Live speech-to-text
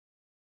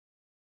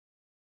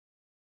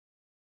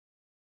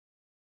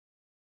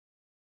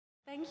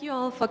Thank you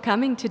all for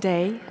coming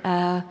today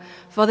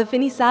for the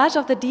finissage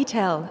of the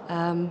Detail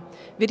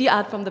video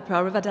art from the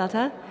Pearl River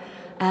Delta.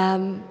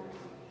 I'm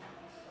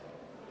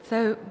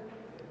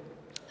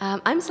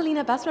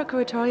Selina Basra,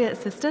 curatorial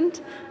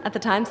assistant at the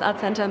Times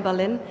Art Center in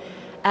Berlin.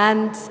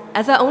 And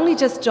as I only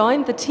just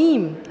joined the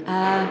team,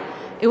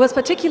 it was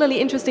particularly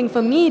interesting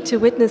for me to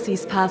witness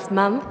these past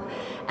months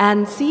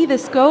and see the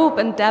scope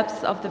and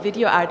depth of the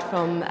video art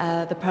from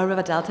the Pearl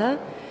River Delta.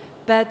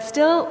 But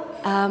still,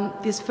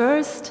 these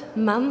first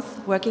months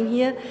working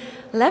here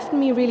left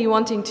me really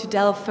wanting to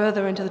delve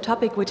further into the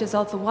topic, which is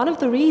also one of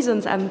the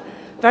reasons I'm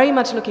very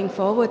much looking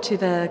forward to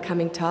the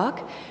coming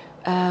talk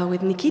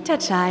with Nikita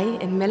Cai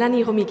and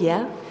Melanie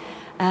Roumiguière,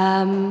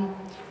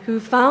 who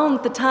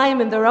found the time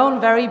in their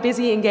own very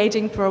busy,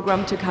 engaging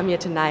program to come here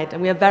tonight.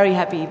 And we are very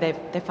happy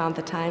they found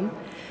the time.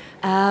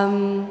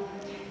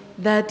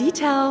 The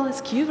Detail is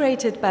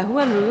curated by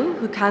Huan Ru,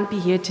 who can't be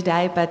here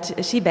today, but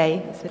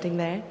Xibei is sitting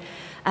there.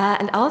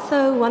 And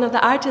also one of the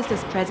artists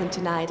is present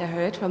tonight, I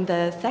heard, from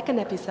the second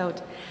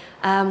episode,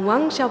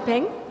 Wang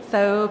Xiaopeng.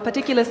 So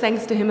particular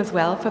thanks to him as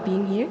well for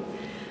being here.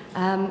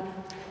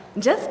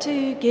 Just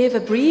to give a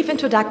brief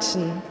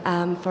introduction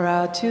for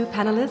our two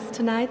panelists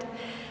tonight,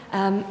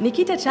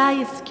 Nikita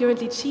Cai is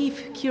currently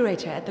Chief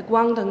Curator at the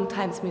Guangdong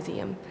Times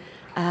Museum.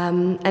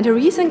 And her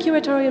recent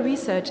curatorial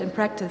research and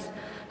practice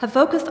have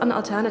focused on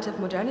alternative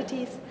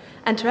modernities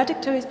and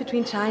trajectories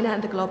between China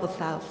and the Global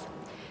South.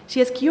 She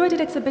has curated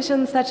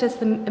exhibitions such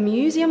as A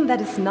Museum That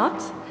Is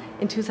Not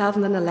in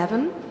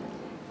 2011,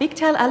 Big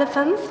Tail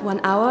Elephants,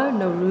 1 Hour,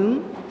 No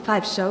Room,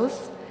 5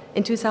 Shows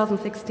in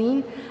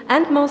 2016,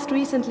 and most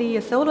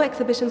recently solo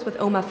exhibitions with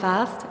Omer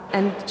Fast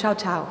and Zhou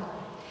Tao.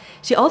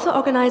 She also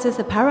organizes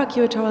a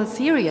para-curatorial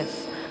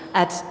series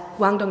at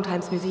Guangdong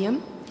Times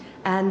Museum,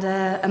 and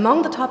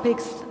among the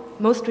topics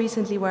most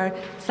recently were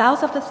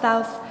South of the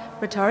South,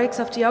 Rhetorics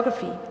of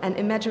Geography, and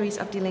Imageries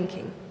of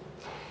Delinking.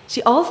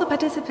 She also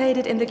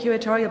participated in the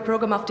curatorial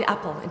program of the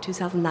Apple in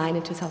 2009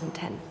 and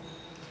 2010.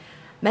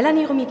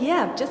 Melanie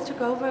Roumiguière just took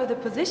over the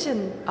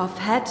position of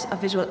Head of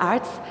Visual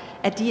Arts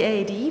at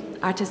DAAD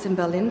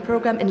Artists-in-Berlin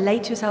Program in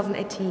late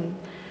 2018.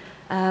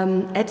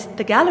 At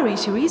the gallery,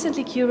 she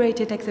recently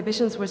curated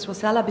exhibitions with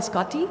Rossella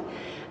Biscotti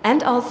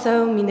and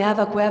also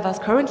Minerva Cuevas,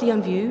 currently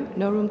on view,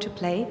 No Room to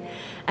Play.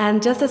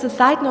 And just as a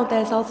side note,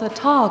 there's also a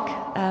talk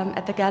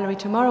at the gallery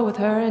tomorrow with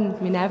her and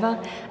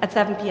Minerva at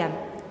 7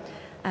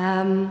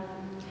 p.m.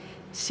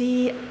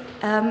 She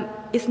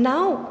is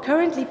now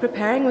currently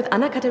preparing with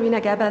Anna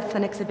Katharina Gerbeth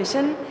an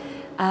exhibition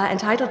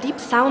entitled Deep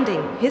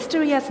Sounding,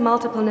 History as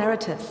Multiple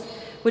Narratives,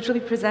 which will be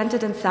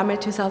presented in summer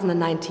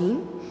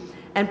 2019.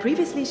 And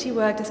previously she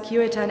worked as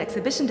curator and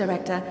exhibition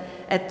director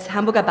at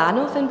Hamburger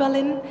Bahnhof in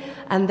Berlin,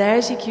 and there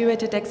she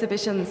curated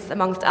exhibitions,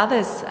 amongst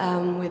others,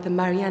 with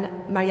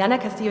Mariana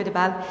Castillo de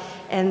Val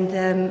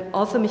and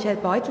also Michael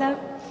Beutler.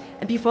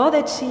 And before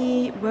that,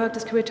 she worked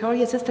as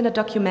curatorial assistant at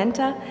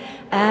Documenta,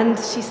 and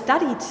she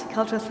studied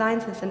cultural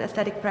sciences and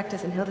aesthetic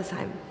practice in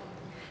Hildesheim.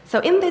 So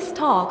in this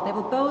talk, they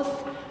will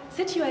both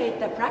situate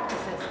their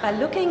practices by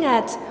looking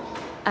at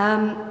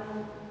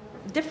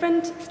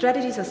different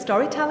strategies of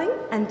storytelling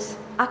and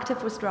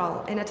active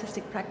withdrawal in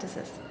artistic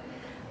practices,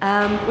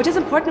 which is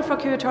important for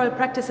curatorial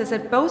practices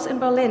at both in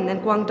Berlin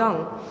and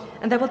Guangdong.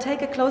 And they will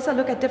take a closer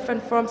look at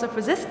different forms of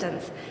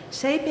resistance,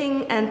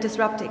 shaping and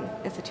disrupting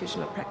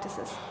institutional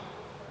practices.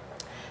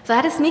 So I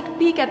had a sneak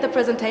peek at the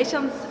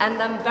presentations, and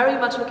I'm very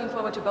much looking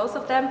forward to both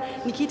of them.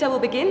 Nikita will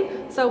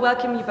begin, so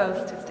welcome you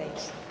both to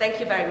stage. Thank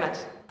you very much.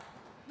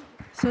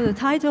 So the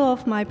title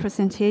of my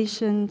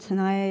presentation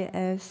tonight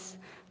is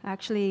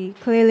actually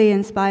clearly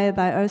inspired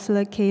by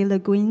Ursula K. Le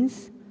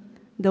Guin's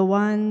The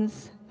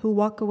Ones Who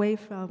Walk Away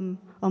from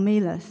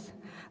Omelas.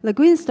 Le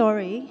Guin's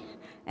story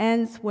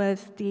ends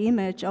with the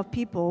image of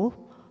people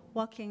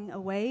walking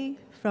away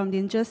from the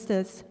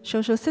injustice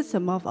social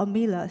system of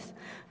Omelas,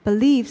 but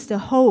leaves the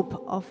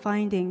hope of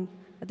finding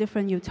a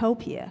different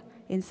utopia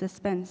in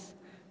suspense.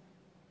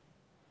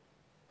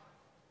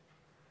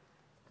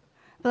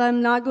 But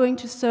I'm not going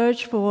to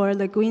search for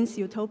Le Guin's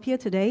utopia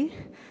today.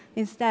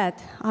 Instead,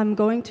 I'm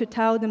going to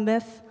tell the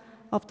myth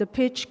of the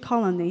Pitch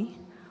Colony,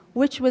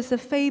 which was a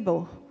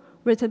fable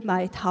written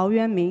by Tao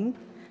Yuanming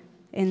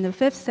in the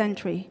 5th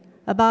century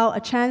about a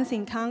chance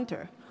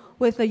encounter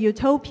with a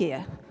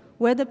utopia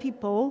where the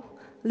people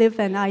live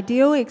an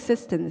ideal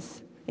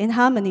existence in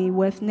harmony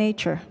with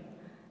nature,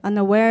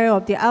 unaware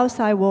of the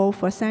outside world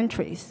for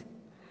centuries.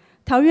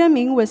 Tao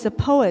Yuanming was a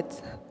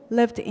poet,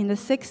 lived in the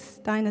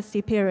 6th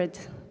dynasty period,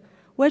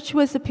 which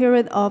was a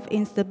period of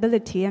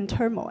instability and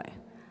turmoil.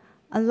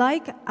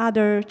 Unlike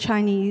other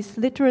Chinese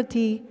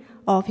literati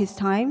of his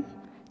time,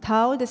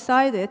 Tao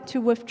decided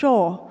to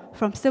withdraw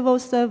from civil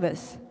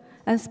service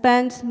and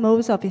spent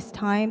most of his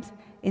time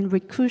in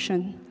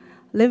reclusion,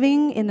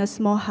 living in a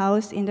small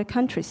house in the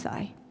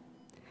countryside.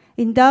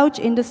 Indulged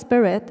in the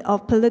spirit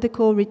of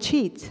political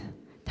retreat,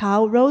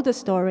 Tao wrote the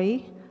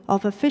story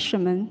of a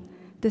fisherman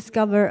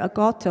discover a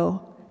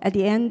grotto at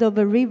the end of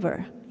a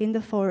river in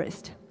the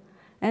forest.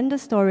 And the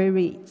story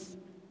reads,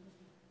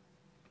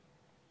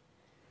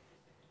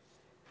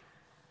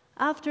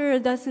 After a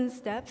dozen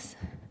steps,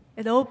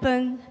 it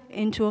opened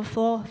into a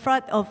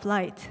flood of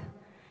light.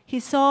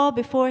 He saw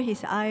before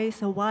his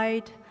eyes a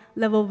wide,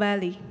 level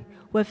valley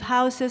with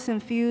houses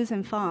and fields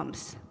and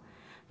farms.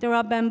 There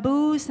are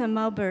bamboos and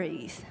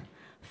mulberries.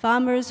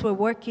 Farmers were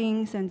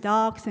working, and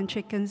dogs and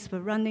chickens were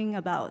running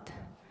about.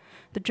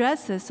 The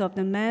dresses of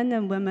the men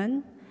and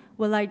women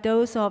were like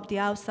those of the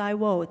outside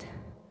world,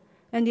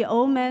 and the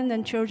old men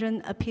and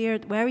children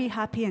appeared very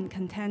happy and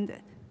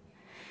contented.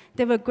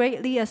 They were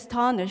greatly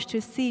astonished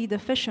to see the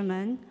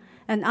fisherman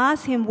and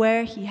asked him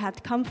where he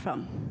had come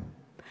from.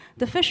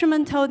 The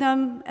fisherman told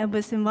them and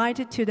was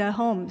invited to their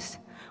homes,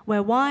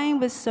 where wine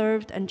was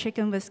served and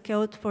chicken was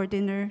killed for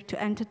dinner to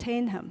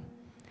entertain him.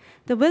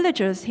 The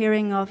villagers,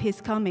 hearing of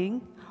his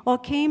coming, all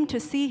came to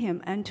see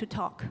him and to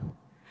talk.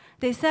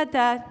 They said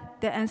that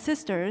their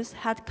ancestors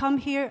had come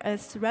here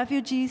as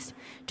refugees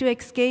to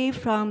escape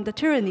from the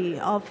tyranny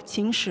of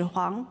Qin Shi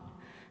Huang,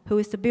 who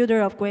is the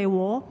builder of Great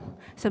Wall,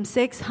 some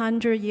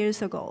 600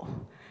 years ago,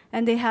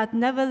 and they had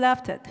never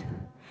left it.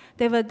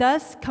 They were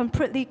thus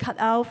completely cut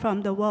out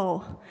from the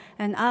world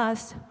and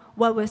asked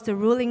what was the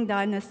ruling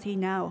dynasty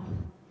now.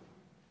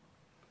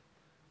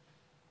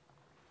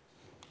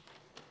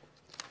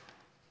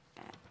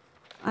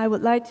 I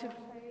would like to play.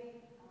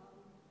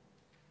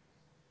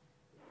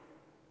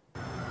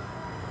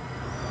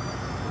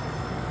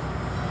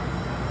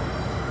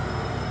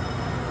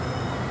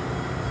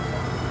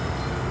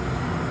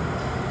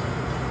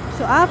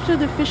 So after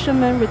the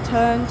fishermen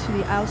returned to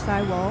the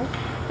outside world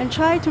and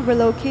tried to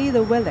relocate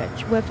the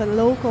village with a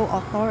local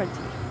authority,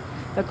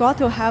 the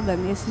god of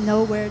heaven is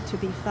nowhere to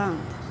be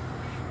found.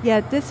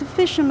 Yet this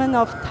fisherman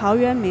of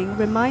Taoyuanming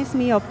reminds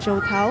me of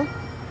Zhou Tao,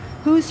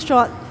 whose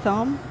short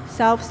film,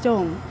 South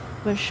Stone,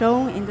 was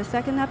shown in the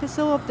second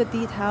episode of the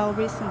Detail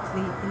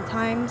recently in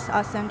Times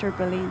Art Center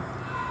Berlin.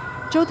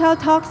 Zhou Tao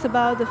talks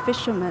about the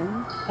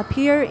fishermen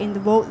appear in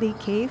the worldly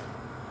cave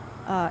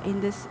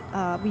in this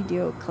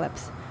video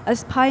clips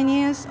as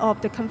pioneers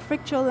of the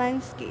conflictual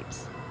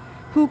landscapes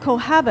who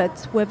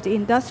cohabit with the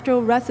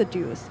industrial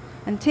residues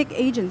and take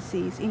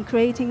agencies in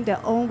creating their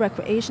own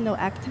recreational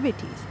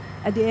activities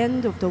at the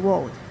end of the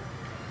world.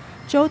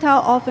 Zhou Tao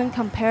often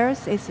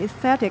compares its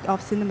aesthetic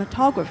of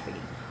cinematography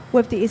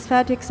with the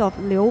aesthetics of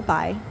Liu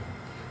Bai,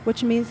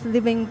 which means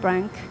living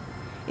blank,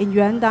 in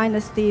Yuan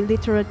Dynasty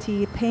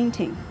literary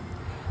painting,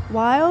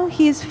 while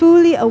he is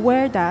fully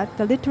aware that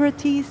the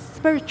literary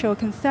spiritual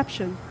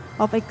conception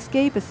of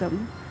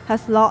escapism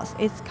has lost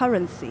its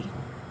currency.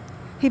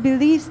 He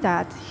believes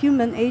that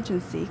human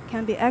agency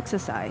can be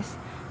exercised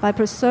by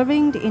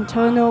preserving the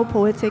internal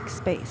poetic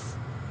space.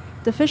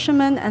 The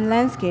fishermen and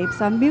landscapes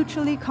are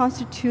mutually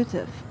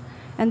constitutive,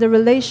 and the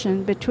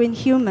relation between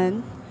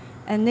human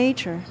and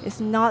nature is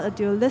not a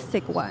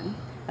dualistic one,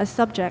 as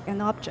subject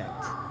and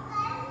object.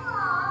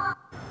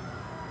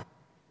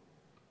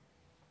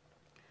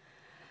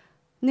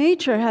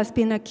 Nature has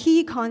been a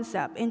key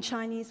concept in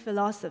Chinese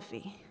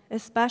philosophy,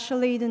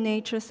 especially the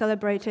nature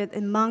celebrated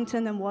in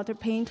mountain and water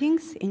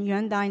paintings in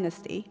Yuan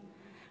Dynasty.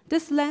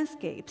 These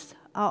landscapes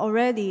are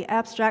already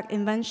abstract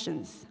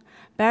inventions,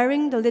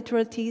 bearing the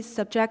literary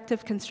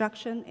subjective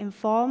construction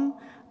informed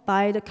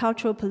by the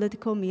cultural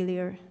political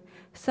milieu.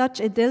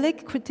 Such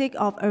idyllic critique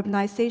of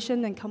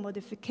urbanization and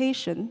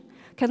commodification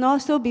can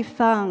also be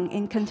found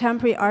in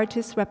contemporary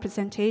artists'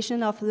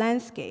 representation of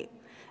landscape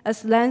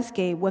as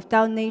landscape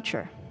without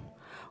nature,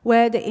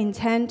 where they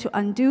intend to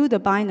undo the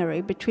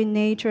binary between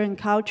nature and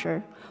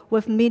culture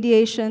with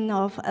mediation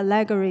of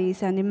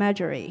allegories and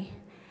imagery.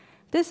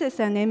 This is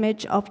an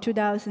image of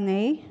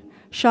 2008,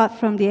 shot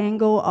from the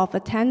angle of a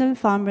tenant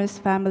farmer's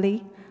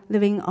family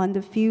living on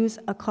the fields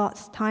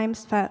across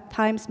Times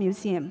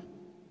Museum.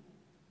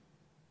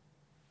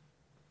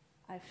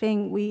 I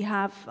think we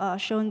have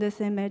shown this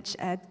image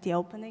at the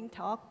opening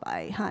talk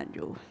by Han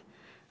Ru.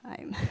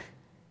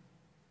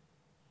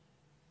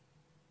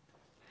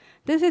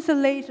 This is a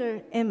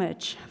later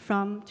image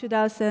from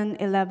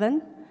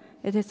 2011.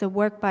 It is a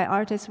work by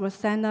artist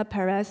Rosana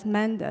Perez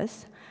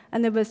Mendes,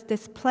 and it was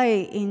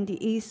displayed in the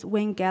East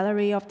Wing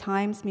Gallery of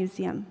Times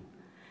Museum.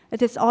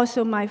 It is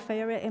also my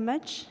favorite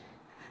image.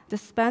 The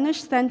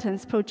Spanish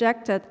sentence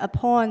projected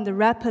upon the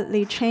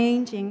rapidly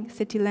changing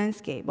city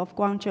landscape of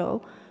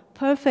Guangzhou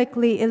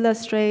perfectly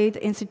illustrate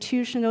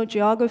institutional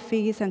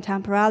geographies and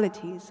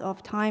temporalities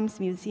of Times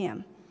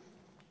Museum.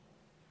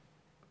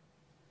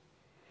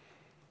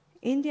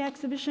 In the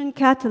exhibition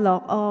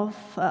catalog of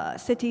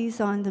Cities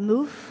on the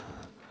Move,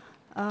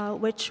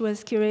 which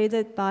was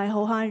curated by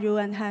Ho Han Ru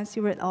and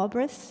Hans-Jurrit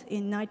Albrecht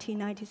in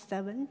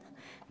 1997,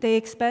 they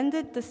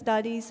expanded the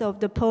studies of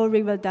the Po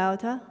River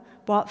Delta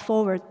brought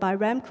forward by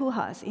Ram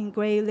Koolhaas in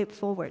Grey Leap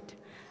Forward,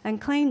 and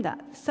claim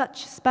that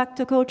such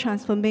spectacle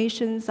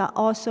transformations are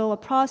also a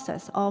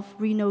process of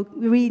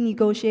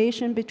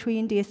renegotiation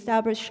between the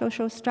established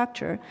social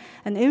structure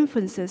and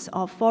influences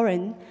of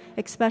foreign,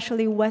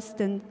 especially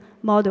Western,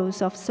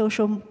 models of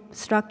social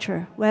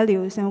structure,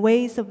 values, and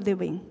ways of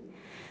living.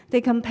 They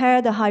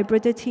compare the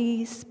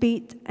hybridity,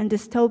 speed, and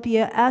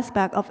dystopia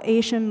aspect of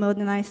Asian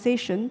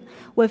modernization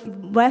with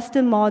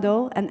Western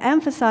model and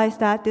emphasize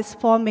that these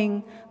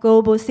forming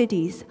global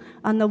cities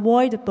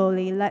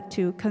unavoidably led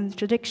to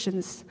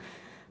contradictions,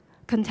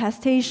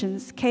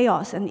 contestations,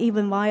 chaos, and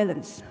even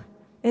violence.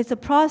 It's a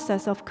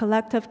process of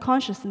collective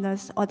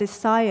consciousness or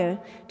desire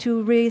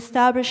to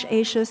reestablish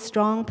Asia's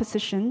strong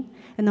position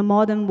in the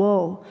modern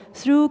world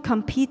through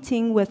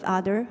competing with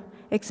other,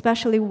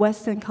 especially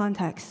Western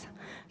contexts.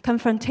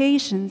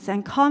 Confrontations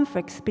and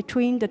conflicts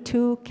between the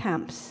two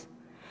camps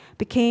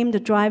became the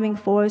driving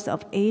force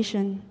of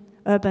Asian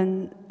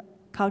urban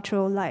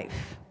cultural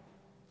life.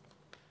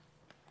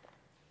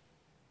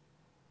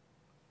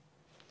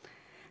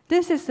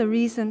 This is a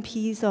recent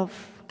piece of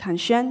Kan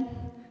Xuan,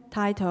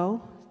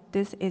 titled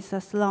 "This is a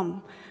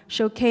Slum,"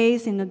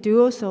 showcased in a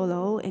duo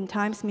solo in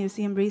Times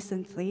Museum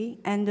recently,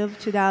 end of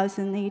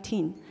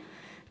 2018.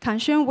 Kan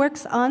Xuan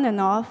works on and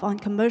off on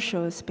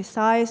commercials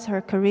besides her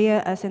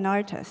career as an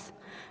artist,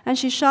 and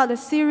she shot a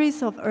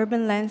series of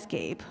urban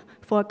landscape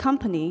for a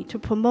company to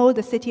promote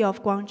the city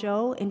of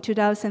Guangzhou in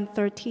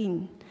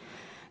 2013.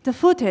 The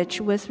footage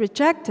was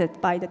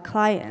rejected by the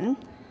client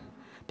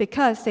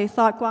because they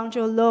thought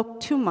Guangzhou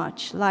looked too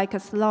much like a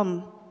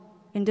slum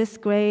in this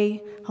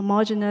gray,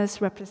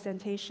 homogeneous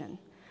representation,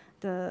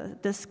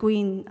 the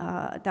screen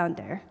down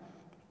there.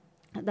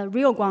 The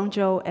real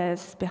Guangzhou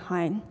is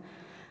behind.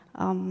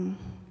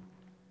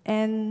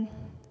 And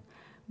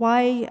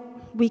why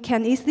we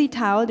can easily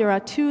tell there are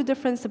two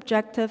different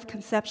subjective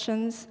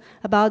conceptions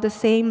about the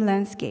same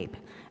landscape,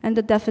 and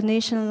the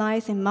definition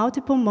lies in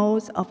multiple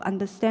modes of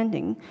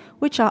understanding,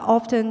 which are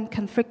often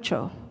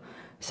conflictual.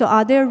 So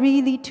are there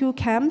really two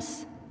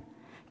camps?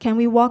 Can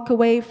we walk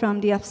away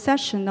from the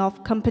obsession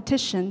of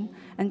competition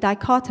and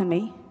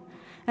dichotomy?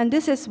 And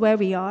this is where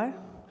we are,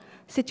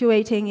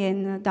 situating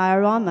in a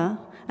diorama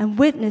and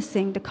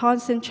witnessing the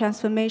constant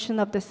transformation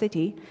of the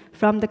city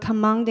from the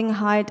commanding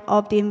height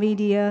of the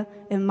immediate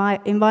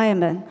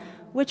environment,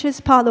 which is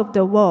part of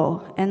the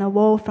wall, and a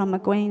wall from a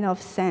grain of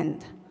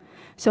sand.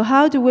 So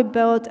how do we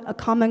build a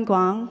common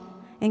ground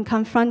in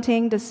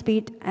confronting the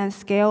speed and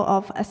scale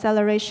of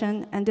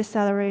acceleration and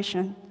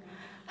deceleration?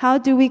 How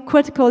do we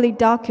critically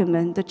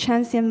document the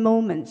transient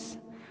moments,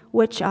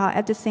 which are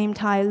at the same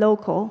time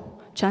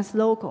local,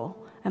 translocal,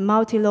 and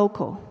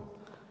multilocal?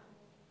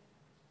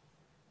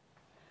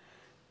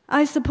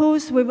 I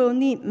suppose we will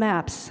need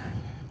maps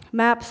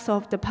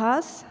of the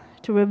past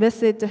to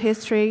revisit the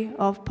history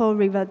of Po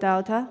River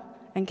Delta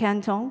and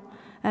Canton,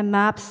 and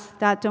maps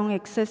that don't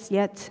exist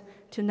yet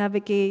to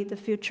navigate the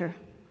future.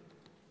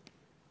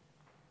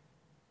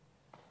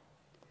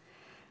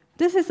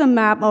 This is a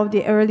map of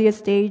the earliest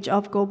stage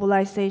of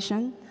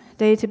globalization,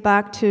 dated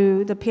back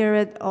to the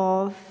period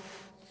of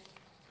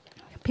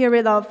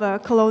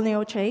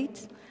colonial trade,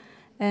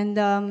 and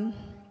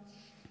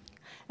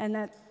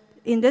that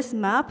in this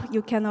map,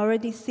 you can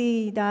already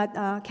see that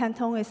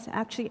Canton is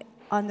actually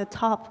on the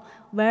top,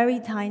 very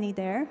tiny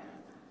there.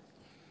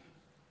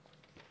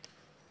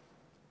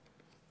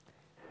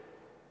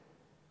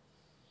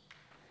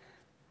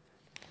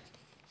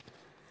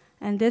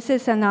 And this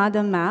is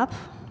another map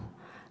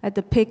at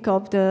the peak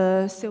of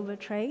the silver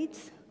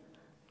trades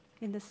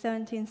in the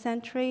 17th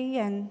century.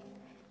 And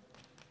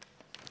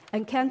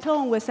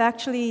Canton was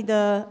actually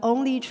the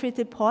only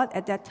treaty port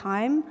at that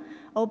time,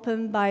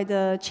 opened by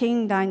the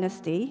Qing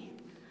dynasty.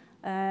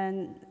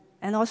 And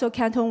also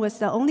Canton was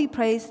the only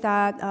place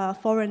that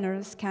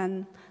foreigners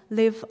can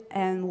live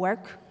and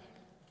work.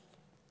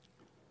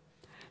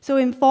 So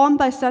informed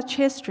by such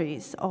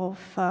histories of,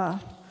 I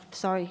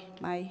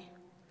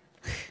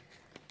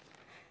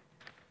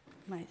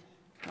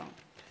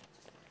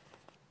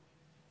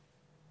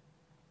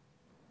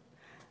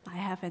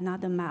have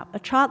another map, a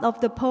chart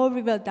of the Po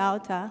River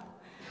Delta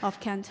of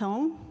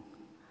Canton.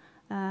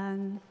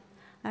 And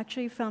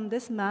actually from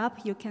this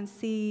map, you can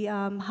see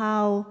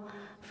how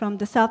from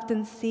the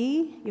Southern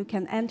Sea, you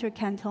can enter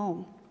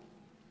Canton.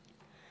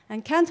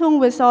 And Canton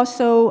was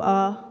also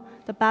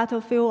the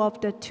battlefield of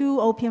the two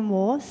Opium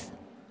Wars.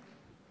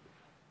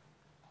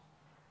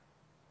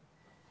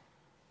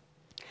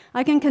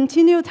 I can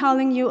continue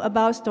telling you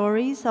about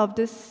stories of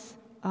these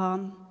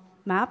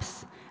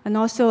maps, and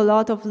also a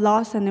lot of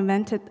lost and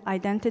invented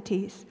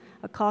identities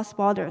across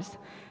borders,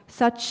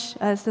 such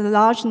as the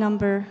large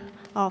number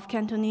of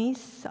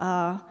Cantonese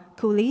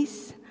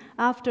coolies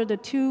after the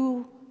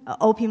two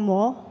Opium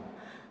War.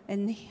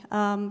 And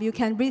you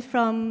can read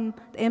from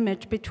the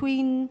image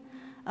between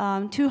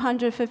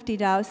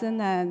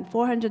 250,000 and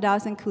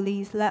 400,000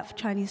 coolies left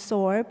Chinese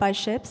soil by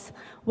ships,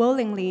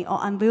 willingly or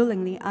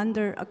unwillingly,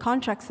 under a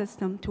contract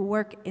system to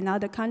work in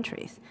other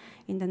countries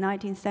in the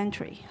 19th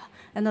century.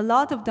 And a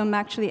lot of them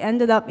actually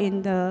ended up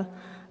in the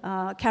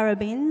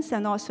Caribbean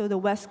and also the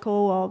west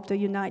coast of the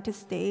United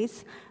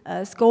States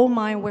as gold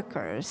mine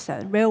workers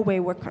and railway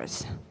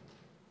workers.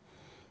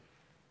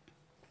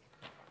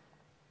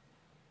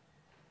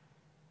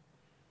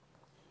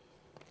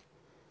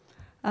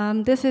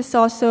 This is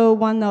also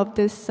one of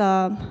this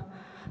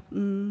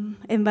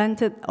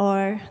invented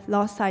or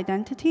lost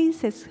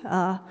identities is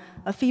a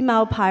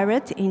female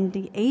pirate in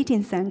the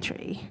 18th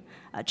century,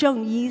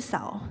 Zheng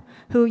Yisao,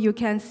 who you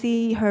can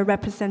see her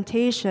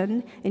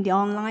representation in the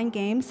online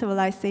game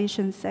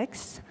Civilization VI,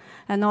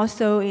 and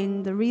also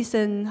in the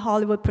recent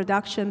Hollywood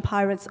production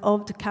Pirates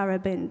of the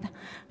Caribbean.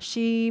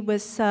 She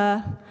was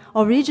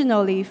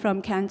originally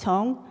from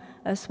Canton,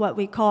 as what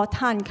we call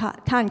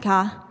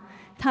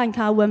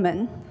Tanka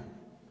women.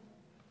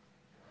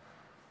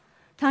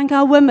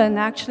 Tanka women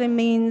actually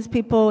means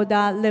people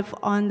that live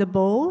on the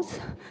boats.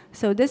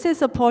 So this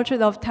is a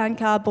portrait of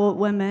Tanka boat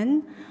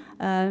women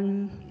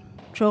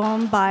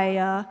drawn by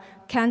a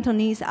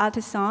Cantonese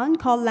artisan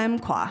called Lam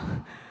Kwa.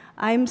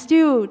 I'm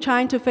still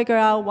trying to figure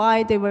out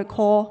why they were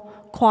called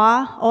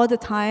Kwa all the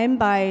time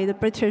by the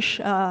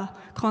British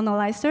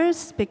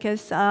colonizers,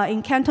 because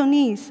in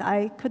Cantonese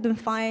I couldn't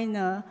find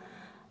a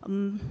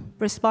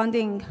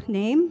responding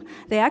name.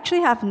 They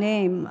actually have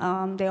name.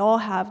 They all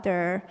have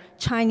their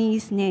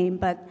Chinese name,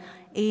 but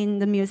in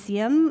the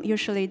museum,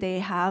 usually they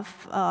have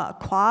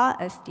Kwa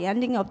as the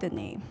ending of the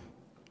name.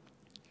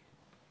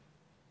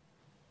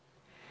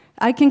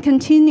 I can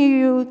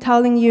continue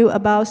telling you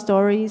about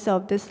stories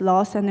of these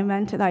lost and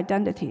invented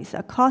identities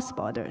across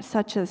borders,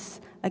 such as,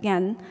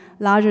 again,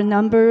 larger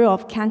number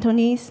of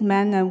Cantonese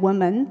men and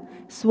women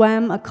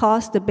swam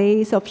across the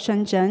bays of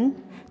Shenzhen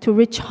to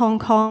reach Hong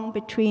Kong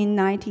between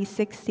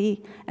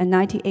 1960 and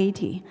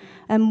 1980.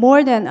 And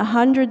more than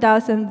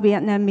 100,000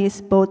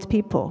 Vietnamese boat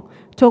people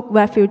took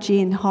refuge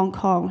in Hong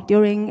Kong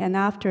during and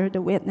after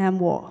the Vietnam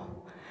War.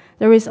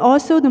 There is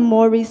also the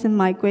more recent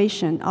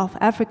migration of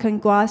African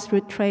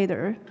grassroots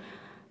traders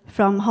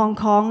from Hong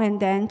Kong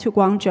and then to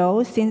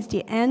Guangzhou since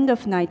the end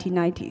of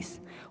 1990s,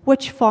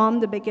 which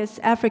formed the biggest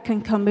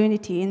African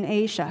community in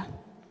Asia.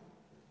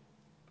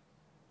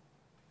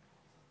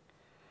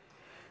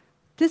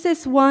 This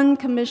is one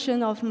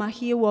commission of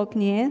Mahir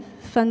Wognier,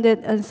 funded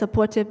and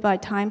supported by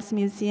Times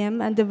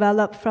Museum and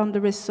developed from the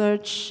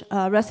research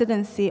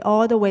residency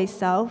all the way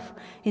south,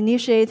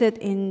 initiated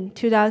in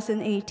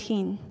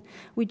 2018.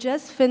 We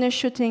just finished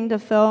shooting the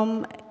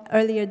film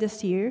earlier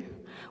this year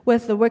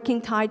with the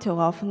working title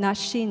of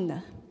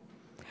Nashin.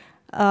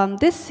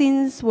 These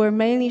scenes were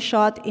mainly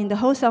shot in the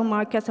wholesale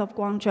markets of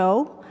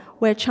Guangzhou,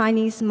 where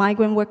Chinese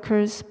migrant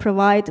workers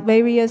provide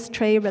various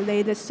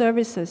trade-related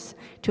services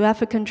to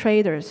African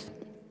traders.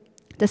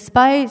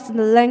 Despite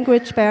the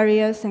language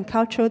barriers and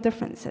cultural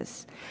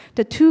differences,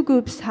 the two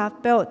groups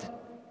have built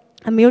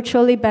a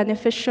mutually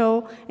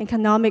beneficial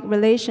economic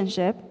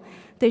relationship.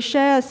 They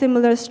share a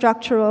similar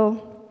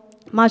structural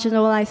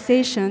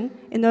marginalization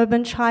in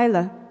urban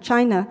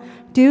China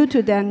due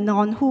to their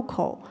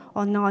non-hukou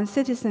or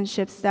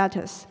non-citizenship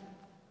status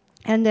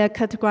and their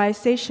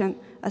categorization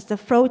as the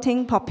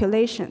floating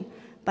population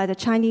by the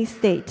Chinese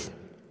state.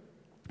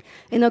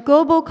 In a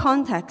global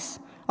context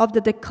of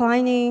the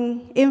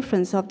declining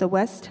influence of the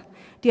West,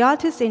 the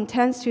artist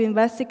intends to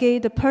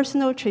investigate the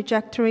personal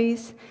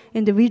trajectories,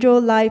 individual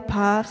life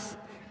paths,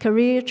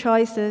 career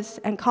choices,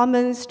 and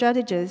common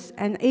strategies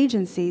and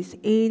agencies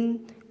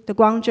in the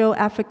Guangzhou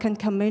African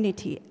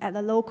community at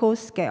a local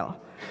scale.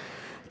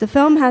 The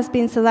film has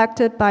been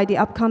selected by the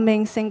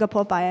upcoming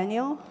Singapore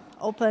Biennial,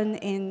 open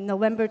in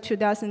November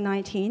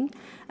 2019,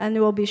 and it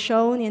will be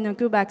shown in a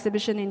group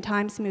exhibition in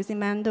Times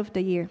Museum end of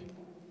the year.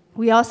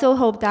 We also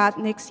hope that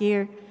next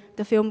year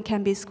the film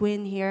can be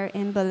screened here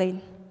in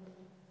Berlin.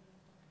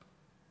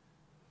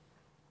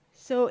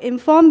 So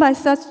informed by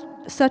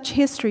such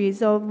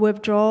histories of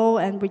withdrawal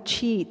and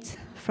retreat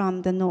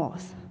from the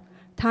North,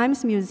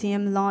 Times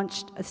Museum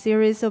launched a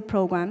series of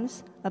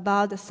programs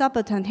about the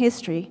subaltern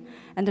history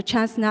and the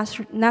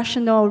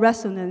transnational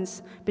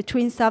resonance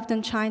between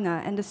southern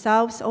China and the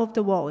south of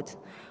the world,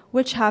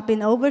 which have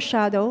been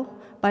overshadowed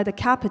by the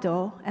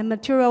capital and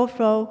material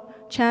flow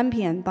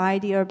championed by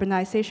the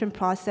urbanization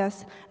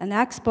process and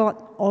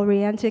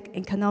export-oriented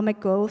economic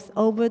growth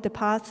over the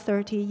past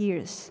 30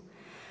 years.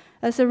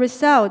 As a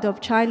result of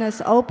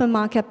China's open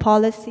market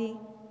policy,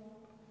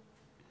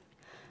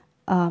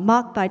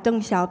 marked by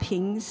Deng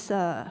Xiaoping's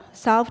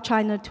South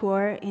China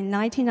tour in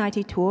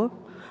 1992,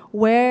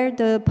 where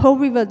the Po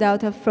River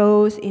Delta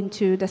flows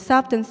into the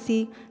Southern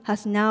Sea,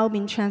 has now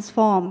been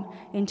transformed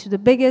into the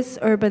biggest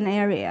urban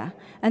area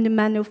and the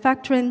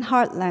manufacturing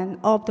heartland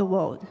of the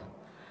world.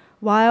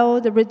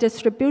 While the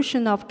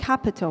redistribution of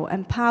capital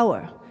and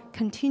power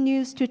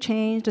continues to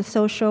change the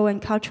social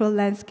and cultural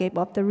landscape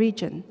of the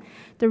region,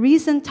 the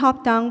recent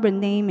top-down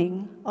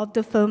renaming of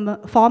the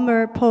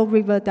former Po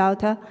River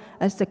Delta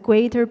as the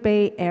Greater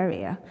Bay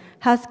Area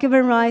has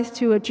given rise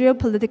to a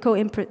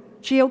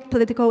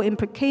geopolitical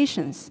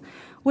implications,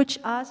 which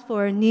ask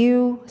for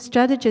new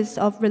strategies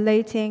of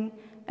relating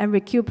and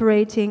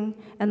recuperating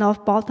and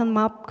of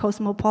bottom-up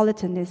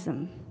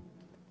cosmopolitanism.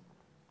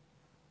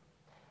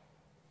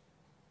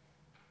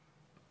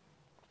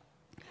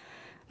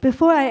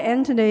 Before I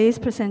end today's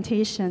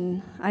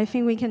presentation, I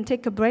think we can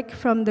take a break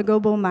from the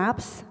global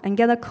maps and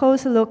get a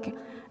closer look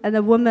at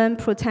the woman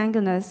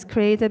protagonist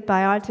created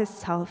by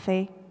artist Cao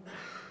Fei.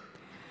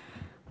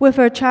 With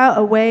her child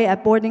away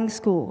at boarding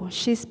school,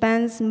 she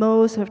spends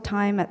most of her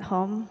time at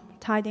home,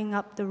 tidying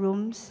up the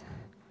rooms,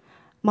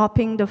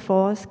 mopping the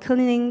floors,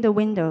 cleaning the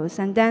windows,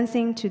 and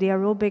dancing to the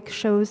aerobic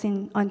shows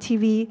on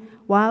TV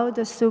while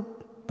the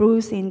soup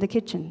brews in the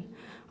kitchen.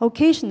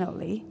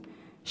 Occasionally,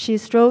 she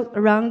strolled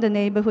around the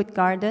neighborhood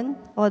garden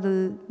or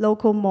the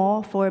local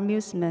mall for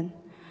amusement.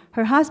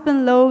 Her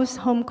husband loves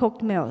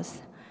home-cooked meals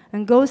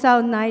and goes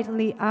out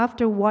nightly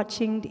after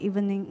watching the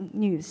evening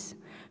news.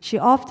 She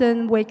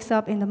often wakes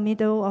up in the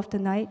middle of the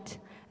night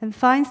and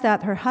finds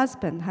that her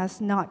husband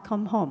has not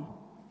come home.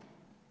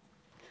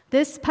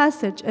 This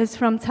passage is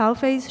from Cao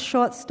Fei's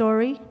short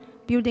story,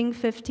 Building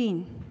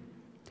 15.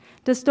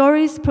 The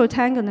story's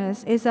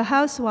protagonist is a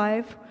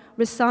housewife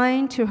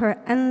resigned to her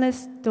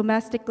endless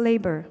domestic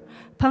labor,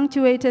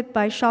 punctuated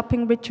by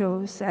shopping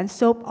rituals and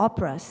soap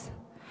operas.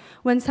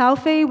 When Cao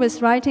Fei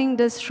was writing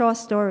this short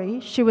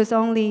story, she was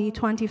only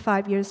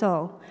 25 years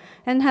old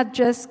and had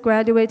just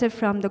graduated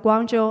from the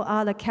Guangzhou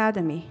Art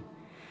Academy.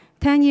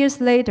 10 years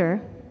later,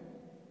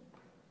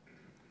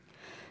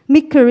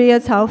 mid-career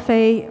Cao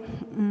Fei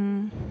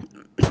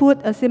put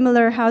a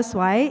similar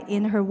housewife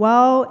in her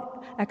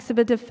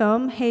well-exhibited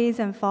film Haze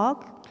and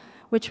Fog,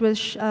 which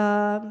was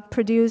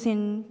produced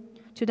in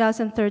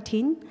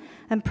 2013,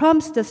 and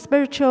prompts the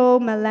spiritual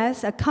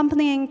malaise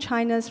accompanying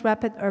China's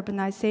rapid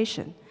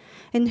urbanization,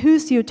 in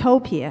whose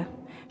utopia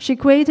she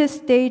created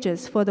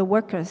stages for the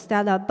workers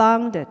that are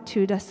bounded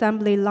to the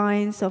assembly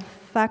lines of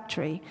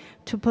factory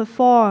to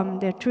perform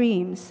their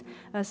dreams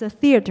as a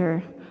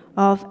theater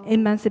of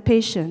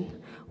emancipation,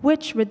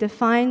 which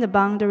redefine the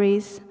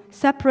boundaries,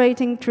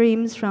 separating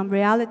dreams from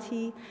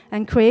reality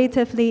and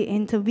creatively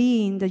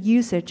intervene the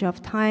usage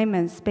of time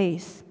and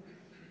space.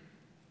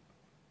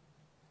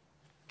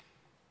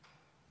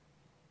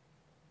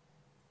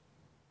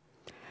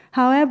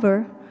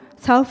 However,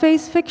 Cao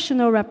Fei's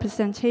fictional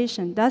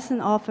representation doesn't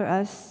offer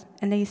us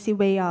an easy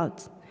way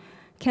out.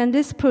 Can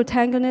this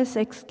protagonist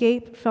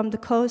escape from the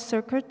closed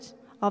circuit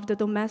of the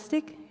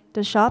domestic,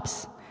 the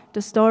shops,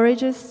 the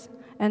storages,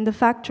 and the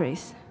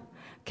factories?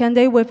 Can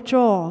they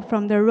withdraw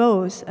from their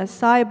roles as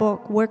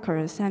cyborg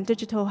workers and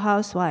digital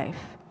housewives?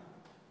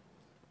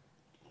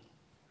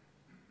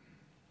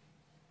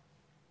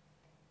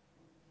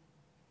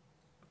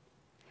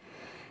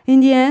 In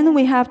the end,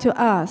 we have to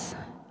ask,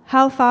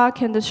 how far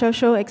can the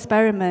social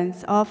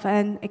experiments of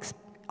an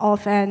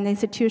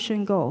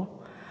institution go?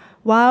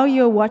 While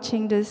you're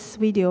watching this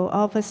video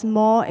of a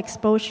small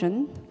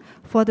explosion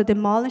for the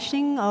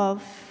demolishing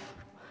of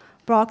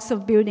blocks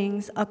of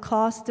buildings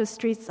across the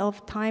streets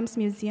of Times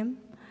Museum,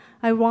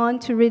 I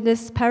want to read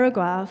this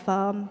paragraph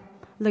from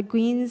Le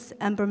Guin's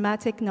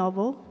emblematic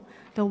novel,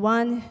 The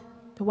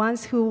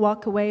Ones Who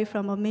Walk Away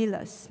from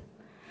Omelas.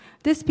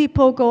 These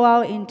people go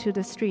out into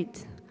the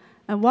street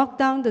and walk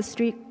down the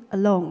street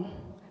alone.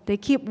 They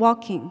keep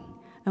walking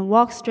and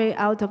walk straight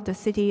out of the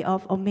city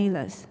of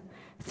Omelas.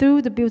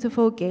 Through the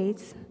beautiful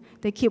gates,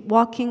 they keep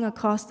walking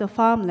across the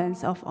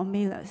farmlands of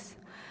Omelas.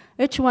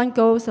 Each one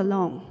goes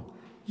alone,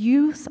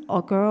 youth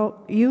or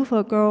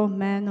girl,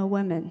 man or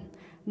woman,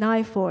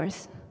 night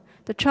force.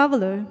 The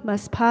traveler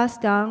must pass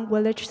down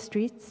village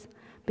streets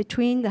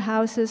between the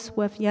houses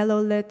with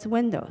yellow-lit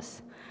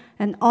windows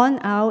and on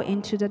out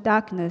into the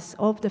darkness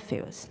of the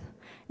fields.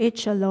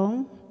 Each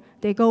alone,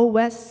 they go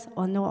west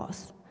or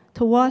north,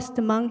 towards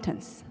the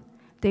mountains.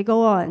 They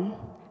go on,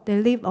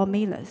 they leave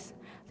Omelas.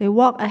 They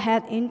walk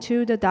ahead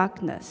into the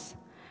darkness,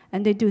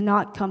 and they do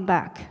not come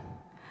back.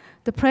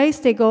 The place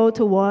they go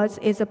towards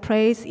is a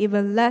place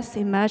even less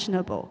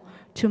imaginable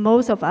to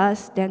most of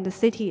us than the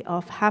city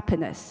of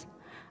happiness.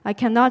 I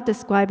cannot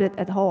describe it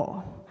at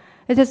all.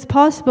 It is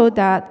possible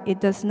that it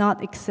does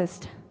not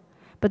exist,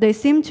 but they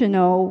seem to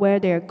know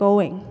where they are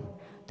going,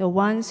 the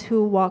ones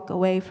who walk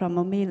away from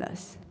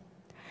Omelas.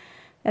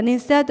 And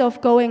instead of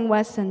going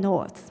west and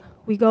north,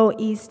 we go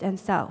east and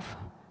south,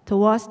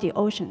 towards the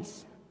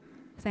oceans.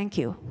 Thank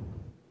you.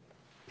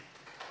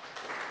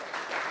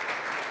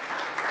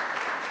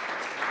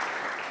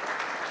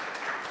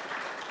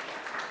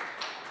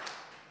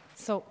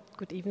 So,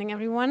 good evening,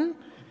 everyone.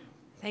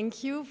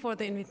 Thank you for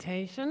the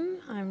invitation.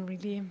 I'm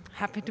really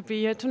happy to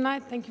be here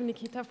tonight. Thank you,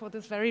 Nikita, for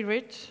this very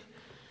rich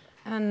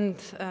and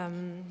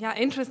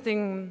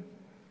interesting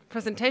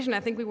presentation. I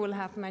think we will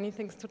have many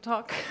things to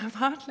talk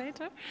about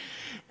later.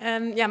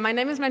 My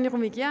name is Melanie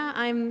Roumiguière.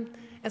 I'm,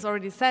 as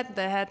already said,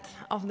 the head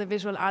of the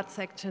visual arts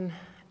section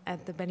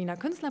at the Berliner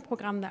Künstler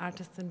Program, the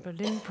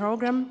Artists-in-Berlin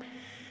Program.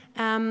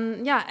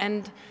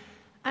 And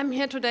I'm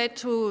here today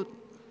to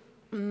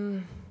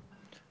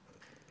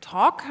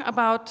talk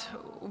about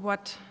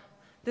what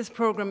this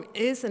program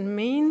is and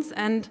means,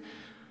 and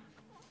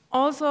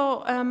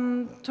also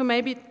to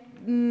maybe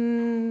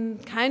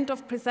kind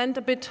of present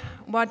a bit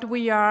what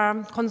we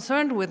are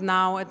concerned with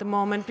now at the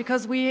moment,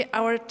 because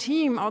our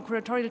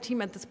curatorial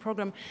team at this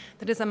program,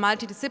 that is a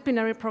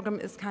multidisciplinary program,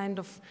 is kind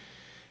of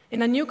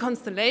in a new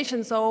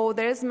constellation. So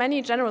there's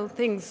many general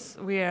things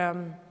we're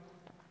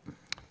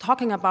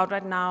talking about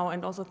right now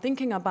and also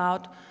thinking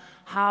about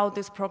how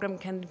this program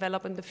can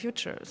develop in the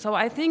future. So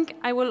I think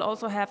I will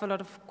also have a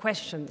lot of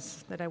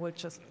questions that I will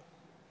just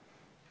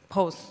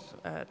pose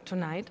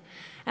tonight.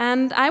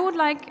 And I would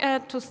like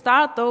to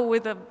start, though,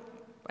 with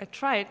I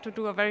tried to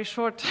do a very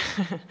short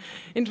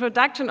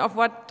introduction of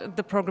what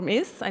the program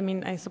is. I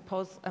mean, I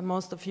suppose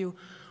most of you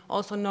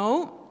also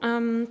know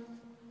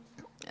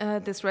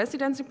this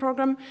residency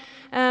program.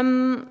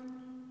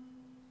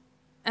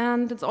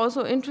 And it's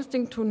also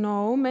interesting to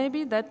know,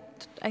 maybe,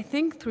 that I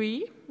think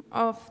 3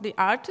 of the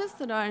artists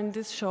that are in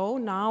this show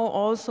now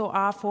also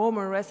are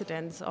former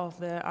residents of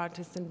the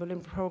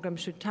Artists-in-Berlin Program,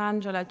 Zhou Tao,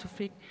 Jalal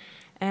Tawfiq,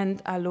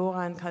 and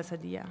Alora and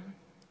Kalsadia.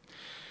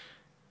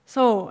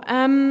 So,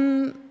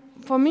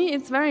 for me,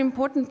 it's very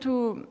important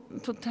to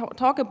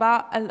talk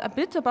about a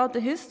bit about the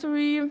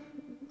history,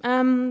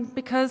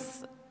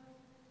 because,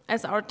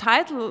 as our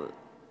title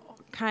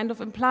kind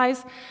of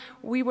implies,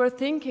 we were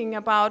thinking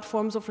about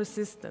forms of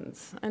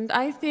resistance. And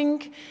I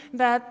think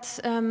that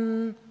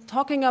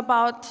talking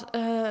about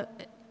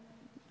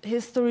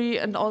history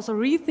and also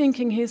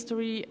rethinking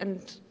history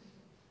and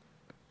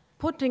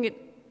putting it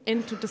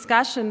into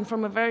discussion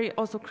from a very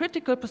also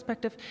critical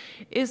perspective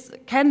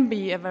can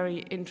be a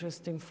very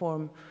interesting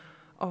form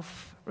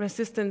of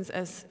resistance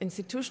as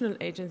institutional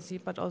agency,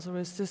 but also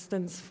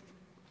resistance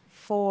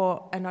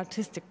for an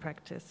artistic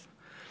practice.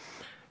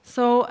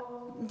 So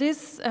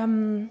this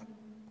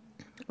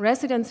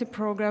residency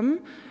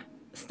program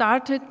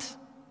started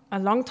a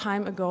long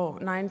time ago,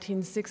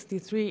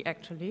 1963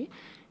 actually,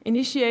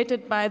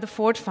 initiated by the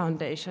Ford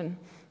Foundation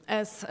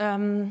as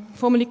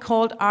formerly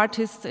called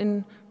Artists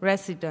in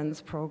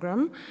Residence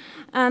Program.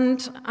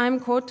 And I'm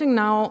quoting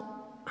now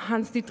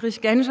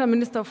Hans-Dietrich Genscher,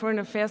 Minister of Foreign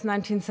Affairs,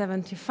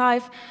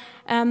 1975,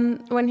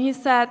 when he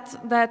said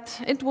that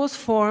it was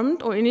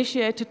formed or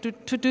initiated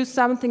to do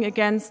something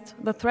against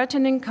the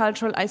threatening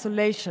cultural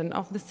isolation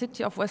of the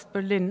city of West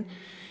Berlin,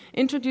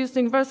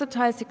 introducing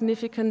versatile,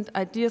 significant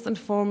ideas and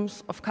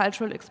forms of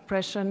cultural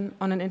expression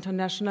on an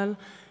international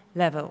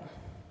level.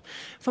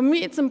 For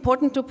me, it's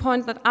important to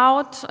point that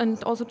out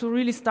and also to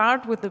really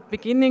start with the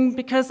beginning,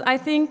 because I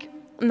think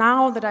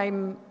now that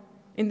I'm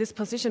in this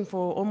position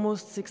for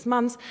almost 6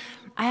 months,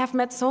 I have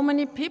met so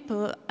many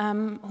people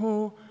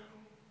who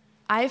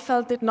I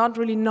felt did not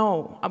really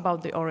know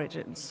about the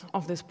origins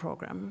of this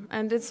program.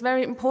 And it's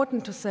very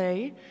important to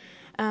say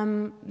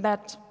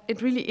that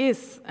it really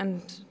is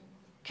and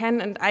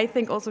can, and I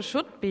think also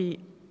should be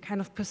kind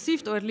of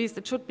perceived, or at least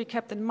it should be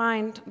kept in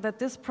mind, that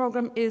this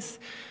program is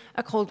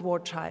a Cold War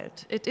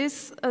child. It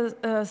is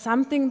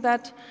something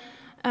that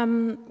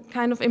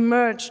kind of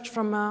emerged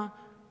from a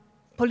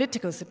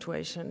political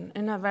situation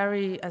in a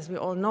very, as we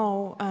all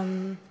know,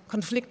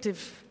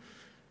 conflictive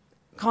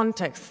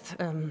context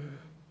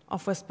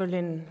of West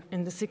Berlin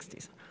in the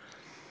 60s.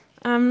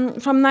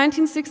 From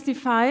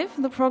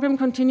 1965, the program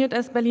continued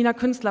as Berliner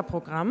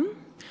Künstlerprogramm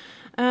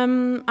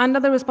under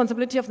the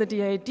responsibility of the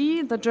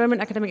DAAD, the German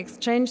Academic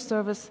Exchange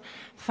Service,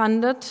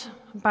 funded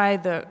by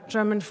the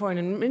German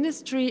Foreign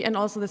Ministry and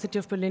also the City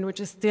of Berlin, which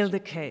is still the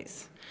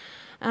case.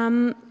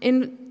 In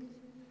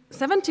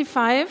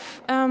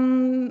 1975,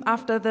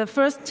 after the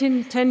first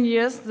 10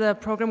 years, the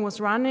program was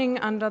running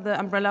under the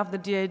umbrella of the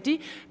DAAD.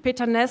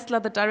 Peter Nestler,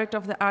 the director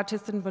of the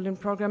Artists-in-Berlin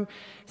Program,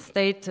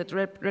 stated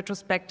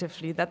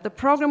retrospectively that the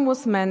program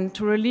was meant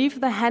to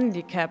relieve the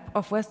handicap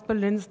of West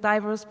Berlin's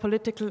diverse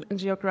political and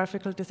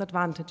geographical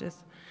disadvantages.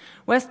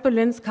 West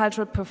Berlin's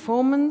cultural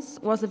performance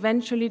was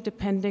eventually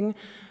depending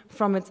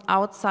from its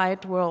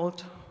outside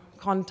world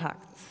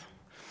contacts.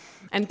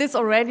 And this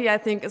already, I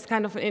think, is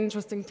kind of an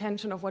interesting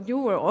tension of what you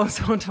were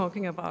also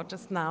talking about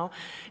just now,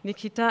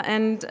 Nikita.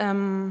 And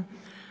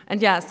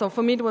yeah, so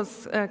for me it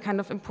was kind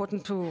of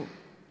important to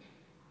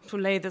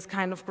lay this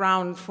kind of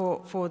ground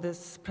for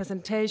this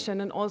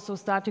presentation, and also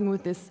starting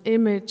with this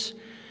image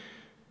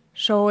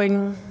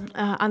showing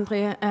Alan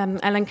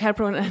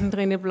Kelbro and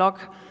René Bloch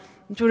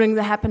during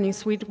the happening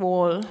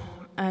Withdrawal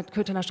at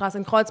Köthener Straße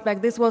in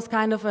Kreuzberg. This was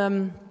kind of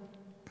an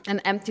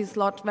empty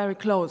slot very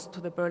close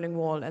to the Berlin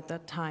Wall at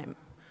that time.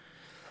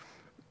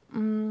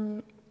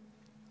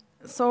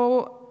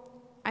 So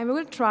I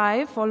will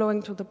try,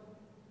 following to the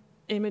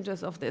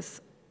images of this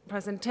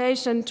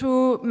presentation,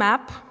 to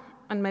map,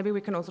 and maybe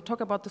we can also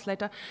talk about this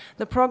later,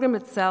 the program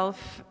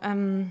itself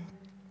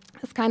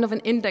as kind of an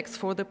index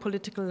for the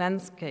political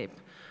landscape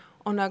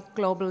on a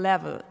global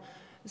level.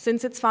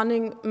 Since its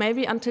funding,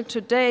 maybe until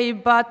today,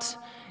 but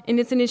in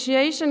its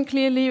initiation,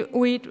 clearly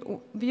we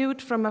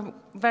viewed from a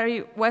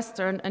very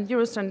Western and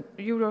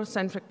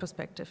Eurocentric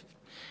perspective,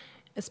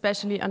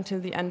 especially until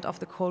the end of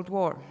the Cold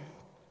War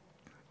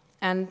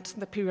and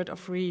the period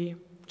of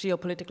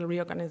geopolitical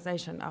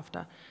reorganization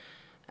after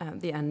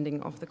the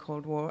ending of the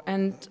Cold War.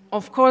 And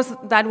of course,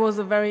 that was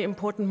a very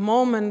important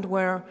moment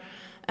where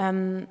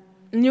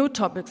new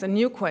topics and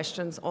new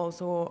questions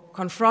also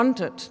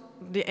confronted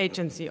the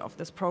agency of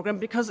this program.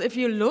 Because if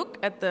you look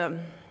at the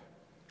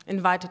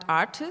invited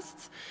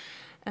artists,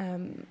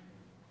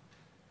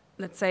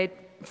 let's say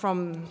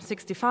from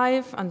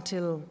 65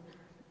 until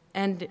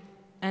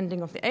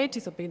ending of the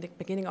 80s or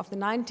beginning of the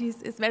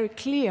 90s, it's very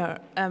clear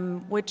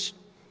which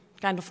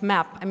kind of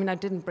map. I mean, I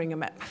didn't bring a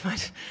map,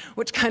 but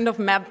which kind of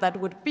map that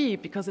would be,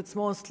 because it's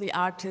mostly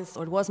artists,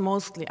 or it was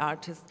mostly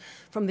artists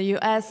from the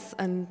US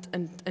and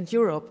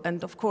Europe.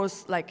 And of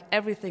course, like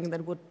everything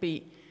that would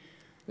be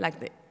like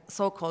the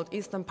so-called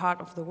eastern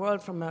part of the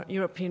world from a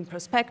European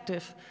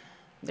perspective,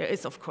 there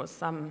is, of course,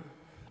 some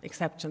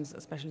exceptions,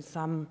 especially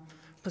some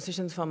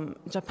positions from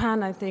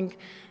Japan, I think,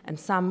 and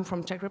some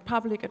from Czech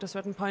Republic at a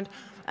certain point.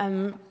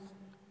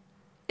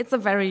 It's a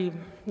very,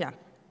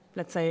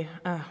 let's say,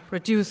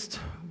 reduced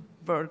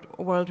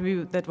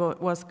worldview that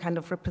was kind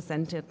of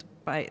represented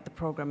by the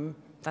program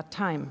that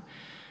time,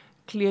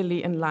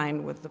 clearly in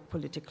line with the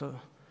political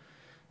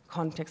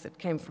context it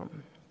came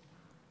from.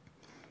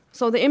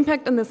 So the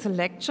impact on the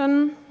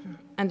selection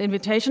and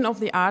invitation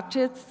of the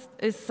artists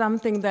is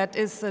something that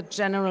is a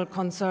general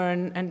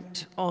concern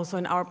and also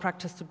in our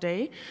practice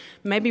today.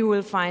 Maybe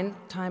we'll find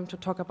time to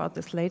talk about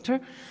this later.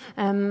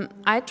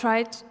 I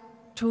tried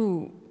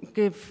to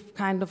give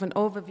kind of an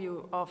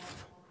overview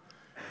of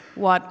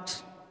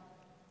what,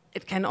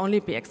 it can only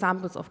be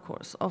examples, of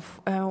course, of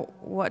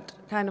what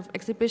kind of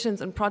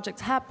exhibitions and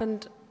projects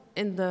happened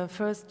in the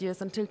first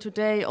years until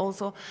today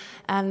also.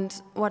 And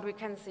what we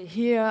can see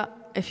here,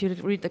 if you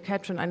read the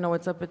caption, I know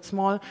it's a bit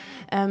small,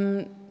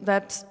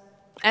 that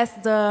as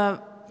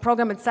the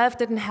program itself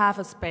didn't have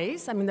a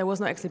space, I mean, there was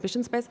no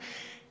exhibition space,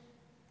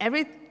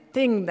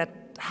 everything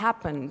that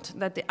happened,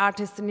 that the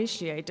artists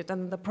initiated,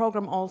 and the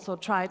program also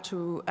tried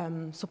to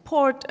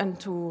support and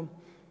to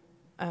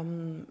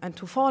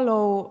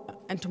follow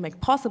and to make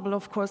possible,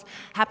 of course,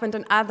 happened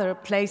in other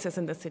places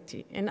in the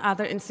city, in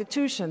other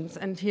institutions.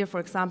 And here, for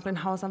example, in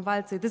Haus am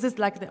Waldsee, this is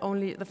like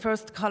the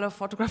first color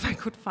photograph I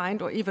could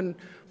find, or even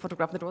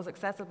photograph that was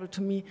accessible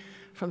to me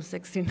from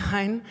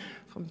 '69,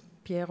 from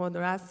Piero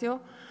D'Orazio.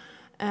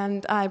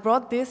 And I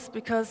brought this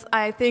because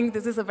I think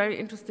this is a very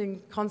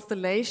interesting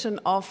constellation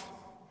of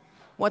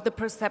what the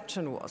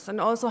perception was, and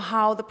also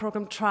how the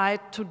program tried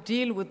to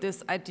deal with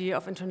this idea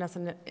of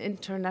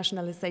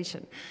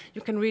internationalization.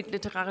 You can read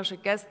literarische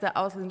Gäste,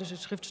 ausländische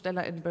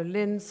Schriftsteller in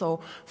Berlin,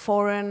 so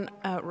foreign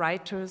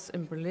writers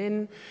in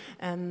Berlin.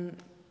 And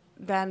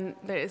then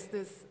there is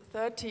this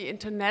 30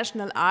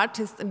 international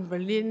artists in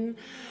Berlin,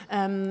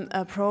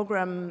 a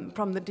program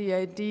from the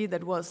DAAD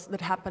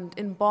that happened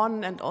in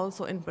Bonn and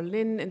also in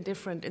Berlin in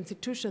different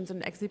institutions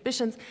and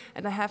exhibitions.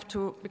 And I have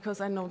to, because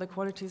I know the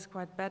quality is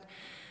quite bad,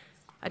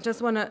 I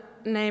just want to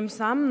name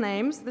some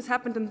names. This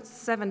happened in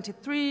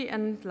 '73,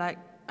 and like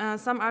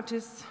some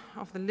artists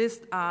of the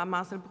list are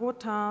Marcel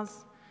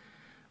Brotars,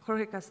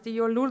 Jorge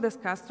Castillo, Lourdes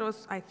Castro,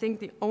 I think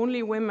the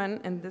only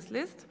women in this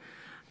list,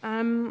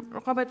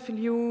 Robert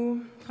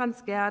Filiou,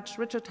 Franz Gertsch,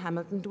 Richard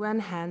Hamilton, Duane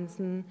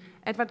Hansen,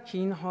 Edward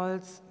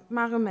Kienholz,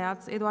 Mario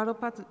Merz, Eduardo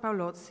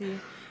Paolozzi,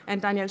 and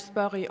Daniel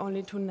Spörri,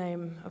 only to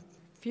name a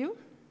few.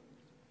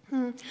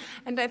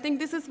 And I think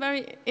this is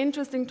very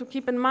interesting to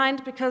keep in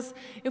mind, because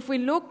if we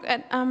look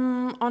at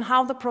on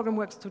how the program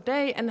works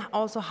today, and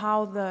also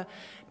how the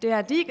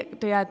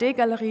DAAD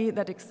Gallery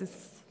that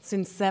exists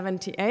since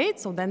 '78,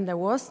 so then there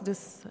was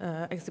this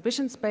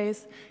exhibition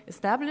space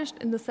established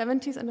in the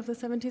 '70s, end of the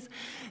 '70s,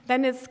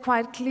 then it's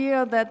quite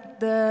clear that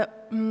the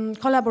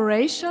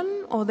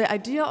collaboration, or the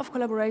idea of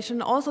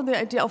collaboration, also the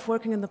idea of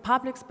working in the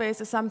public space,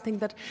 is something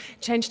that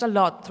changed a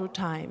lot through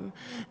time.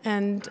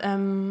 And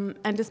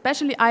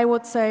especially, I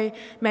would say,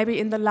 maybe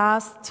in the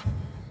last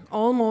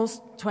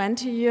almost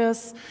 20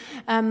 years,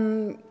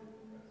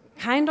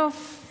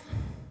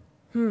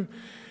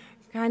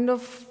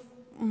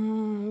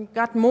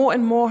 got more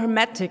and more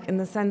hermetic, in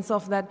the sense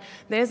of that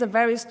there was a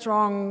very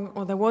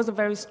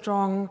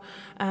strong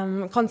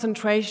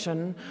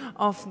concentration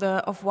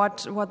of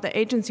what the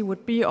agency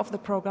would be of the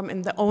program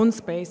in their own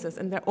spaces,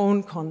 in their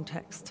own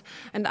context.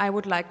 And I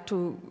would like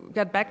to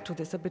get back to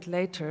this a bit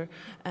later,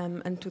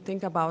 and to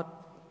think about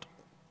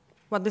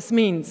what this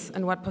means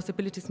and what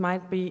possibilities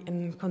might be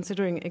in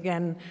considering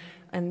again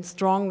and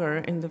stronger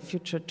in the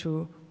future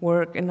to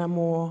work in a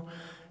more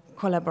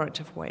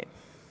collaborative way.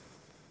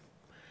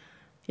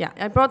 Yeah,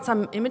 I brought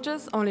some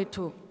images only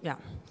to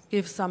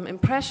give some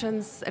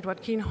impressions.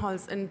 Edward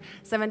Kienholz in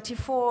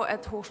 '74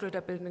 at Hochschule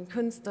der Bildenden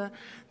Künste,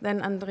 then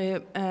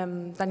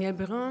Daniel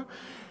Burin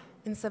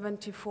in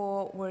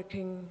 '74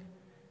 working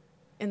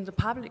in the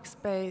public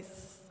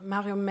space,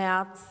 Mario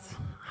Merz,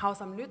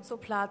 Haus am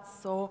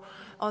Lützowplatz, so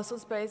also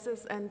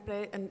spaces and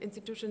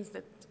institutions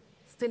that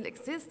still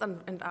exist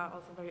and are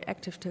also very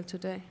active till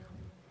today.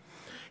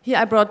 Here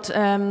I brought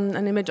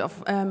an image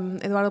of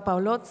Eduardo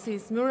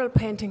Paolozzi's mural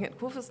painting at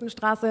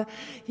Kurfürstenstraße.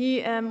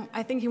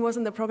 I think he was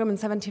in the program in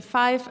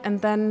 '75, and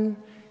then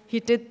he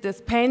did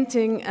this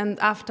painting, and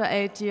after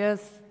 8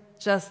 years,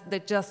 they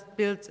just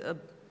built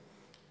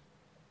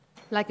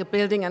like a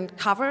building and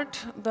covered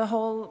the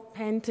whole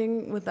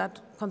painting with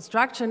that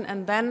construction.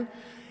 And then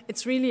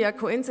it's really a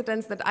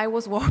coincidence that I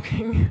was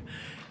walking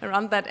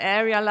around that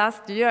area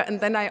last year, and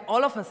then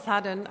all of a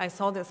sudden I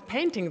saw this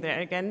painting there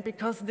again,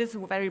 because this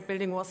very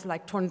building was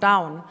like torn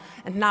down,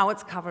 and now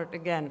it's covered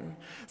again.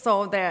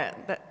 So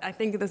I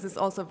think this is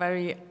also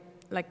very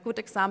good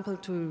example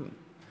to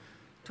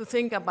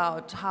think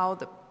about how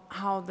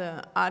how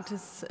the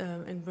Artists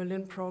in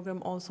Berlin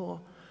program also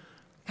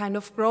kind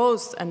of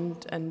grows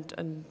and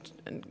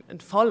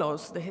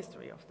follows the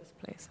history of this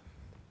place.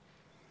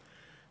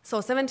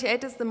 So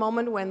 78 is the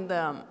moment when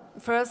the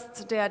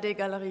first DAAD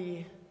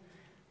gallery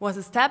was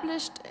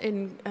established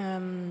in,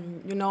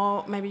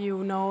 maybe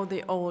you know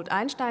the old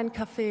Einstein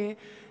Café,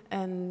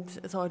 and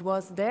so it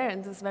was there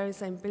in this very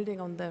same building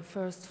on the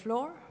first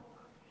floor.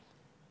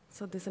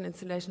 So this is an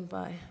installation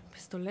by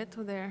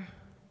Pistoletto there.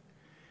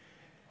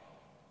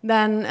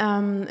 Then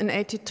in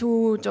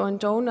 82, Joan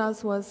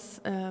Jonas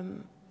was a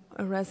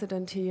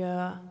resident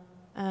here,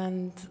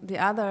 and the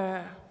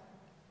other,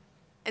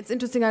 it's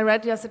interesting, I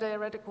read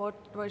a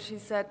quote where she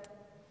said,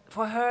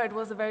 for her it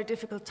was a very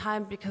difficult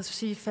time because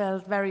she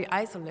felt very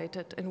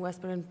isolated in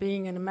West Berlin,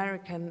 being an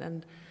American,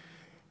 and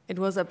it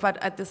was but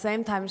at the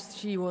same time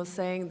she was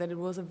saying that it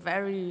was a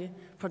very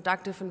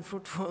productive and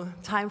fruitful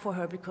time for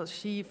her because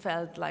she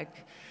felt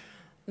like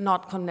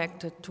not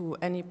connected to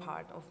any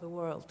part of the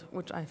world,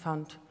 which I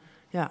found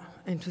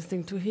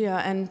interesting to hear.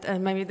 And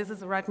maybe this is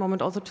the right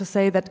moment also to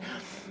say that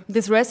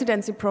this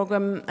residency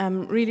program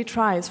really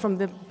tries from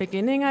the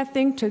beginning, I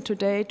think, till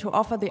today to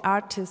offer the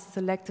artists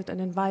selected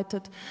and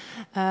invited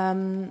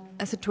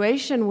a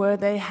situation where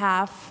they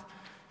have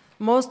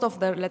most of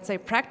the, let's say,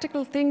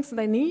 practical things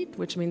they need,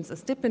 which means a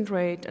stipend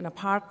rate, an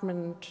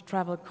apartment,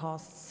 travel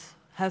costs,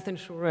 health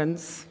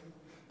insurance,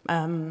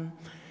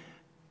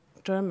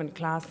 German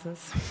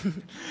classes,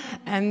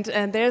 and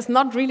there's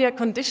not really a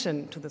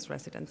condition to this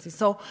residency.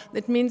 So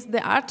it means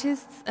the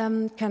artists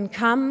can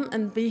come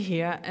and be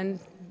here and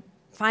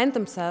find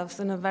themselves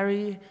in a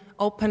very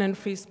open and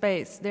free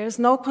space. There's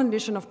no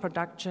condition of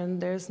production.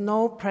 There's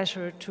no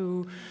pressure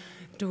to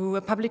do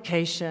a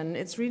publication.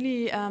 It's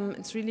really,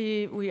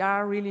 we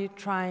are really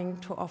trying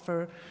to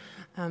offer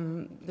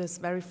this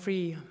very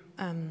free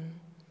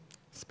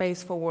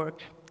space for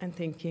work and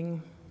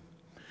thinking.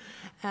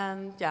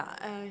 And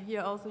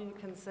here also you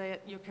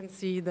can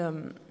see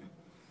the.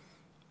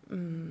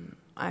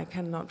 I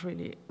cannot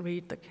really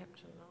read the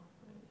caption now.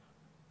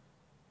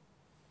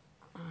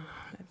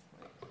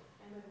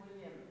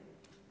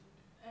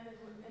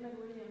 Emmett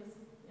Williams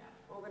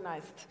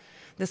organized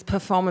this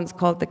performance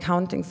called the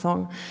Counting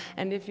Song,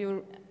 and if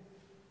you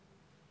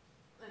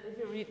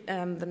read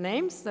the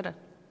names that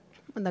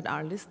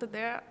are listed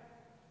there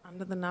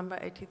under the number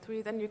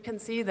 83, then you can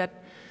see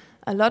that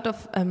a lot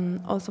of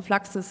also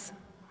Fluxus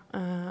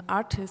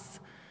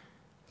artists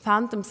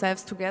found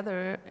themselves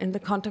together in the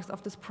context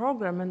of this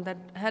program, and that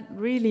had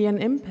really an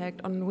impact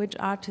on which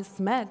artists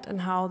met and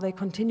how they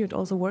continued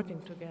also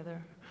working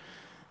together.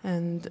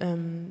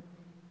 And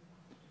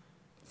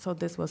so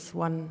this was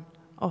one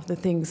of the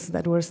things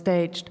that were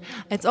staged.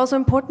 It's also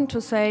important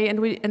to say, and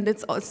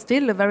it's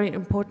still a very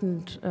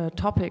important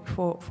topic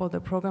for the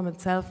program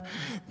itself,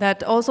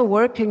 that also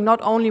working not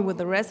only with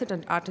the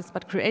resident artists,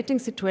 but creating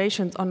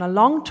situations on a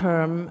long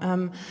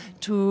term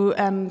to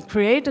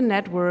create a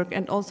network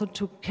and also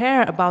to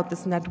care about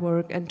this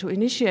network and to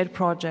initiate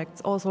projects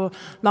also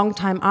long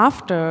time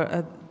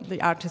after the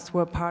artists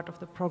were part of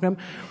the program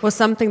was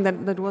something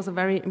that was a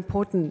very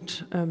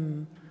important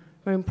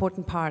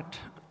part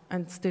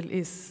and still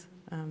is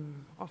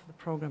of the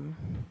program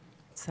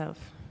itself.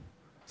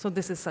 So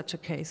this is such a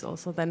case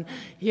also. Then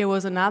here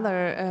was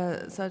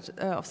another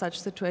such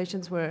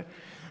situations where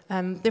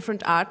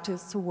different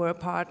artists who were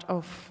part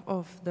of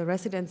the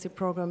residency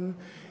program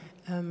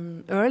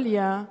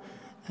earlier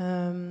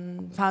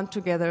found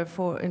together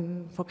for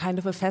kind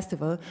of a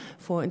festival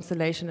for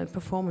installation and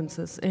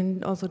performances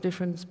in also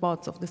different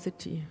spots of the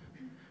city.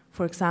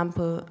 For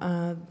example,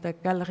 the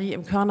Galerie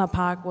im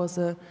Körnerpark was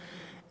a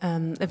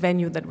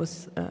venue that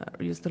was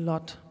used a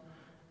lot.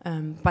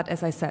 But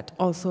as I said,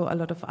 also a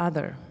lot of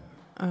other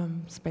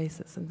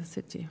spaces in the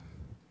city.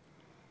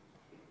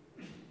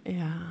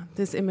 Yeah,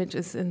 this image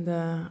is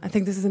I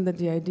think this is in the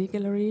DAAD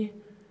gallery.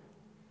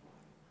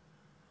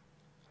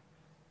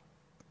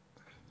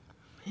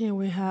 Here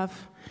we have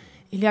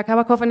Ilya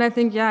Kabakov, and I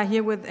think,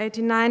 here with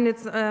 89,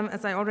 it's,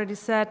 as I already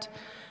said,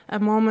 a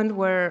moment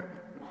where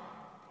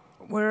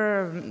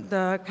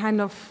the kind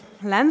of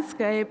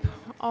landscape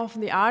of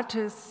the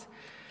artists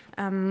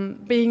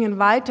being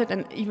invited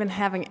and even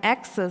having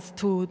access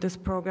to this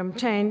program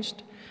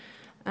changed,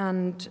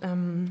 and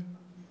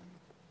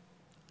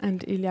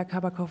Ilya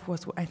Kabakov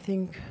was, I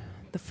think,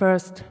 the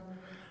first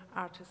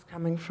artist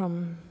coming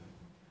from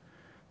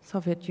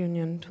Soviet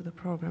Union to the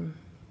program.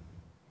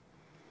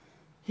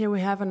 Here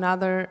we have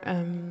another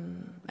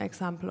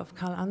example of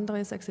Karl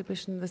Andres'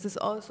 exhibition. This is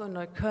also in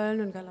Neukölln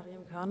in Galerie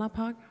im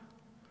Körnerpark.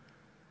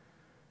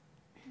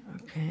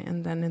 Okay,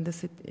 and then in the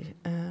city,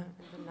 in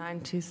the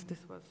 90s, this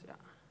was,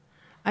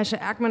 Aisha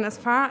Akman, as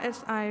far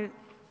as I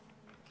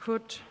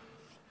could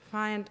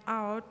find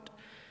out,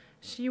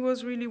 she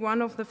was really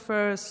one of the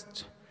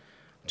first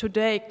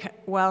today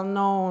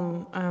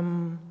well-known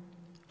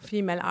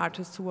female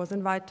artists who was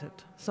invited.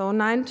 So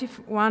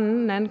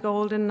 91, Nan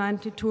Golden,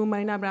 92,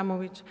 Marina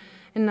Abramovic,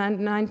 in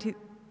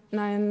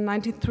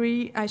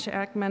 93, Aisha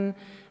Akman,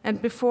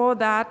 and before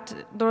that,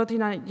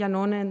 Dorothea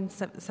Janone in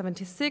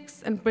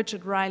 76, and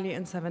Bridget Riley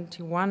in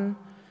 71.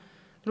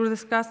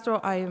 Lourdes Castro,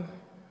 I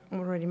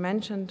already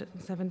mentioned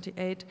in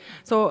 78.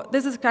 So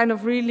this is kind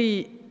of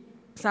really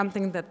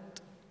something that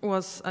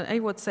was, I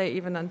would say,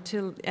 even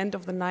until the end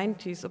of the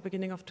 90s or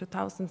beginning of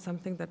 2000,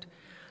 something that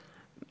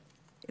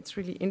it's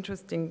really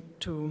interesting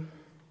to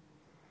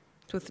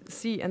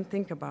see and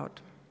think about.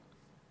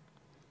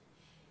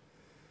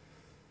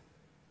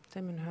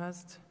 Damien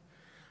Hirst,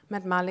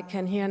 Matt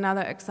Malikan, here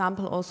another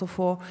example also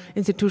for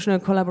institutional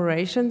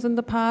collaborations in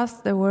the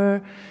past. There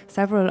were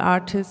several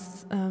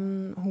artists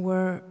who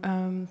were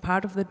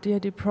part of the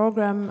DAAD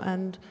program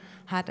and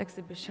had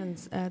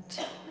exhibitions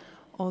at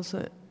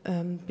also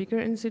bigger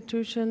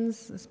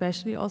institutions,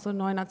 especially also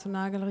Neue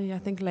Nationalgalerie, I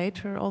think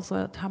later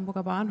also at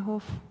Hamburger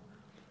Bahnhof.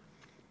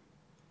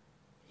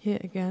 Here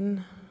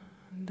again,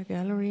 in the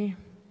gallery.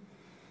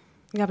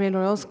 Gabriel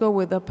Orozco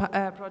with a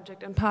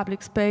project in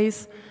public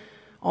space,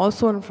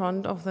 also in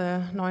front of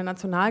the Neue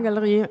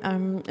Nationalgalerie.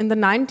 In the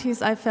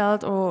 90s, I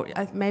felt, or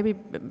maybe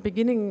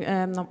beginning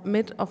in the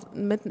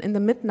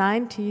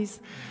mid-90s,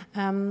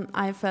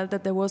 I felt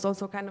that there was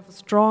also kind of a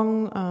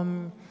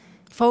strong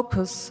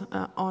focus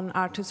on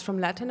artists from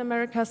Latin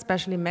America,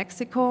 especially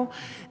Mexico.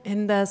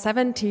 In the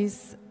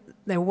 70s,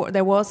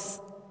 there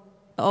was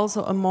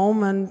also a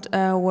moment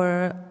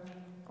where,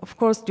 of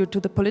course, due to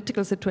the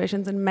political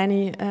situations in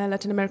many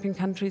Latin American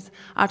countries,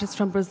 artists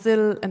from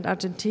Brazil and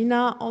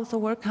Argentina also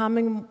were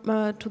coming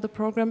to the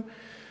program.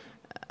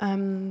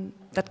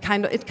 That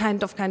kind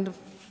of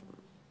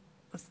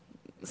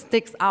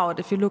sticks out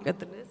if you look at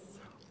the list.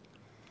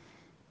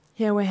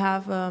 Here we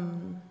have,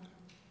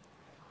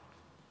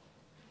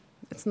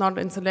 it's not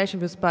installation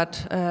views,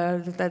 but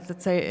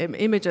let's say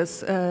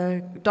images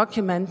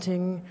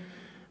documenting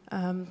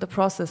the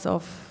process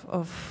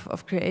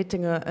of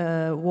creating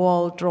a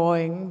wall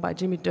drawing by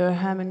Jimmy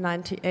Durham in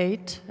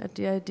 '98 at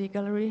the DAAD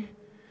Gallery.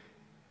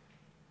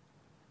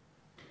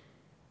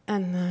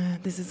 And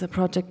this is a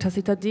project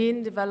Tacita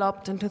Dean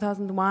developed in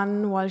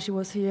 2001 while she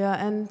was here.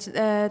 And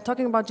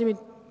talking about Jimmy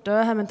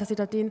Durham and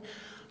Tacita Dean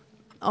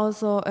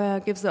also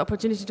gives the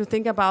opportunity to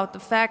think about the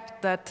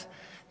fact that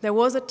there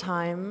was a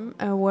time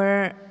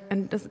where,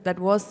 and that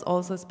was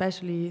also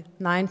especially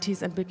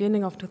 90s and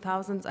beginning of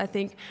 2000s, I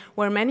think,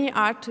 where many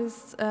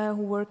artists who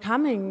were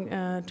coming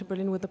to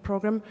Berlin with the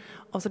program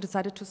also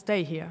decided to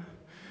stay here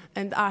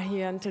and are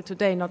here until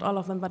today, not all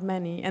of them, but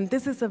many. And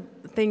this is a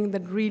thing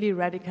that really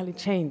radically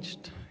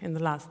changed in the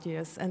last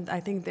years. And I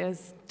think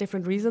there's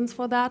different reasons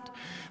for that,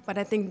 but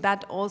I think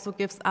that also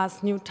gives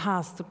us new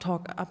tasks to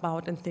talk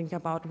about and think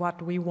about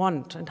what we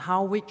want and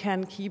how we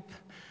can keep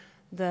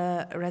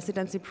the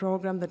residency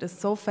program that is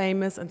so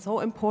famous and so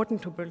important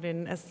to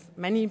Berlin, as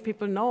many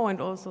people know and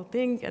also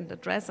think and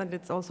address, and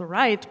it's also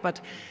right,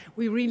 but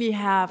we really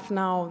have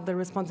now the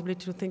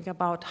responsibility to think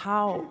about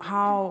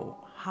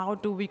how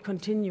do we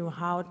continue,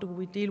 how do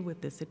we deal with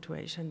this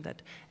situation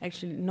that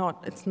actually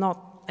it's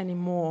not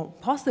anymore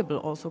possible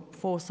also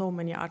for so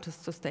many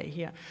artists to stay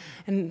here.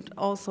 And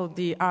also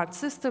the art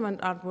system and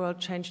art world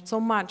changed so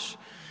much,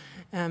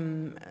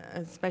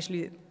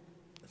 especially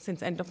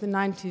since end of the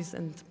 90s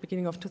and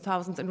beginning of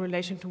 2000s in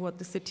relation to what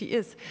the city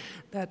is,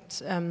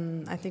 that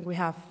I think we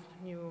have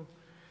new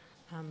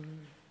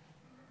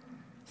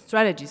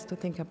strategies to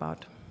think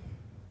about.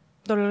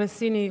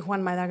 Dolores-Cini,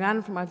 Juan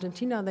Maidagan from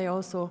Argentina, they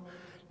also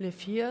live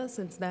here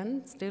since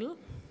then, still.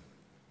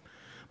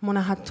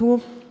 Mona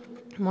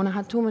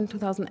Hatoum in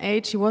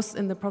 2008, she was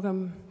in the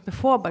program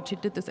before, but she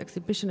did this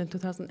exhibition in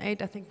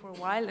 2008, I think for a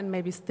while, and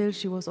maybe still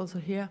she was also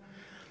here.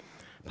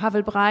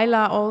 Pavel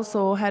Breiler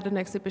also had an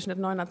exhibition at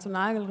Neue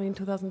Nationalgalerie in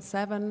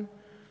 2007.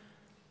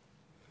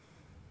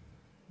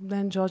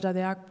 Then Georgia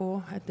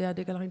Diakbo at the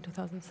DAAD Gallery in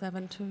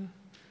 2007 too.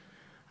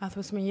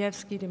 Arthur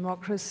Smiejewski,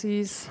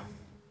 Democracies.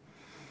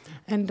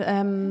 And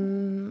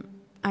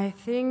I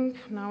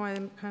think, now I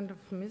kind of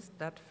missed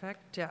that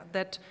fact,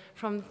 that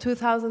from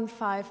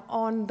 2005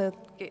 on, the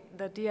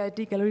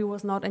DAAD Gallery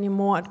was not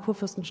anymore at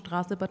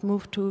Kurfürstenstraße, but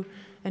moved to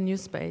a new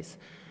space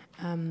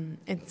in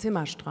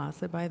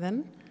Zimmerstraße by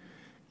then.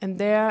 And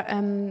there,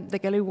 the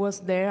gallery was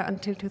there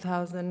until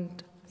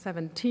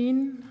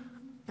 2017,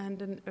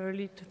 and in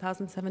early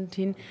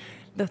 2017,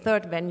 the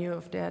third venue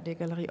of the DAAD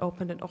Gallery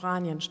opened in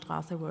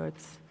Oranienstraße, where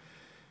it's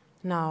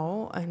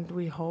now, and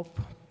we hope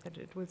that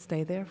it will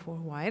stay there for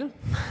a while.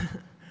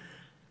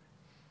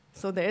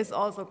 So there is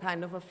also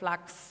kind of a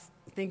flux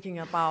thinking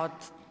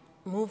about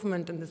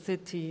movement in the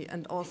city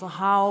and also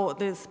how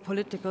these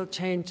political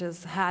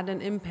changes had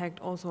an impact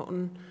also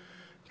on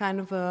kind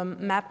of a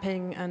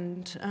mapping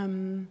and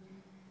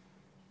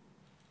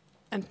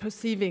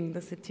perceiving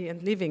the city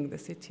and living the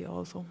city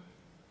also.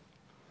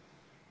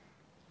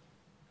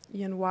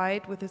 Ian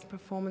White with his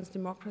performance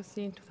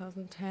Democracy in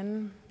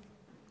 2010.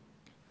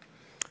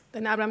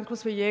 Then Abraham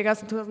Cruz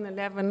Villegas in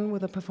 2011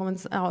 with a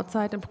performance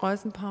outside in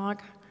Preußen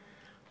Park.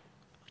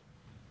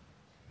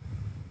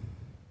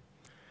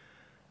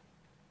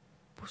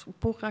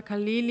 Bukhra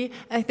Khalili.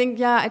 I think,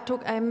 I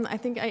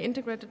think I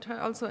integrated her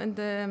also in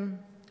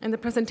the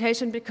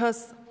presentation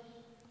because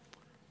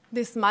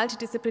this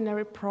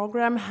multidisciplinary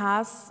program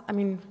has,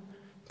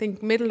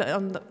 think middle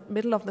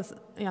of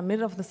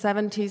the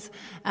 70s,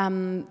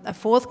 a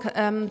fourth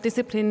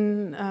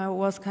discipline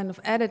was kind of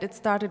added. It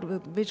started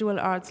with visual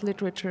arts,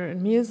 literature,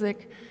 and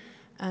music,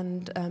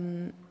 and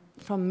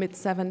from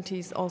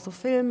mid-70s also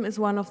film is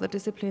one of the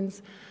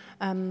disciplines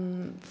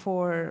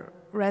for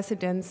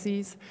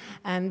residencies,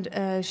 and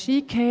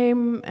she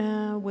came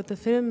with the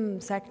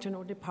film section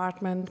or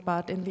department,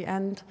 but in the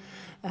end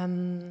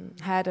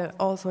had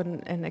also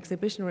an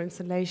exhibition or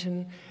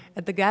installation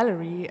at the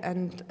gallery,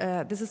 and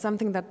this is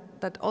something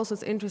that also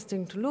is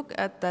interesting to look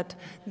at, that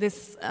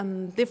this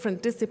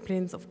different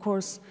disciplines, of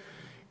course,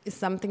 is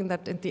something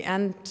that in the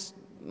end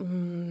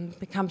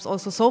becomes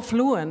also so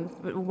fluent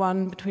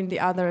one between the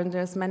other, and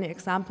there's many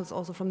examples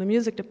also from the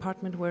music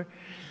department where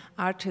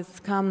artists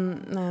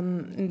come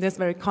in this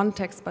very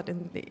context, but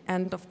in the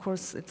end, of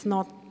course, it's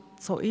not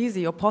so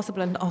easy or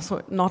possible, and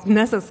also not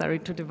necessary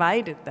to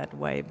divide it that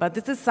way. But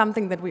this is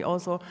something that we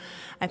also,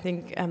 I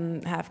think,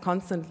 have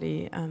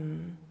constantly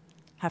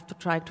have to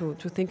try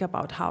to think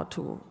about how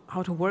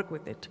to work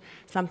with it.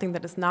 Something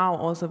that is now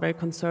also very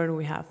concerned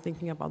we have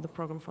thinking about the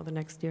program for the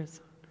next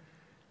years.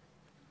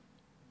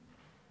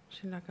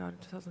 Shilaka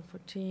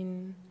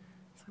 2014,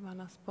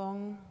 Savannah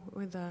Spong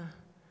with a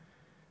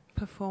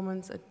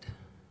performance at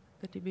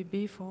the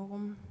DBB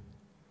Forum.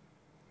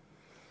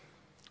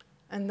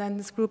 And then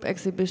this group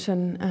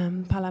exhibition,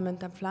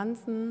 Apartment and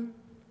Farmland.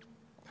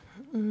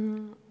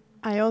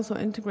 I also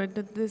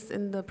integrated this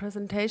in the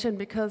presentation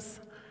because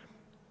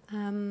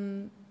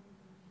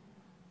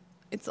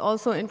it's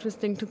also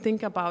interesting to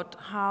think about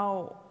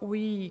how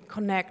we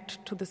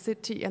connect to the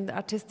city and the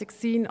artistic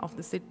scene of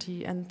the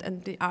city,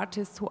 and the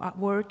artists who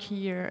work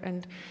here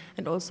and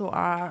also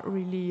are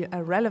really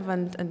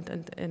relevant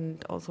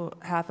and also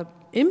have an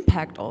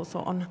impact also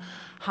on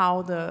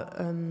how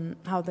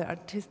the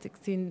artistic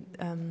scene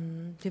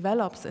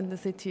develops in the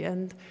city,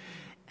 and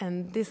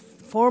this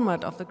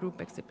format of the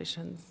group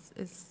exhibitions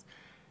is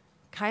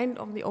kind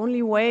of the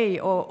only way,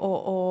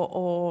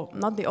 or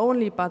not the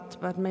only,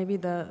 but maybe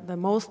the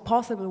most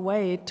possible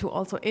way to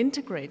also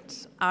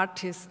integrate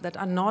artists that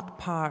are not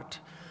part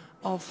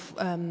of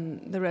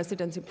the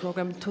residency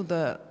program to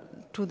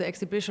the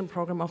exhibition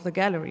program of the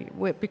gallery,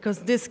 because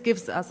this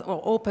gives us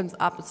or opens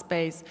up a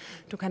space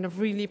to kind of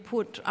really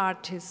put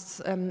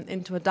artists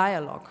into a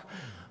dialogue.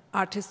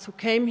 Artists who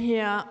came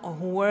here or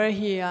who were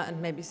here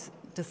and maybe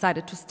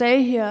decided to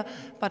stay here,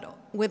 but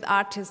with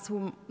artists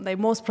whom they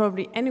most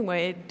probably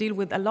anyway deal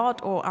with a lot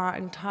or are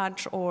in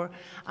touch or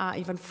are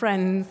even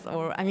friends,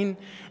 or and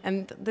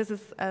this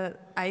is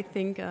I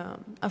think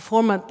a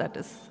format that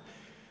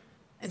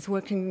is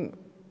working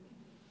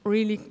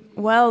really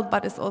well,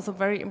 but it's also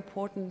very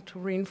important to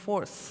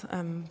reinforce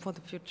for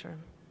the future.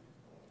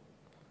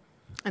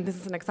 And this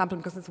is an example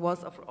because this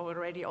was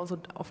already also,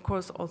 of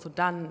course, also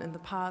done in the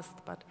past,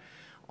 but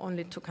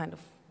only to kind of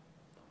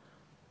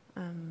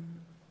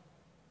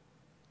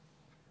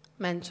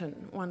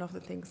mention one of the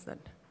things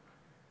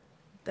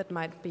that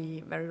might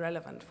be very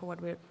relevant for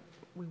what we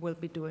will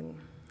be doing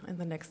in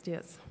the next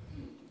years.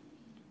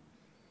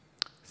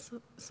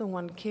 So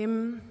one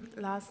came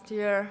last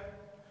year,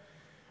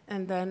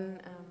 and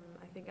then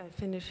I think I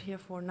finish here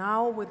for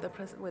now with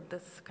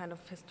this kind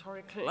of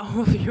historical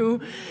overview,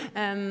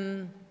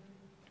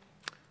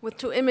 with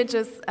two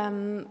images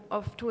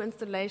of two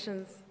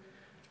installations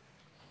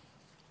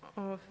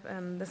of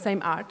the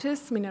same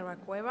artist, Minera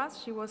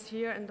Cuevas. She was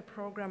here in the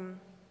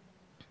program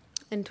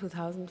in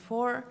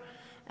 2004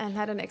 and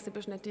had an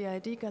exhibition at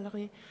DAAD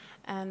Gallery,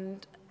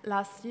 and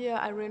last year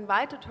I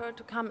reinvited her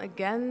to come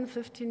again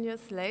 15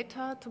 years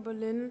later to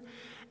Berlin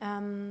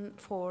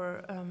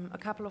for a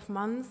couple of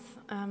months,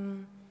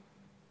 and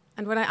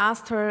when I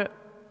asked her,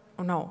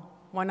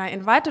 when I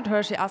invited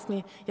her, she asked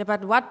me, yeah,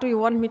 but what do you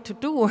want me to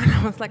do? And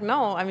I was like,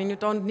 no, you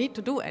don't need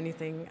to do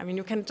anything.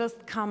 You can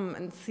just come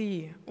and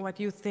see what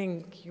you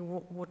think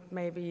you would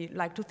maybe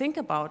like to think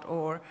about,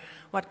 or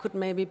what could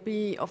maybe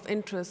be of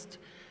interest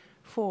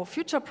for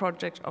future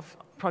projects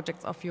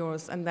of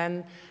yours. And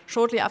then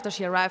shortly after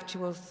she arrived, she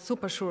was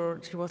super sure.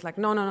 She was like,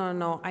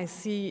 no, I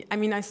see.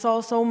 I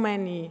saw so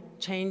many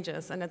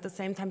changes, and at the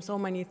same time so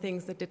many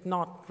things that did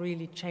not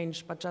really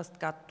change but just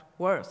got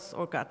worse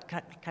or got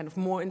kind of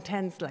more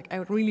intense. Like I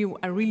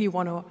really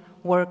want to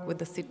work with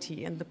the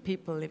city and the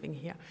people living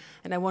here,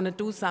 and I want to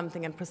do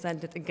something and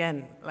present it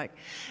again.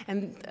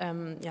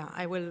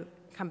 I will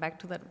come back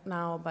to that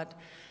now, but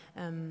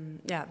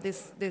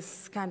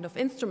this kind of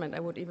instrument, I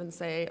would even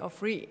say,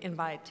 of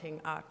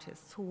re-inviting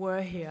artists who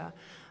were here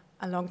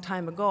a long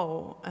time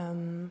ago,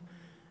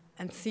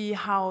 and see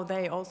how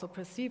they also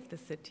perceive the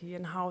city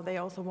and how they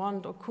also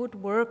want or could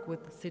work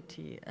with the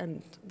city.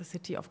 And the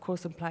city, of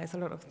course, implies a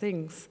lot of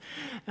things,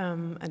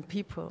 and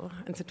people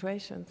and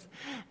situations.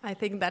 I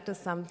think that is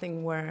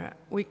something where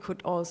we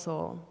could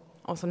also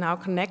now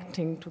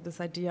connecting to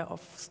this idea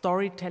of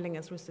storytelling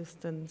as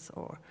resistance,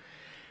 or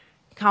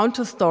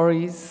counter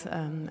stories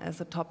as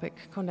a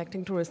topic,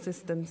 connecting to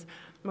resistance,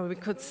 where we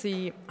could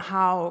see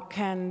how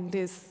can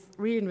these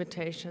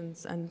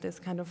re-invitations and this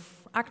kind of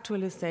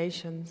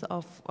actualizations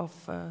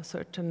of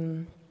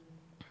certain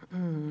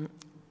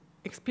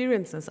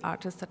experiences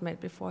artists had made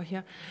before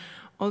here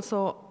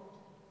also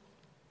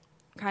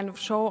kind of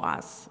show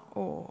us,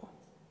 or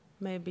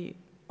maybe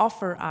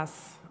offer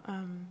us,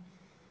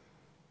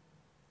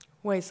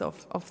 ways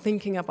of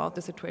thinking about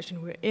the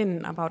situation we're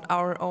in, about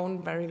our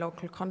own very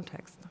local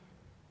context,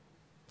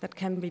 that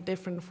can be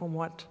different from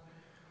what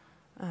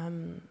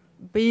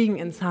being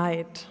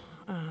inside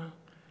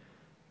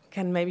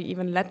can maybe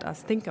even let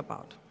us think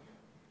about.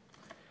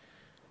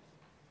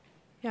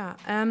 Yeah,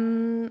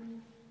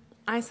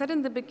 I said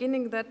in the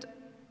beginning that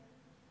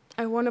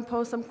I want to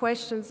pose some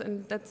questions,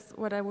 and that's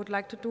what I would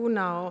like to do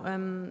now,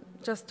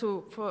 just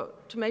to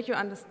make you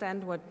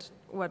understand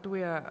what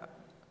we are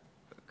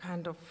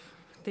kind of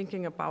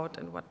thinking about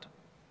and what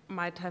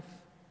might have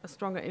a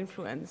stronger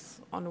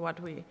influence on what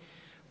we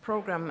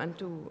program and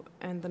do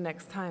in the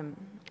next time.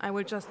 I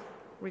will just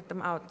read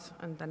them out,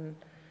 and then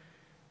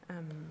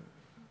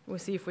we'll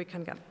see if we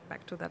can get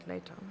back to that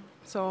later.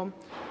 So,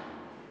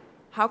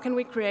 how can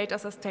we create a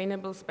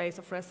sustainable space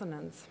of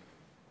resonance?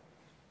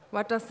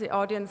 What does the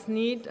audience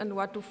need, and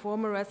what do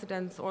former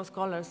residents or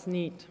scholars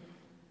need?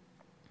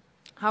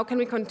 How can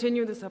we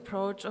continue this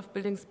approach of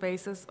building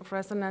spaces of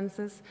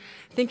resonances,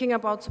 thinking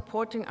about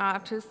supporting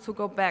artists who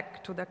go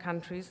back to their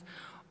countries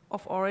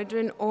of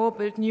origin or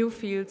build new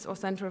fields or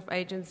center of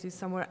agency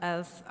somewhere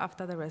else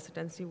after their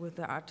residency with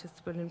the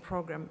Artists-in-Berlin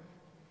Program?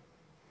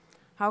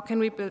 How can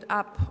we build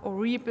up or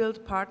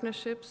rebuild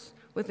partnerships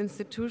with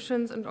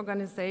institutions and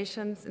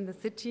organizations in the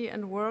city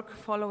and work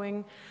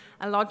following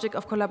a logic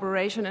of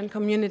collaboration and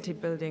community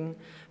building,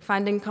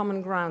 finding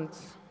common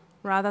grounds,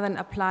 rather than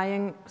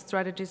applying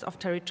strategies of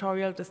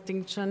territorial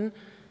distinction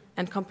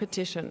and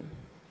competition?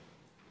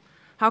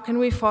 How can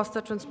we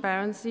foster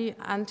transparency,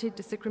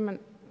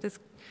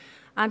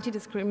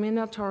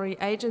 anti-discriminatory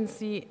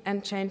agency,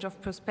 and change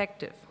of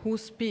perspective? Who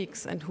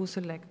speaks and who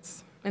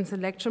selects in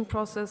selection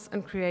process,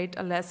 and create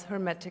a less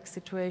hermetic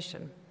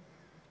situation?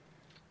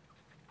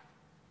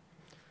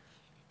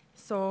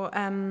 So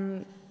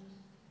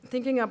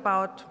thinking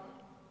about,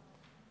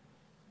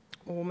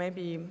 or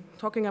maybe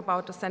talking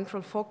about the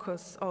central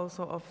focus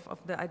also of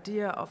the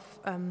idea of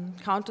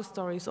counter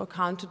stories or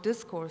counter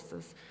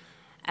discourses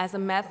as a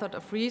method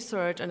of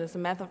research and as a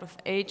method of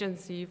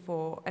agency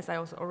for, as I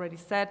also already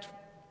said,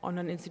 on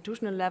an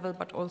institutional level,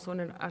 but also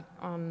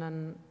on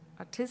an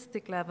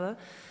artistic level,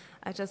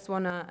 I just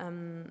want to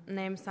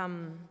name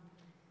some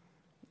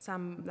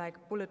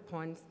like bullet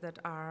points that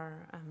are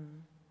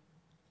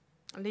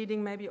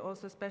leading maybe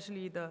also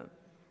especially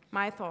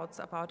my thoughts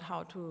about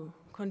how to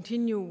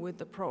continue with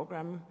the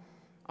program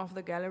of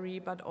the gallery,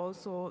 but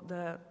also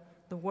the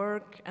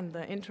work and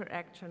the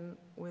interaction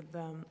with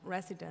the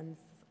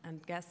residents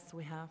and guests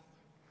we have.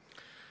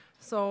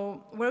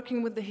 So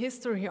working with the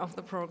history of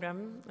the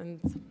program, and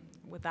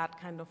with that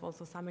kind of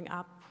also summing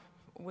up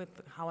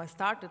with how I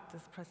started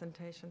this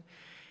presentation,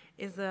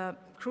 is a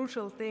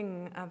crucial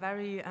thing, a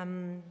very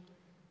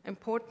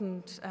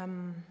important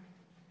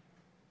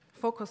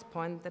focus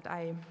point that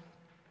I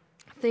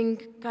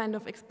think kind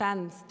of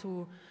expands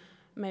to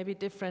maybe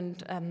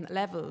different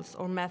levels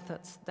or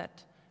methods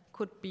that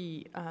could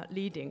be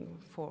leading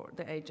for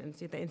the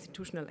agency, the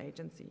institutional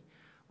agency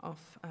of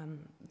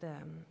the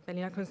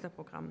Berliner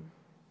Künstlerprogramm.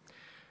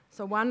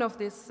 So one of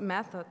these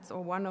methods,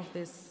 or one of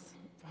these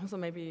also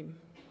maybe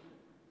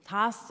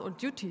tasks or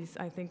duties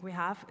I think we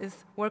have,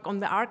 is work on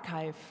the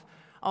archive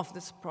of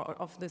this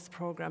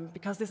program,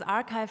 because this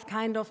archive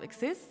kind of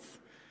exists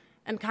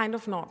and kind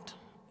of not.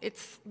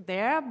 It's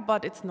there,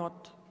 but it's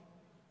not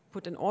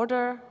put in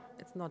order,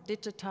 it's not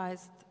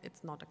digitized,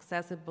 it's not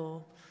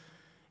accessible,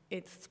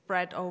 it's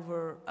spread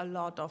over a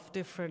lot of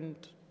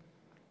different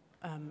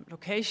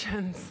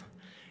locations.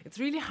 It's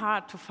really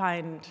hard to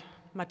find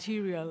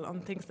material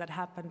on things that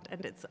happened,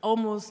 and it's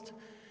almost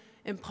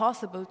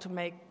impossible to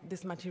make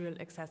this material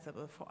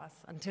accessible for us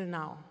until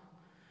now.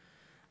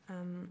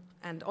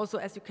 And also,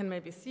 as you can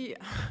maybe see,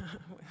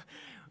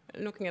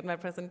 looking at my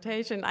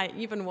presentation, I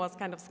even was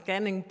kind of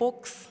scanning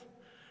books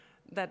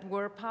that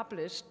were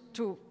published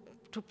to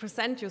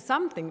present you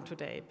something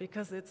today,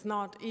 because it's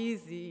not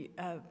easy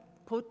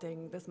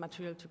putting this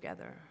material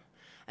together.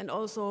 And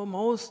also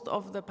most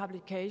of the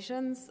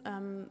publications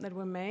that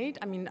were made,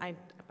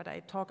 but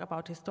I talk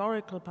about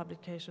historical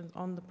publications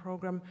on the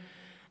program,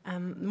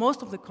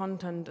 most of the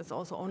content is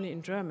also only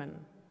in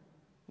German,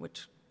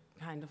 which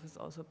kind of is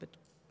also a bit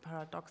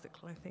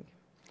paradoxical, I think.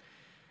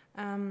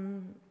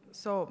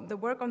 So the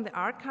work on the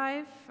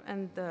archive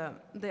and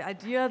the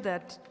idea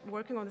that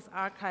working on this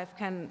archive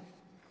can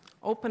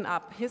open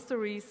up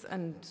histories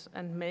and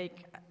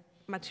make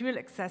material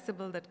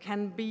accessible that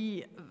can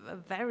be a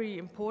very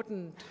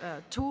important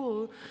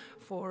tool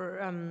for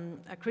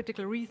a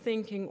critical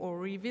rethinking or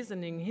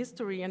revisiting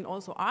history and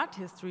also art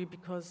history,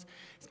 because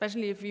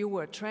especially if you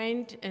were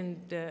trained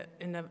in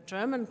a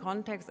German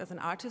context as an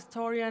art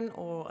historian,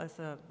 or as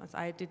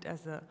I did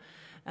as a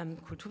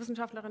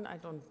Kulturwissenschaftlerin, I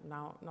don't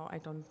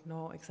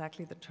know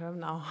exactly the term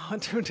now how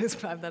to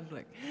describe that.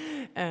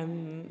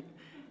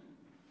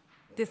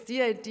 This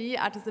DAAD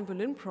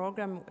Artists-in-Berlin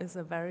Program is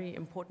a very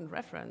important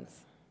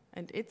reference,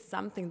 And it's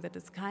something that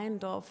is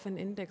kind of an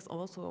index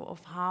also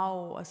of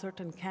how a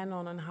certain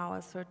canon and how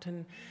a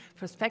certain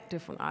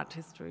perspective on art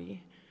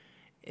history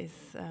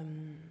is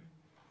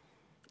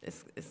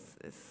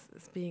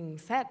being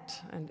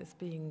set and is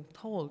being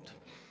told.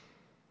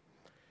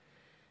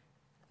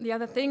 The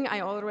other thing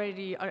I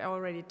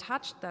already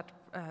touched that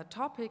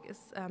topic is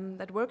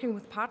that working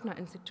with partner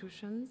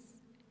institutions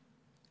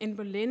in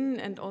Berlin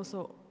and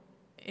also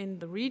in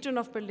the region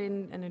of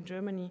Berlin and in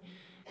Germany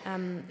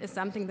is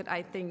something that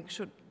I think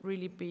should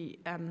really be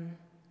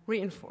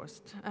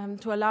reinforced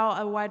to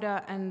allow a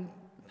wider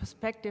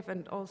perspective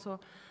and also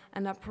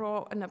an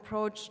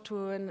approach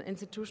to an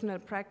institutional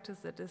practice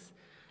that is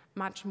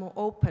much more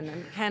open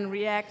and can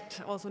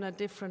react also in a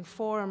different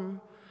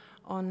form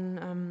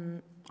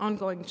on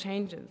ongoing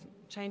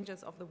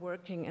changes of the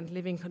working and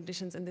living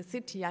conditions in the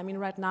city. I mean,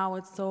 right now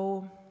it's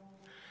so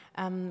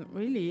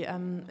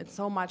it's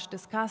so much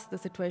discussed, the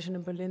situation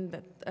in Berlin,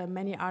 that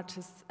many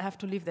artists have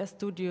to leave their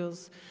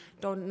studios,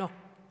 don't know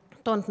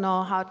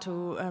how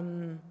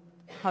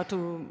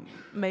to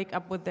make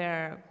up with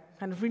their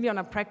kind of really on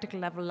a practical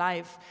level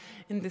life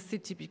in the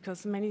city,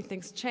 because many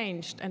things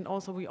changed, and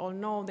also we all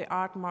know the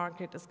art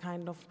market is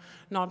kind of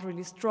not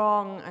really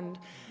strong. And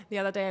the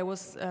other day I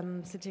was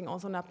sitting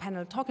also in a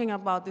panel talking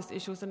about these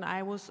issues, and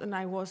I was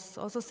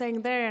also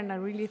saying there, and I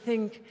really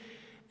think,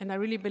 and I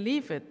really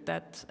believe it,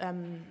 that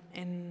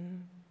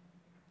in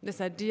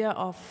this idea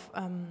of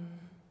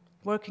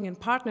working in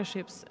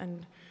partnerships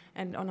and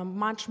on a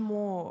much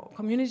more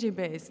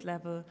community-based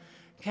level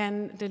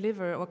can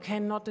deliver or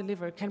cannot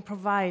deliver, can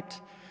provide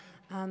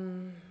a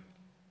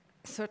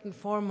certain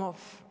form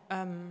of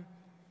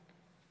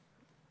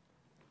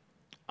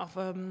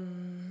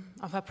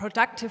a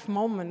productive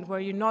moment where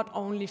you not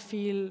only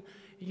feel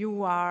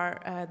you are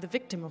the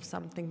victim of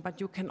something,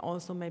 but you can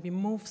also maybe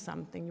move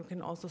something, you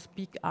can also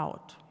speak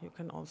out, you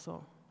can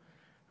also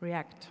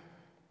react.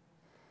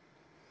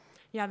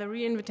 Yeah, the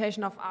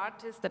re-invitation of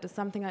artists, that is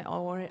something I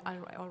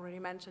already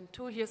mentioned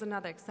too. Here's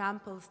another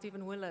example.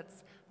 Stephen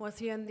Willets was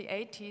here in the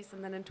 80s,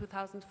 and then in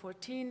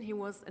 2014 he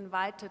was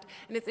invited.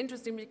 And it's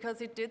interesting because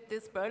he did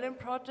this Berlin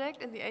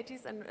project in the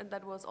 80s, and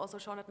that was also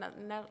shown at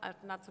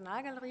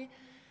Nationalgalerie.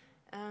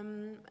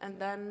 And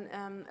then,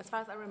 as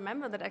far as I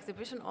remember, that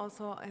exhibition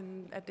also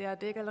at the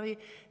DAAD Gallery,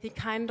 he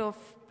kind of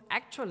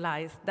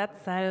actualized that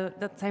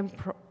same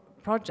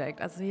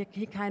project. As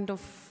he kind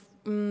of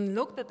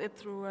looked at it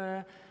through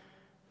a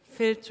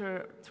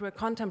filter, through a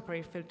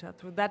contemporary filter,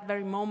 through that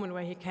very moment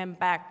where he came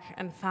back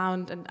and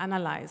found and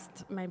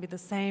analyzed maybe the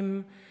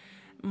same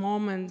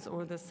moments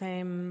or the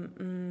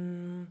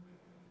same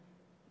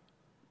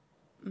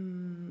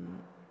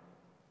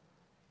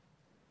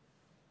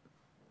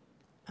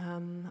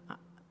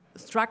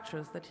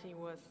structures that he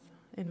was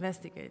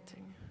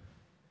investigating.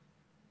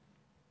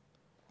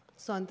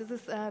 So, and this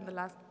is the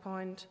last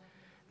point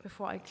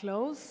before I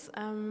close.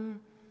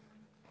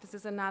 This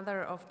is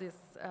another of these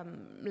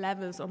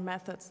levels or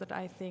methods that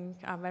I think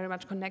are very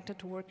much connected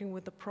to working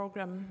with the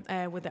program,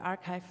 with the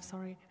archive,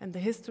 and the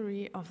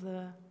history of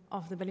the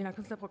Berliner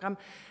Künstlerprogramm,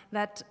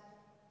 that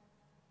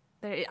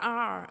there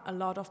are a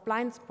lot of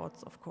blind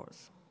spots, of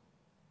course.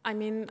 I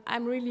mean,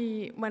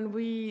 when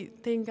we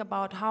think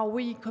about how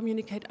we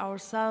communicate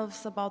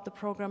ourselves about the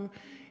program,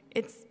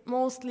 it's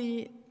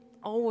mostly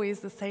always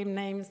the same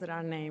names that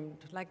are named,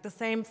 like the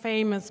same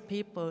famous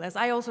people. As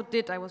I also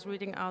did, I was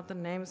reading out the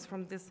names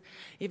from this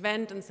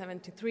event in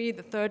 '73,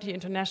 the 30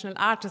 international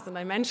artists, and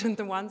I mentioned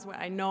the ones where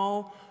I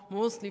know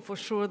mostly for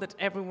sure that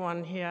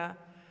everyone here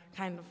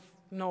kind of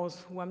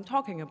knows who I'm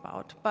talking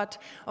about. But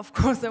of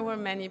course there were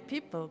many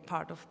people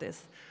part of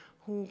this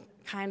who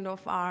kind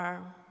of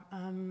are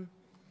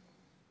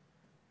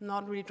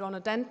not really drawn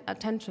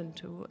attention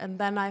to. And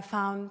then I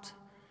found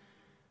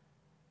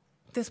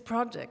this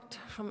project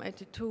from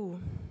 '82,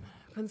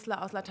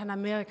 Künstler aus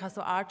Lateinamerika,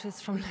 so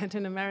artists from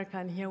Latin America,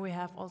 and here we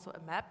have also a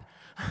map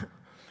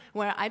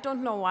where I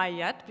don't know why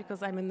yet,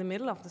 because I'm in the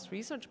middle of this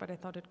research, but I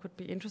thought it could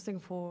be interesting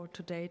for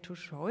today to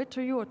show it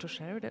to you or to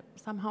share it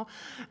somehow,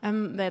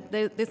 that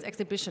this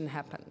exhibition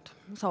happened.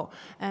 So,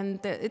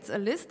 and it's a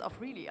list of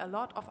really a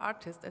lot of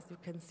artists, as you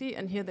can see,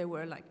 and here they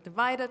were like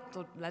divided,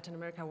 so Latin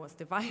America was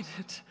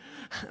divided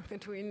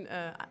between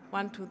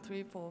 1, 2,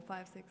 3, 4,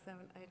 5, 6, 7,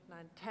 8,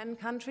 9, 10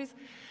 countries,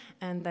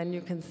 and then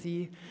you can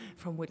see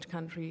from which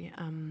country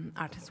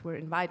artists were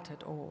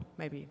invited, or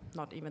maybe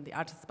not even the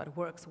artists, but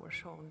works were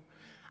shown.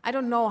 I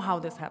don't know how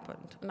this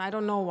happened, and I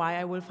don't know why.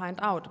 I will find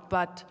out,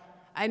 but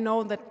I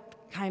know that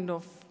kind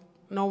of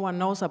no one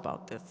knows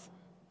about this,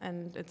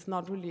 and it's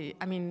not really,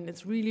 I mean,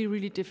 it's really,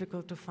 really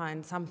difficult to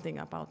find something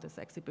about this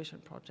exhibition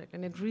project,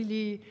 and it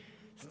really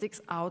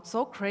sticks out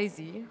so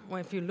crazy when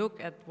if you look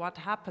at what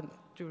happened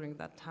during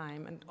that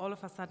time, and all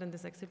of a sudden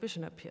this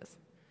exhibition appears.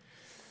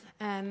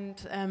 And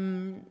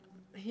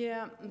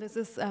here, this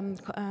is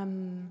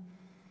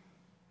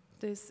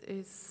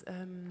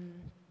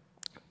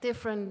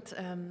different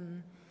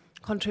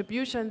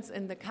contributions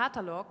in the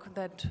catalog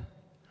that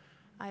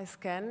I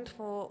scanned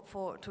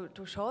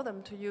to show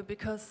them to you,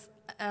 because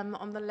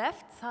on the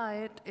left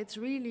side, it's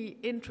really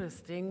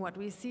interesting what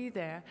we see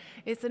there.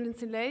 It's an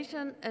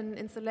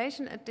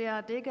installation at the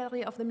DAAD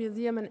Gallery of the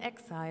Museum in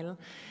Exile.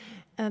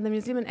 The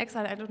Museum in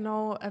Exile, I don't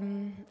know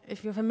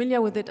if you're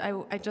familiar with it,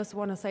 I just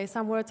want to say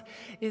some words,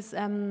 is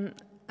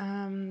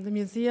the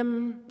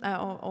museum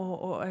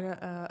or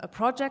a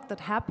project that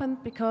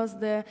happened because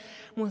the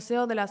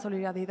Museo de la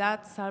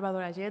Solidaridad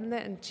Salvador Allende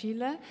in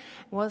Chile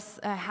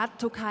had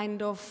to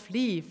kind of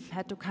leave,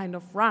 had to kind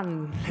of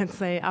run, let's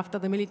say, after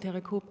the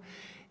military coup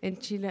in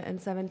Chile in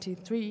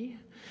 '73,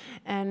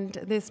 and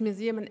this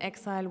museum in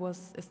exile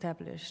was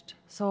established.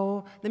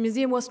 So the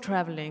museum was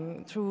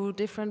traveling through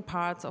different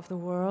parts of the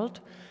world,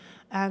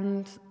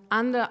 and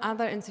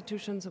other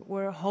institutions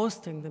were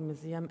hosting the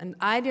museum, and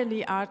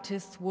ideally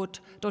artists would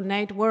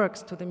donate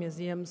works to the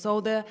museum so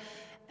the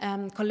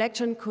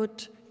collection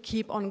could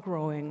keep on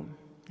growing.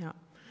 Yeah.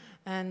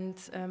 And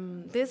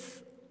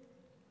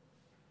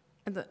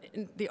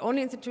the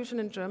only institution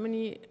in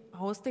Germany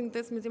hosting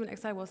this museum in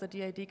exile was the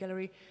DAAD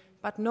Gallery,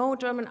 but no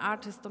German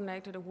artist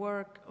donated a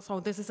work, so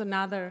this is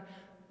another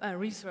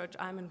research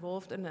I'm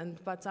involved in,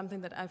 but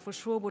something that I for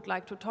sure would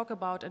like to talk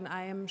about, and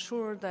I am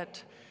sure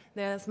that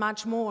there's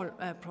much more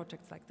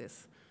projects like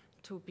this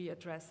to be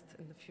addressed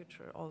in the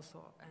future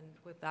also. And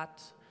with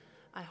that,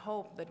 I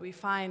hope that we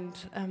find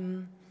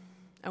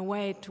a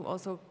way to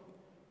also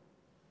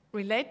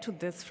relate to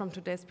this from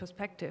today's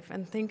perspective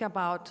and think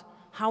about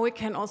how we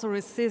can also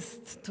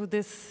resist to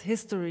this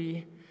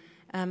history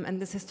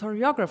and this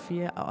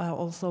historiography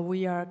also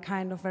we are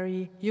kind of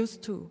very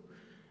used to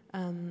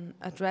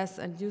address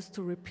and used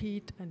to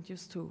repeat and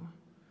used to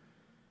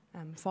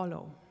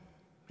follow.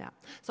 Yeah.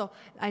 So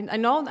I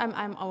know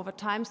I'm over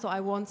time, so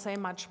I won't say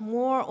much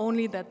more,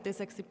 only that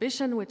this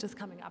exhibition, which is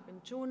coming up in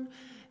June,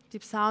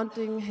 Deep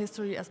Sounding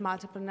History as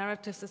Multiple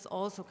Narratives, is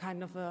also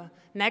kind of a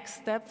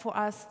next step for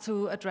us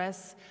to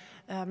address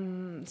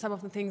some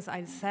of the things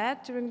I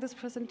said during this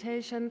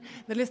presentation.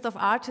 The list of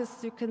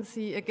artists you can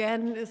see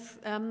again is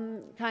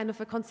kind of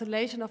a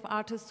constellation of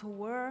artists who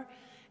were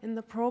in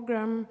the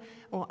program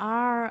or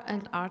are,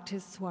 and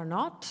artists who are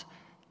not.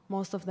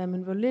 Most of them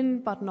in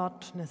Berlin, but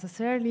not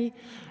necessarily.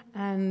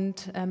 And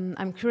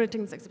I'm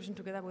curating this exhibition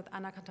together with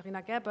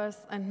Anna-Katharina Gebers.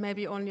 And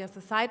maybe only as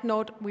a side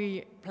note,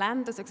 we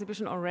planned this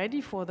exhibition already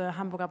for the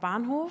Hamburger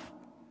Bahnhof,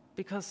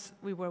 because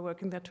we were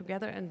working there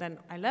together, and then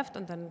I left,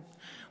 and then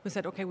we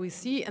said, okay, we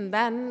see, and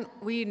then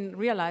we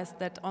realized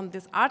that on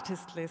this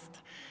artist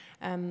list,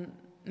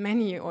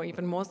 many or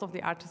even most of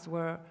the artists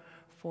were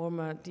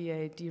former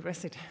DAAD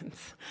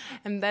residents.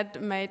 And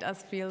that made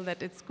us feel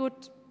that it's good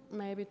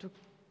maybe to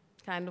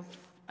kind of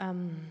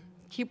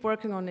keep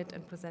working on it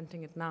and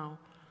presenting it now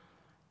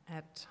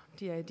at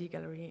DAAD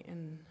Gallery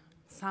in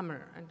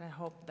summer. And I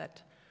hope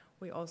that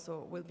we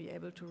also will be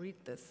able to read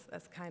this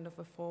as kind of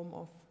a form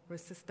of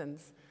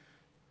resistance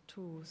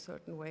to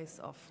certain ways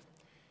of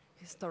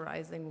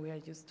historizing we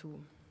are used to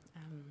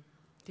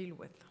deal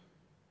with.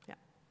 Yeah,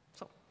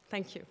 so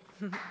thank you.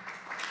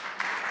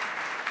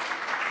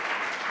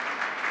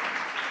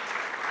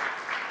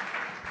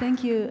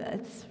 Thank you.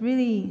 It's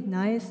really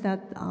nice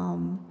that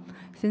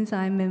since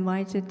I'm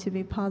invited to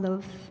be part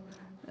of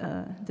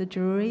the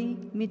jury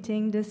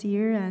meeting this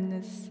year, and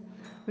it's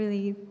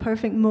really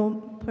perfect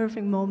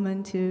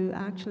moment to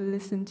actually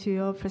listen to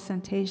your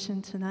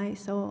presentation tonight,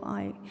 so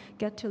I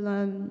get to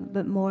learn a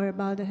bit more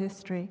about the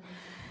history.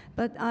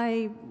 But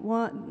I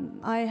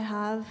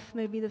have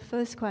maybe the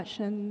first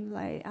question,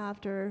 like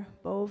after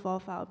both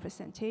of our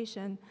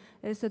presentation,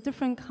 is the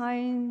different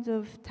kinds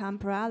of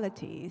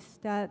temporalities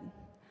that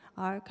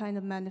are kind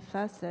of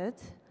manifested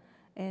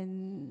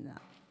in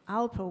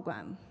our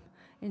program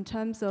in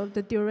terms of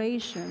the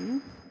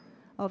duration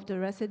of the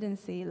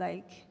residency,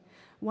 like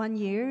 1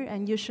 year,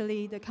 and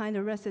usually the kind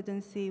of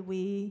residency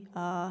we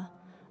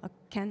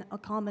can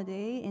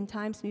accommodate in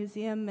Times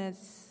Museum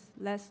is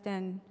less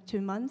than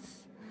 2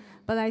 months.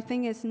 But I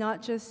think it's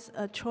not just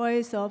a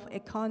choice of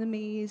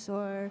economies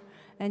or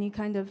any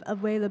kind of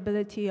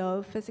availability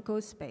of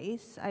physical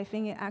space. I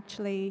think it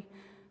actually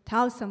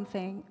tells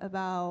something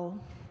about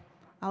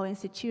our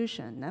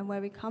institution and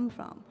where we come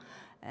from.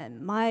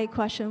 And my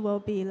question will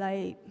be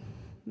like,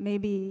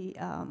 maybe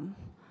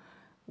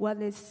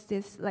what is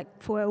this, like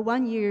for a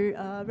 1 year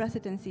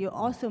residency, you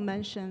also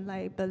mentioned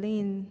like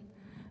Berlin,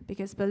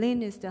 because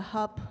Berlin is the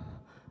hub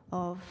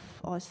of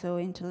also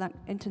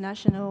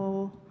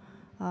international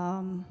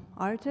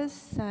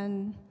artists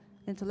and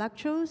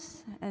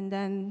intellectuals, and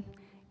then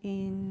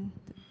in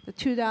the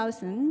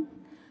 2000,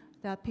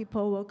 that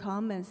people will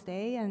come and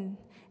stay, and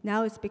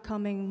now it's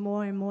becoming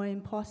more and more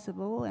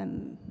impossible,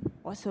 and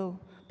also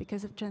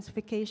because of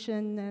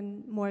gentrification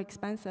and more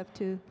expensive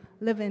to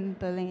live in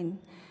Berlin.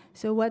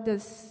 So what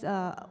does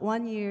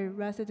 1 year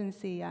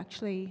residency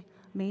actually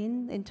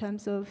mean in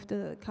terms of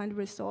the kind of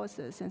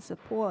resources and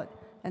support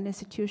an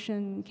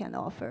institution can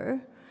offer?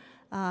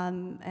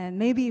 And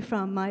maybe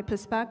from my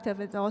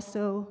perspective, it's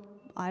also,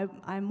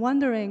 I'm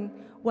wondering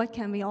what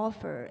can we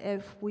offer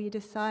if we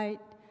decide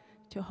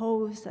to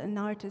host an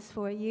artist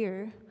for a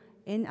year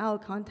in our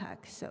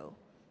context. So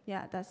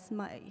yeah, that's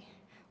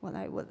what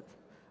I would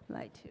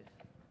like to.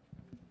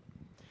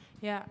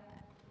 Yeah,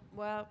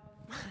 well,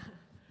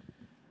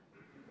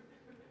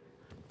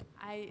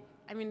 I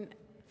mean,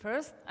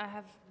 first, I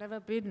have never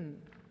been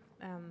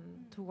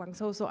to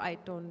Guangzhou, so I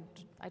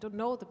don't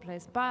know the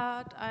place,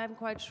 but I'm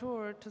quite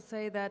sure to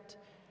say that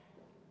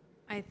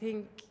I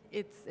think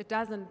it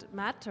doesn't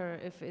matter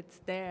if it's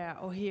there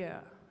or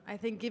here. I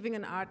think giving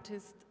an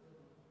artist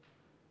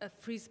a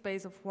free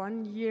space of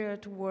 1 year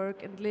to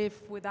work and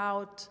live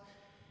without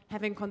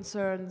having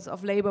concerns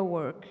of labor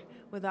work,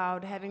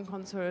 without having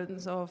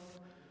concerns of,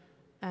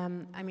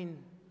 I mean,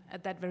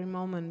 at that very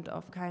moment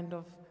of kind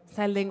of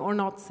selling or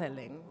not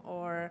selling,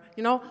 or,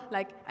 you know,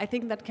 like, I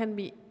think that can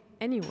be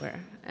anywhere.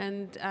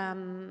 And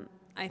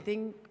I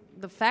think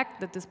the fact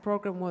that this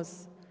program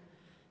was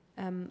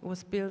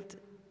built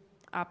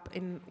up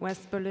in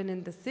West Berlin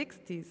in the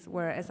 60s,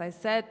 where, as I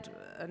said,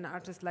 an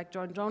artist like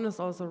Joan Jonas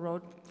also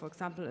wrote, for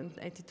example, in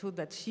 '82,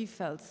 that she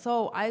felt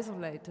so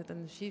isolated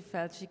and she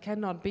felt she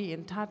cannot be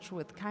in touch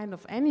with kind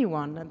of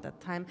anyone at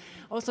that time,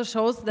 also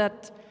shows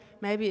that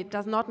maybe it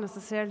does not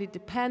necessarily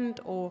depend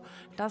or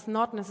does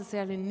not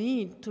necessarily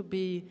need to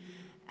be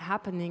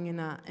happening in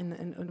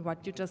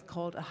what you just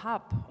called a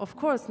hub. Of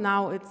course,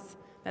 now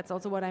that's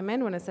also what I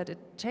meant when I said it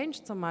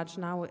changed so much.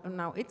 Now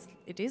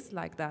it is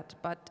like that,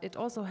 but it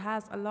also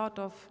has a lot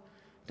of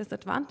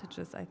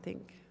disadvantages, I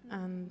think.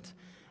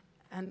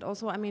 And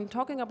also, I mean,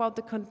 talking about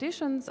the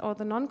conditions or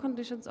the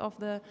non-conditions of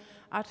the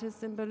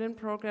Artists in Berlin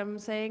program,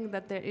 saying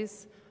that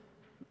there's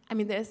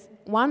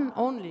one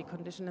only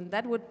condition, and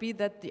that would be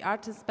that the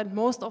artists spend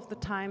most of the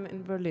time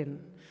in Berlin.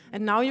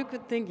 And now you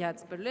could think, yeah,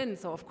 it's Berlin,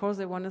 so of course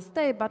they want to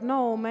stay. But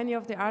no, many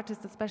of the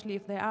artists, especially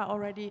if they are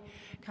already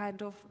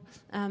kind of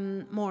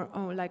more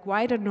like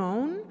wider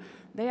known,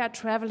 they are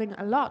traveling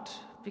a lot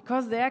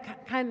because they are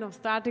kind of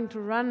starting to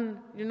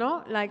run, you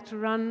know, like to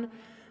run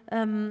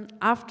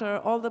after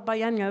all the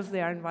biennials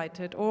they are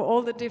invited, or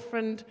all the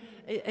different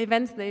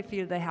events they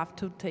feel they have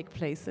to take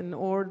place in,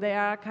 or they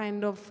are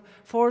kind of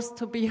forced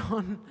to be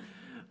on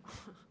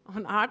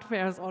art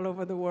fairs all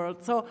over the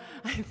world. So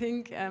I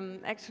think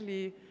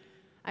actually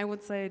I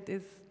would say it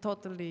is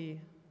totally,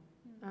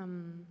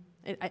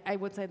 I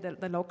would say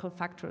that the local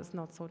factor is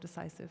not so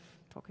decisive,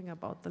 talking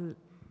about the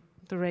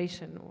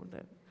duration or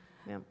the,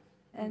 yeah.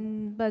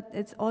 But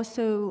it's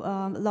also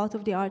a lot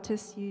of the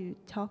artists you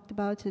talked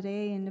about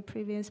today in the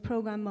previous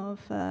program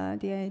of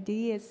DAAD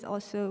is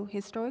also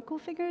historical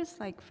figures,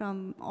 like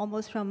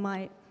almost from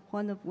my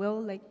point of view,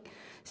 like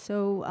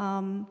so.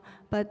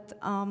 But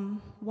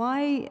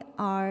why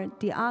are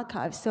the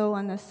archives so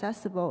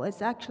inaccessible?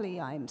 It's actually,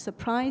 I'm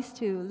surprised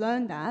to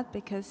learn that,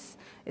 because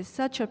it's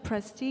such a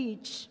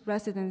prestige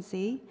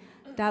residency.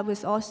 That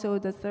was also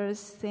the third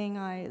thing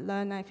I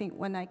learned, I think,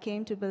 when I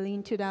came to Berlin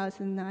in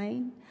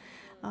 2009.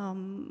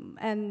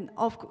 And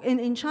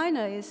in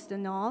China is the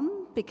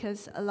norm,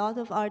 because a lot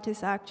of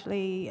artists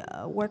actually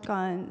work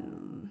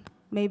on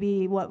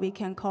maybe what we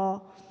can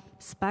call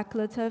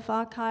speculative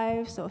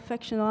archives or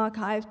fictional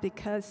archives,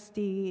 because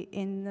the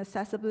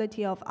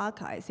inaccessibility of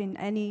archives in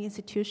any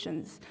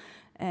institutions,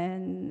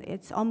 and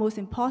it's almost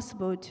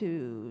impossible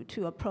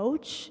to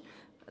approach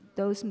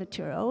those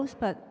materials.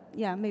 But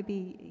yeah,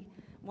 maybe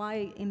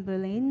why in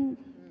Berlin?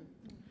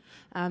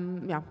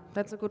 Yeah,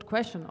 that's a good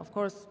question, of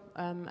course,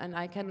 and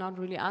I cannot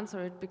really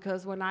answer it,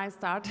 because when I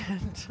started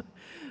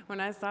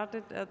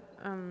at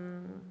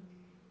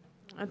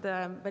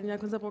the Berliner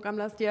Künstlerprogramm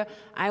last year,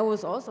 I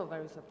was also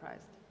very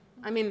surprised.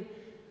 I mean,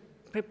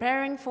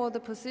 preparing for the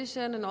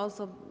position and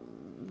also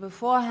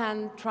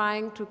beforehand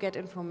trying to get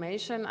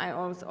information, I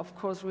also, of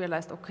course,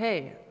 realized,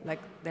 okay, like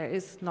there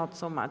is not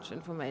so much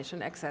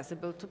information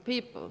accessible to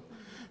people.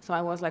 So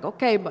I was like,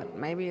 okay, but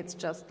maybe it's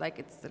just like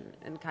it's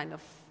in kind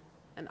of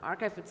an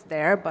archive, it's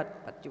there,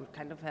 but you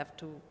kind of have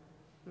to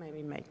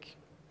maybe make,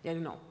 yeah, you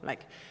know,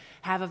 like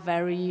have a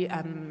very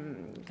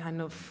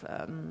kind of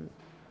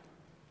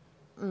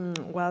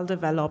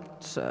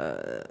well-developed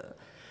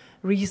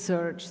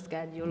research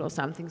schedule or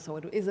something, so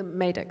it is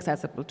made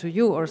accessible to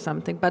you or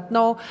something. But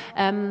no,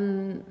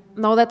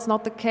 no, that's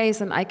not the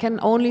case, and I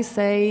can only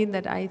say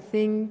that I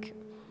think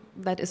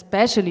that,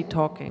 especially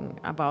talking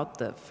about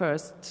the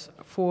first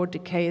 4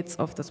 decades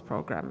of this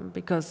program,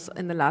 because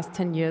in the last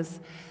 10 years,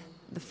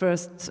 the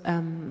first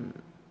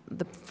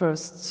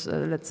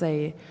let's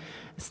say,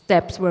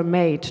 steps were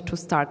made to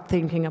start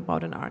thinking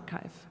about an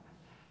archive.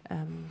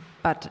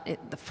 But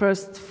the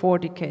first 4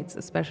 decades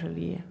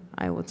especially,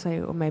 I would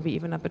say, or maybe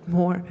even a bit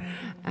more,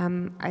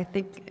 I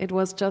think it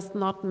was just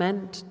not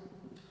meant,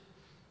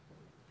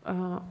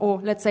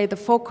 or let's say the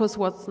focus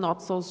was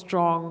not so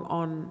strong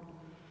on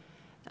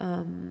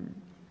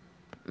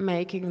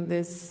making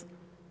this,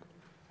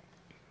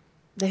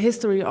 the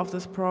history of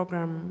this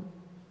program,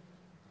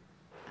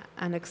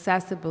 an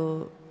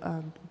accessible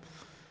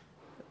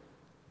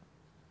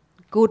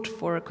good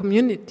for a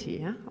community,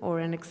 yeah? Or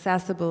an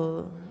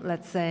accessible,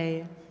 let's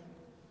say,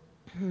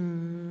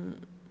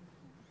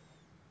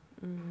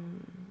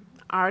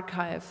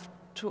 archive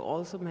to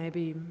also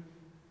maybe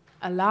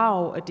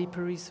allow a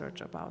deeper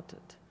research about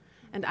it.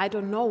 And I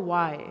don't know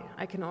why.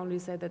 I can only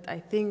say that I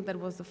think that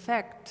was a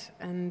fact.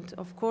 And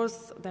of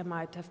course, there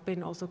might have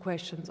been also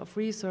questions of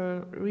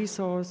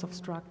resource, of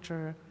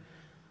structure,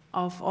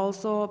 of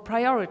also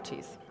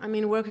priorities. I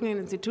mean, working in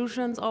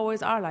institutions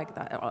always are like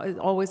that. It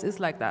always is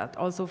like that,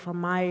 also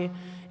from my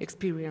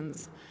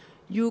experience.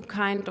 You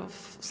kind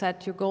of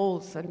set your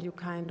goals and you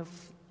kind of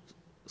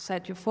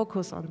set your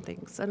focus on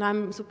things. And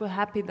I'm super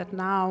happy that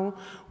now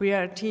we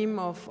are a team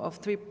of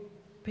 3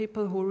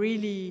 people who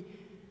really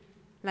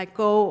like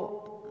go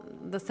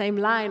the same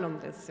line on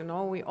this, you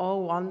know. We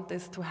all want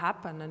this to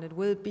happen, and it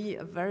will be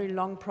a very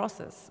long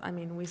process. I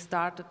mean, we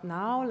started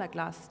now, like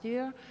last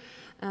year,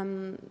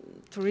 to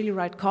really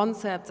write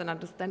concepts and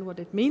understand what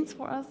it means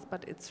for us,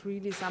 but it's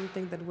really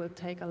something that will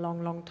take a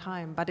long, long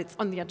time. But it's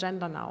on the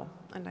agenda now,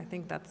 and I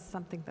think that's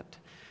something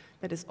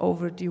that is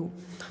overdue,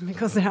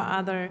 because there are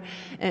other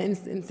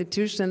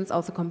institutions,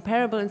 also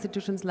comparable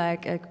institutions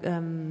like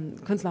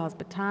Künstlerhaus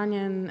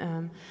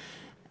Bethanien.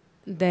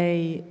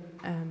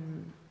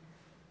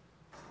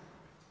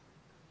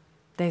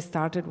 They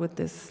started with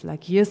this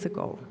like years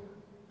ago,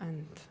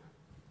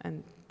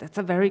 and that's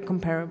a very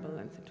comparable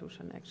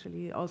institution,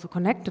 actually, also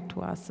connected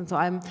to us. And so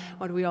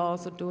what we are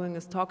also doing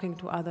is talking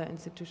to other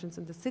institutions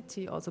in the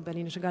city, also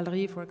Berlinische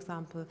Galerie, for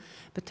example,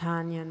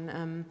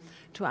 Bethanien,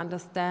 to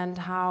understand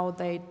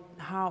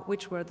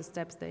which were the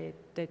steps they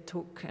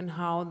took, and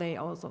how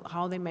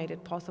they made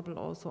it possible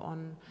also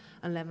on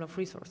a level of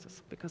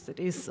resources, because it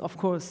is, of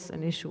course,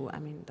 an issue. I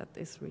mean, that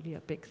is really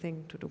a big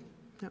thing to do.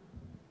 Yeah.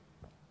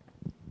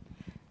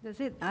 Does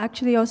it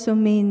actually also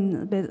mean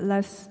a bit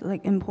less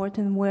like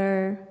important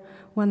where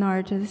one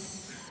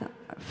artist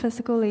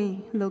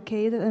physically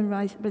located and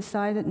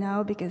resided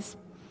now? Because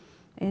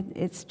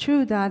it's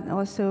true that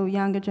also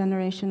younger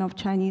generation of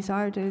Chinese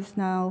artists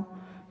now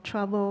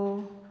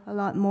travel a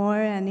lot more,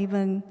 and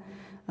even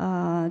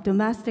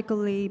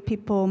domestically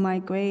people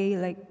migrate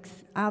like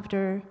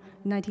after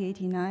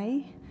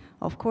 1989.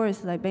 Of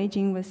course, like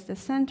Beijing was the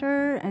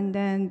center, and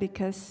then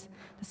because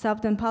the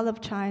southern part of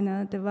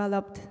China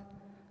developed,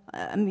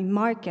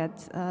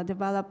 markets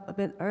developed a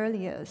bit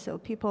earlier, so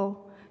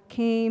people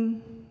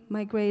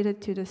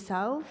migrated to the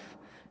south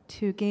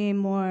to gain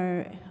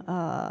more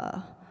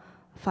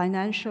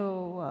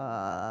financial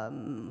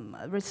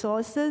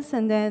resources.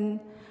 And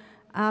then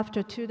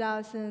after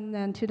 2000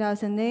 and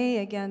 2008,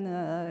 again,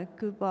 a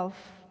group of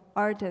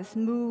artists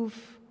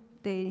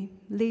they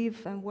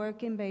live and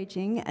work in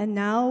Beijing. And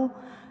now,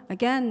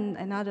 again,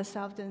 another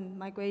southern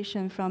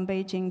migration from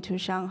Beijing to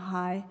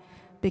Shanghai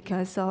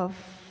because of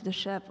the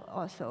shift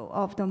also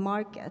of the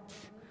markets.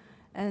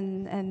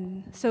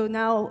 And so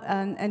now,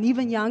 an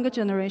even younger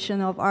generation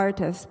of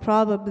artists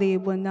probably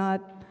will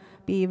not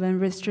be even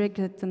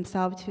restricted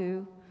themselves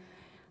to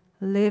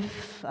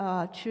live,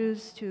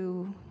 choose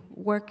to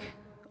work,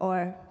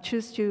 or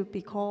choose to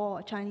be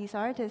called Chinese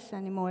artists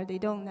anymore. They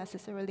don't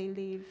necessarily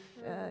live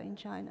in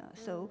China.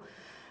 So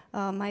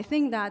I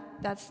think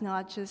that's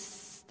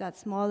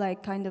more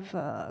like kind of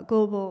a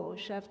global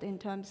shift in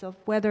terms of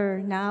whether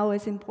now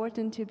it's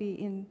important to be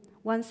in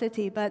one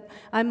city. But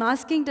I'm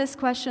asking this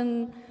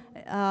question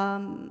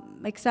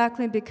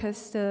exactly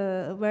because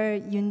the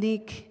very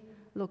unique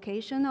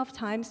location of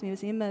Times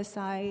Museum, as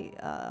I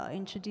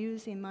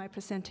introduced in my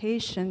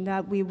presentation,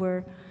 that we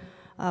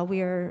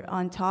are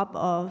on top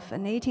of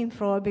an 18th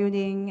floor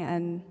building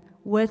and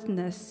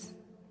witness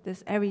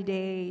this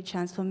everyday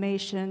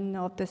transformation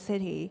of the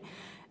city.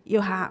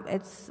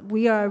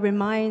 We are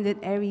reminded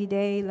every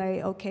day,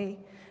 like, okay,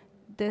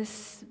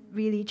 this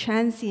really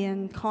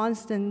transient,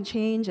 constant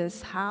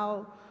changes,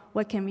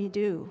 what can we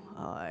do,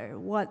 or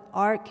what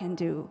art can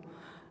do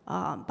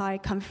by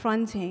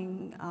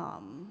confronting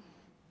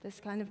this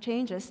kind of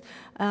changes.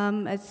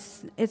 The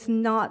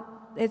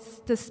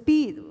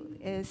speed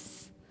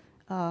is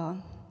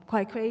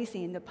quite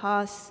crazy in the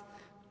past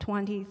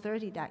 20,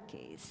 30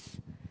 decades.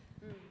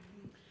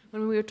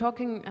 When we were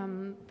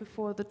talking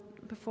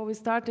before we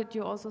started,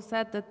 you also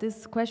said that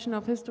this question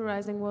of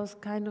historizing was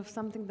kind of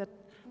something that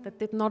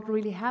did not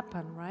really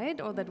happen, right?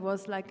 Or that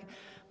was like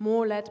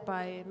more led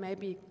by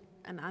maybe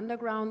an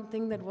underground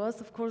thing that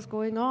was, of course,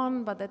 going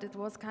on, but that it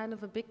was kind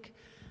of a big,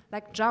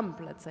 like, jump,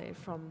 let's say,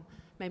 from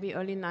maybe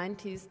early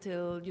 90s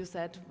till, you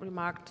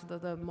remarked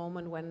the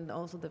moment when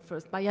also the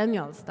first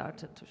biennials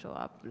started to show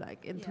up,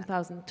 like in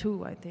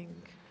 2002, I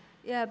think.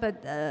 Yeah,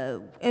 but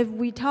if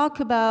we talk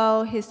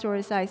about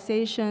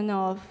historicization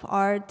of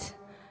art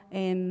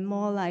in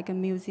more like a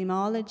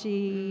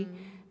museumology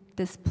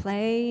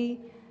display,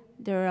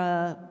 there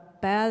are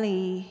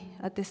barely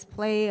a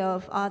display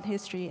of art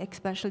history,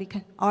 especially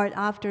art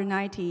after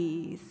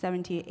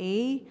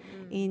 1978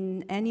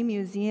 in any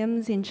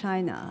museums in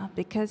China,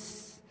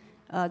 because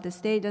the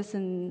state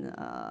doesn't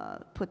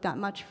put that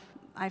much,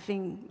 I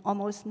think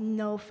almost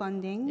no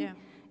funding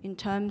in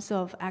terms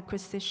of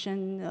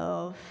acquisition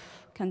of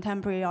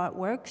contemporary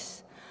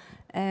artworks.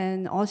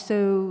 And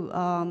also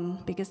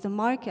because the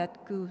market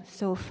grew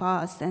so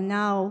fast, and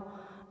now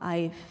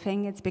I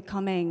think it's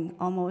becoming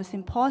almost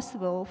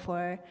impossible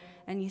for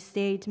any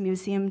state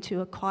museum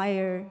to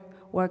acquire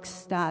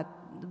works that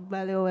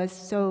value is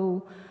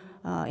so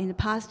in the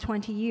past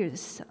 20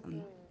 years.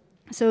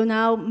 So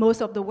now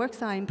most of the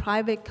works are in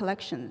private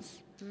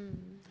collections.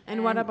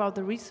 And what about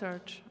the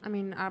research? I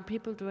mean, are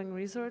people doing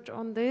research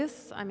on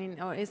this? I mean,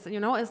 or is, you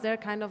know, is there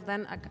kind of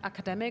then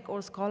academic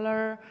or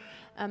scholar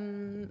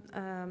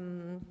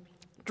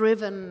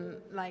driven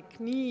like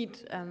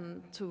need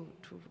to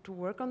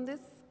work on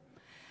this?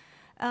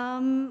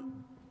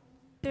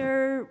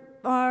 There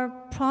are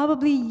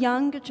probably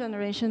younger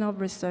generation of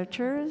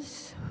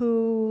researchers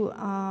who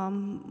are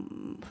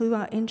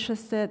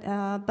interested,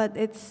 but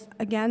it's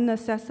again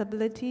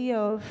accessibility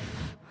of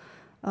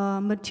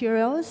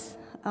materials.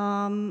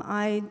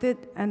 I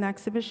did an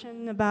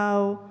exhibition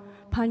about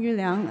Pan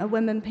Yuliang, a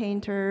women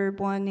painter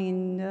born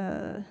in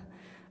the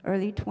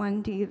early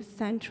 20th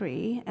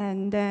century,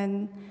 and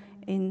then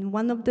in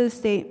one of the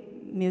state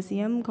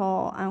museum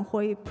called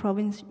Anhui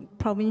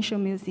Provincial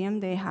Museum,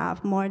 they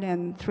have more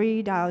than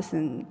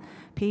 3,000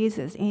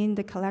 pieces in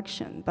the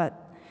collection. But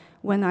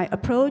when I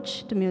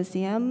approached the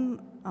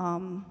museum,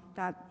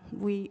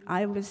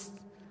 I was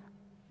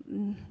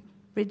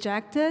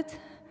rejected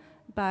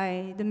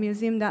by the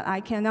museum that I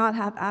cannot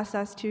have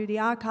access to the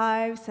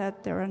archives,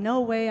 that there are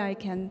no way I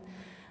can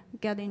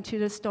get into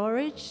the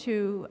storage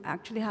to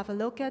actually have a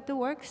look at the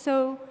work.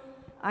 So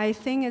I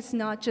think it's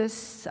not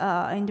just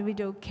an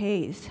individual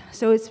case.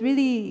 So it's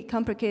really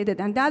complicated.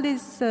 And that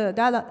is, Pan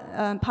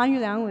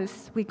Yuliang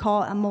was, we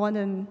call a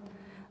modern,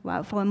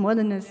 well, for a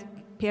modernist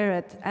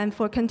period. And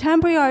for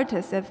contemporary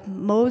artists, if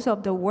most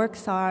of the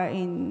works are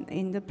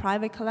in the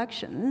private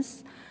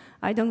collections,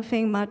 I don't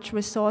think much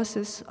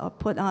resources are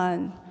put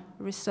on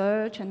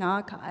research and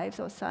archives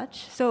or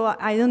such. So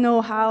I don't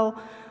know how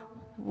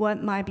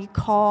what might be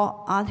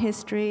called art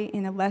history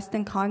in a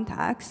Western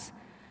context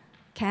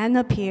can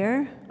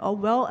appear or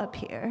will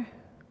appear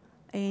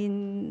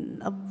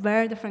in a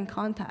very different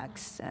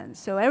context. And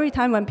so every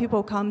time when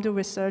people come to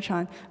research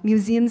on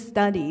museum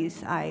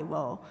studies, I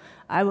will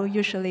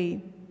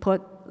usually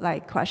put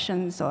like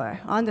questions or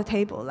on the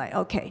table like,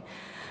 okay,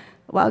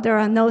 well, there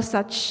are no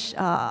such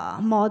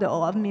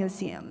model of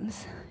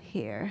museums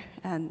here,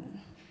 and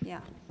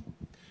yeah.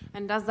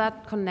 And does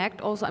that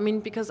connect also? I mean,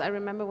 because I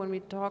remember when we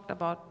talked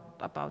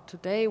about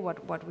today,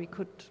 what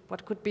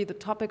could be the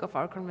topic of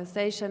our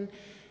conversation.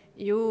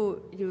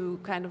 You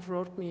kind of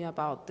wrote me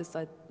about this,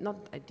 not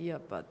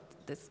idea, but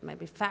this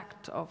maybe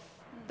fact of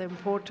the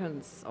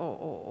importance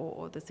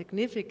or the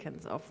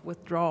significance of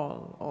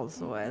withdrawal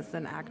also as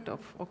an act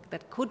of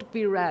that could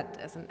be read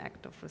as an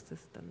act of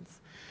resistance.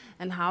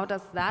 And how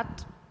does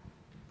that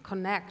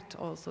connect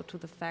also to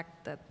the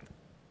fact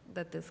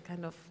that this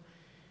kind of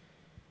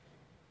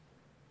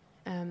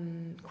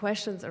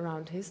questions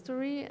around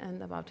history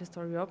and about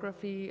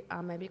historiography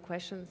are maybe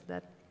questions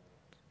that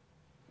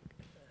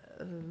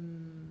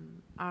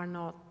are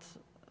not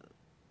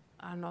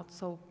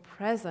so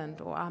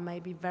present, or are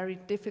maybe very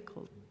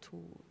difficult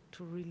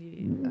to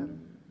really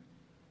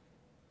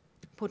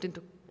put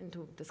into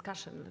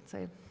discussion, let's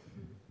say.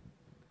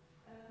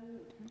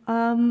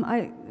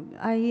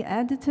 I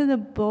edited a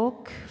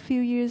book a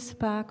few years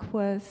back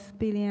with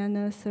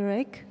Biljana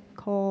Ciric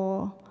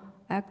called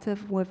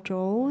Active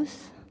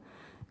Withdrawals,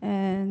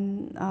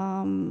 and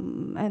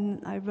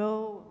I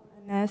wrote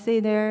an essay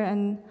there.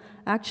 And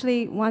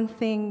actually, one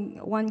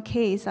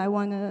case I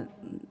want to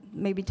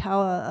maybe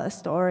tell a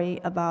story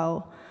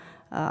about.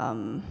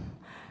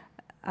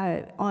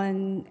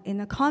 In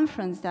a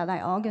conference that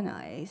I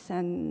organized,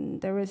 and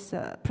there was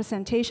a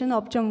presentation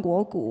of Zheng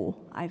Guogu.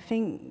 I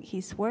think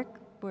his work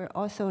were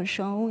also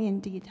shown in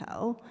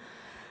detail.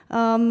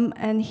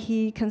 And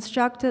he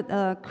constructed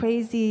a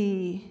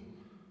crazy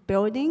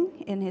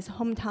building in his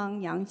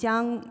hometown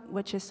Yangjiang,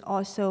 which is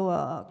also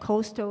a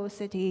coastal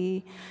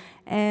city.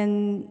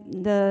 And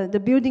the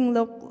building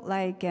looked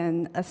like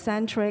an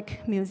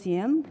eccentric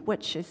museum,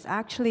 which is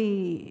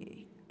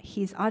actually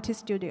his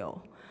artist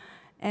studio.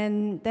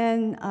 And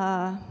then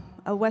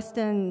a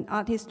Western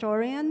art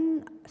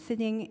historian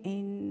sitting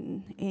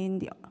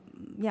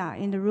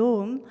in the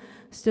room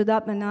stood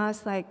up and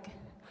asked, like,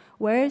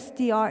 "Where's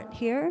the art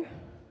here?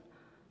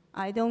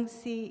 I don't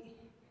see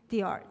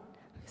the art."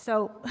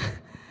 So,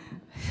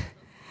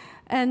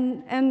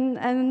 and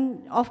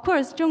of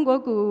course, Zheng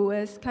Guogu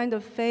is kind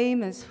of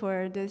famous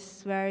for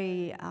this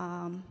very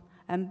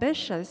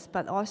ambitious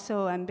but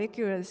also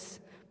ambiguous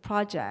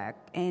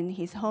project in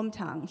his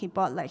hometown. He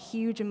bought like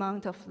huge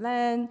amount of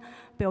land,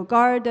 built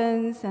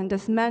gardens, and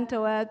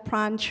dismantled it,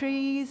 plant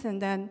trees,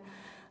 and then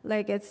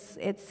like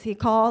he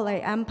called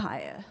like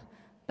empire.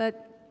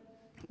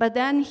 But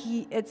then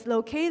it's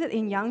located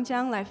in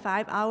Yangjiang, like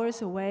 5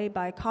 hours away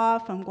by car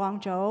from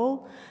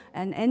Guangzhou,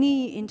 and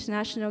any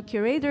international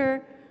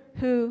curator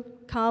who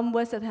come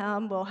visit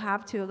him will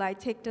have to like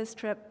take this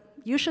trip,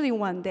 usually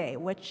one day,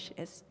 which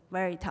is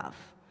very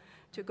tough,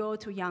 to go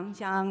to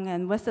Yangjiang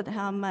and visit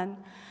him. And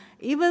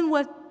even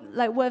with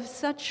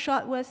such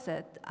short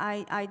visit,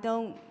 I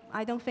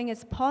don't think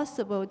it's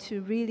possible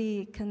to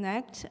really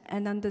connect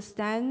and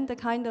understand the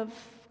kind of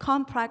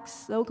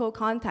complex local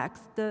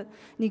context. The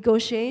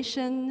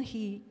negotiation,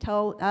 he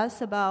told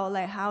us about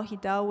like how he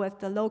dealt with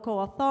the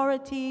local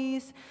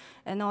authorities,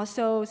 and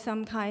also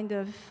some kind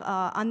of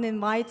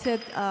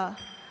uninvited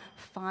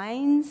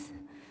fines.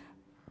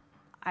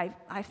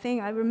 I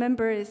think I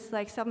remember it's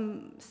like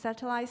some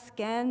satellite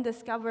scan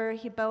discovered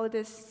he built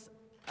this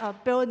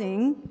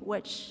building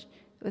which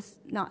was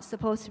not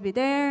supposed to be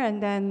there,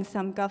 and then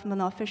some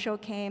government official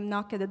came,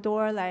 knocked at the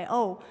door like,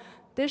 oh,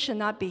 this should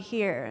not be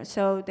here.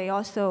 So they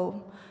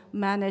also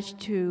managed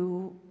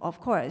to, of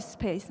course,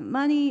 pay some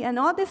money, and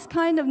all this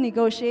kind of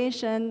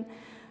negotiation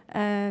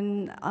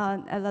and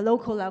at a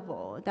local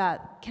level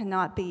that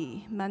cannot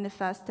be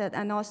manifested.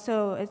 And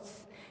also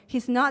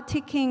he's not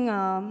taking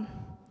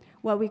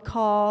what we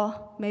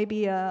call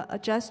maybe a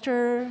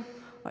gesture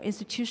or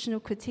institutional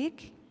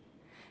critique.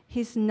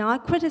 He's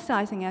not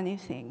criticizing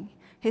anything.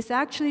 He's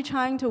actually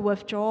trying to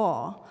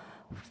withdraw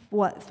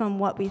from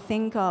what we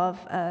think of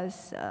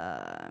as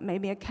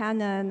maybe a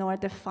canon or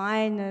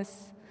define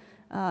as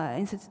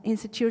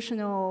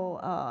institutional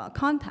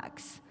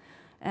context.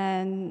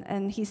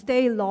 And he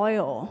stayed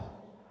loyal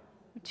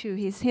to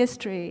his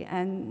history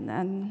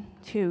and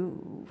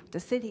to the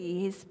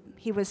city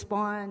he was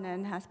born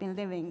and has been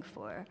living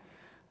for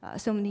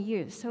so many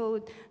years.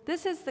 So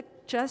this is the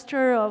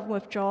gesture of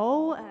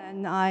withdrawal,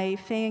 and I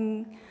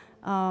think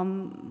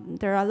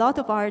there are a lot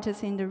of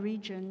artists in the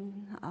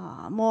region,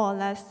 more or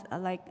less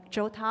like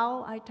Zhou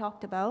Tao I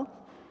talked about.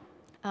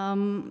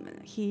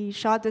 He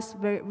shot this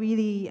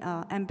really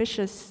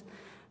ambitious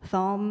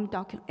film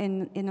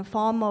in a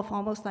form of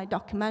almost like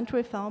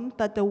documentary film,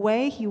 but the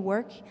way he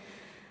worked,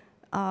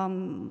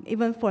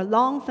 even for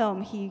long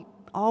film, he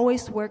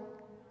always worked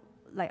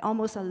like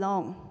almost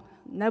alone,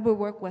 never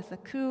worked with a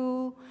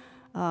crew,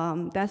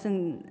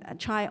 doesn't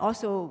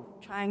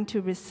trying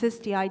to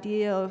resist the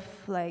idea of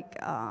like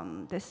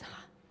this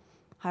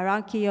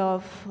hierarchy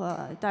of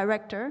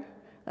director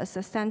as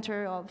the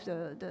center of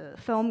the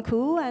film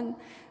crew, and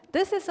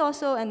this is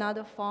also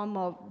another form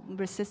of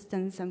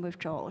resistance and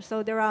withdrawal.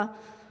 So there are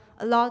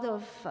a lot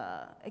of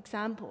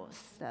examples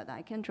that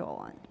I can draw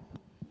on.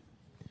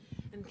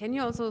 And can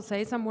you also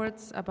say some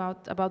words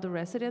about the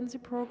residency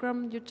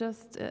program you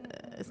just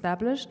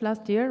established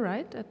last year,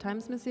 right, at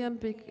Times Museum?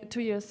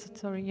 2 years,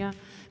 sorry, yeah.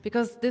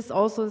 Because this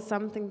also is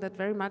something that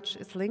very much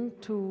is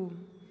linked to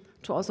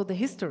also the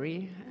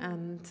history.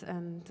 And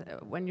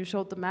when you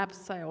showed the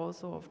maps, I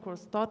also, of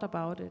course, thought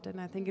about it.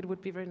 And I think it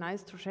would be very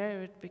nice to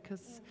share it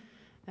because,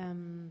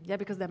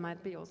 because there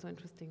might be also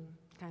interesting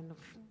kind of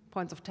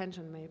points of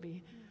tension,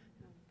 maybe.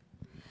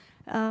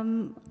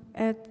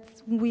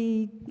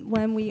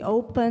 When we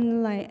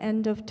opened like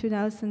end of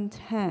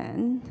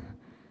 2010,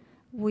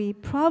 we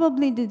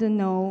probably didn't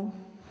know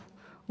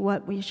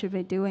what we should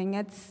be doing.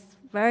 It's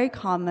very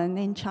common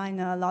in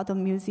China. A lot of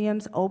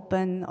museums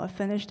open or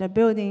finish their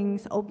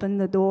buildings, open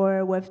the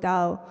door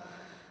without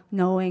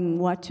knowing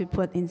what to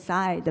put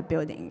inside the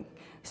building.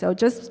 So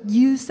just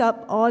use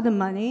up all the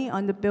money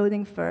on the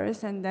building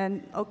first, and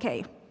then,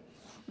 okay,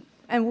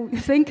 and we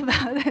think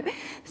about it.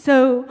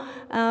 So,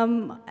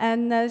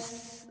 and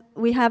as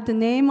we have the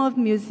name of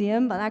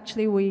museum, but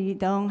actually we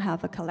don't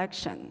have a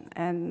collection.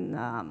 And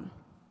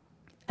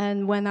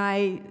when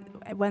I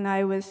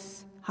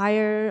was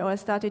hired or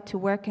started to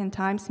work in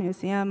Times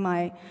Museum,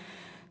 I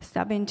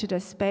stepped into the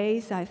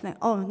space. I think,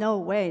 oh no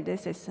way,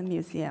 this is a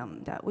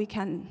museum that we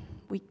can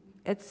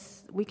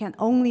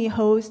only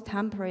host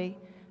temporary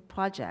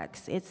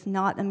projects. It's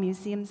not a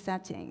museum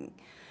setting.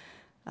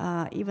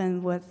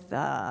 Even with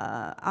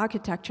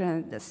architecture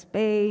and the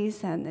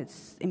space, and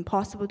it's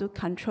impossible to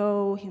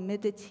control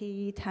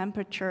humidity,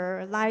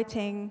 temperature,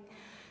 lighting.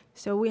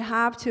 So we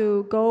have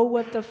to go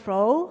with the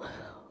flow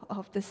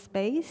of the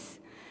space.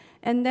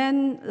 And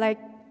then, like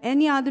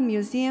any other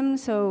museum,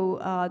 so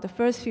the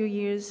first few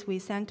years we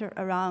center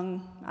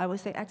around, I would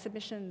say,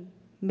 exhibition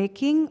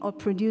making or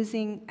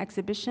producing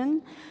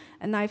exhibition.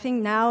 And I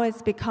think now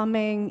it's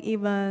becoming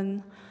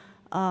even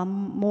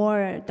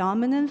more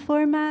dominant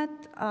format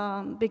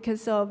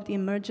because of the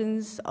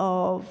emergence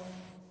of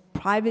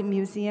private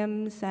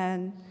museums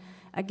and,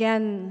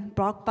 again,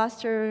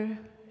 blockbuster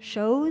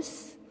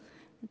shows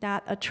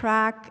that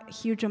attract a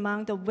huge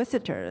amount of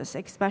visitors,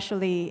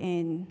 especially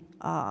in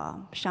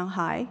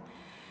Shanghai.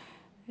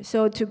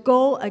 So to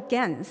go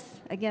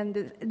against, again,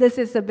 this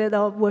is a bit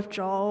of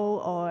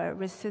withdrawal or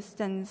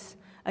resistance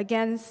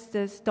against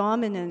this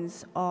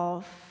dominance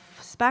of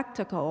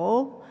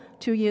spectacle.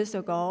 2 years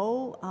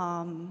ago,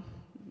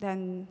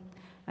 then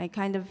I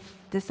kind of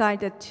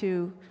decided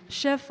to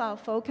shift our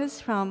focus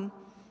from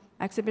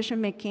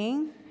exhibition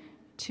making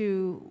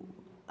to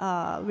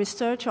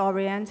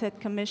research-oriented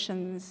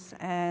commissions,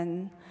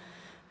 and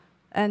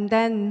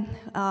then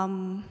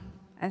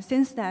and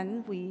since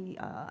then we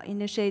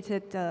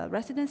initiated the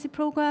residency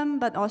program,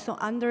 but also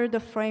under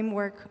the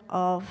framework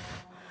of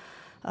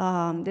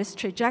this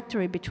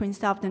trajectory between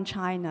southern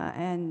China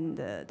and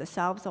the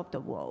south of the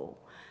world.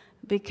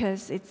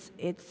 Because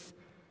it's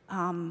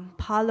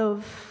part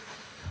of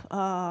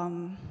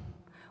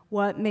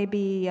what may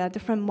be a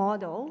different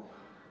model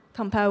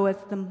compared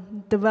with the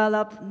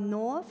developed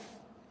north,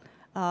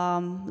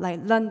 like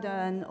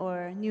London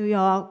or New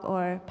York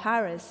or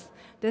Paris.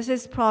 This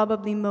is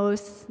probably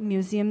most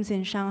museums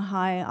in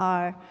Shanghai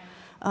are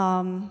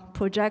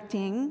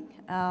projecting.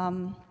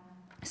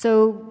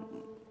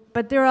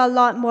 But there are a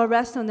lot more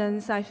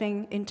resonance, I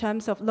think, in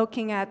terms of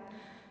looking at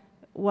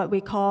what we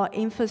call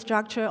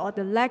infrastructure or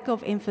the lack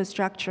of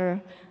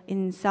infrastructure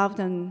in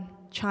southern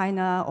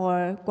China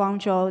or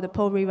Guangzhou, the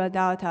Po River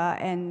Delta,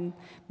 and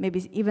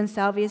maybe even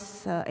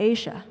Southeast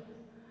Asia.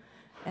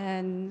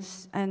 And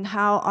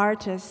how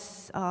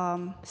artists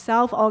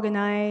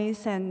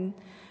self-organize and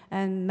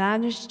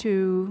manage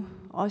to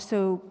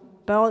also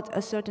build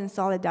a certain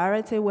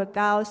solidarity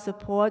without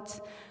support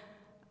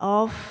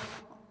of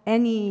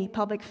any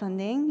public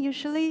funding,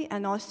 usually,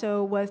 and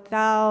also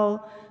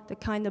without the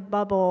kind of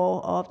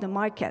bubble of the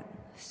market.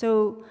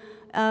 So,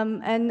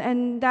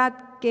 and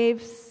that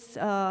gives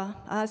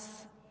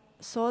us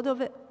sort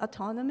of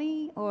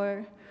autonomy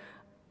or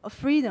a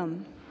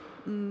freedom,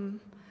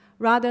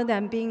 rather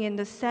than being in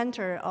the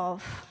center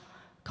of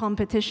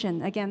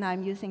competition. Again,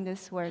 I'm using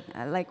this word.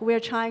 Like, we're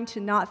trying to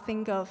not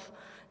think of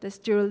this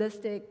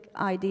dualistic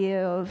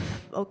idea of,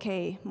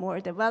 okay,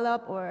 more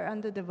developed or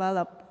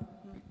underdeveloped.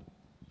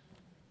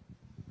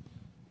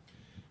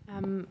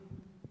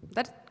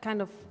 That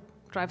kind of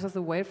drives us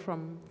away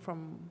from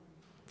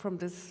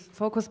this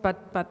focus,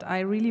 but I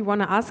really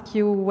want to ask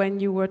you, when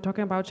you were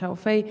talking about Xiao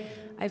Fei,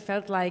 I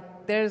felt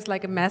like there's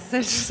like a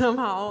message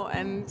somehow,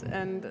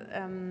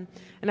 and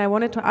I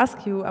wanted to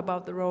ask you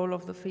about the role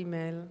of the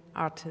female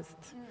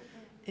artist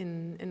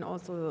in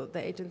also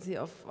the agency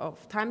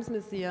of Times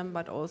Museum,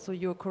 but also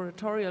your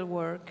curatorial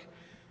work,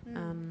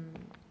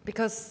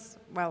 because,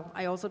 well,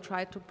 I also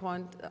tried to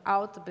point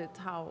out a bit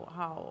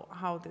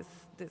how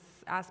this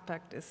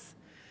aspect is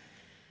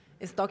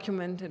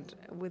documented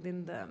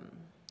within the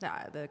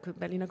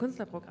Berliner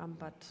Künstlerprogramm,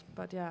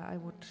 but yeah, I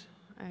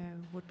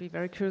would be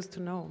very curious to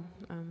know.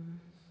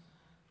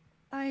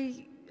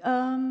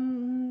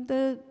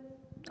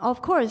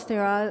 Of course,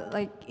 there are,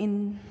 like,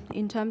 in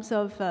terms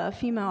of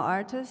female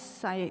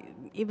artists, I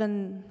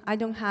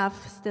don't have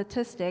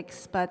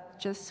statistics, but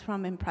just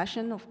from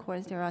impression, of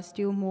course, there are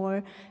still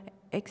more,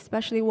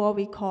 especially what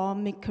we call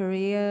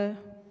mid-career,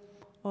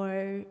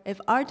 or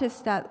if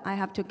artists that, I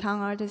have to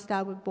count artists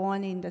that were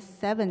born in the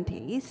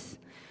 70s,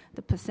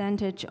 the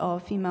percentage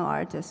of female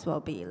artists will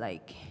be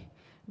like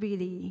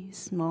really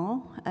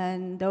small,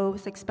 and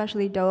those,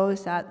 especially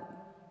those that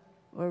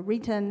were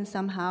written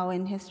somehow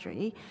in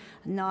history,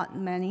 not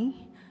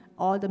many.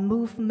 All the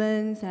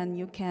movements, and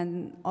you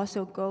can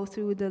also go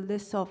through the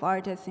list of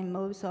artists in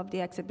most of the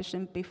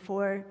exhibition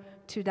before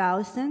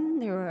 2000,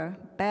 there were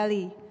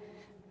barely,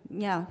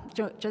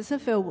 just a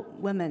few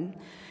women.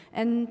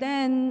 And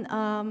then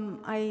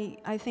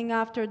I think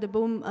after the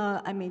boom,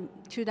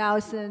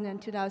 2000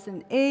 and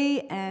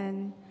 2008,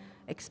 and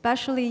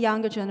especially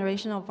younger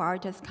generation of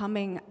artists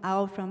coming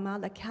out from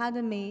our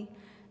academy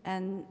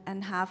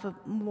and have a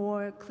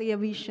more clear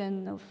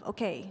vision of,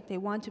 okay, they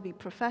want to be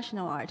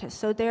professional artists.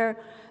 So there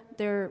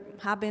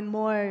have been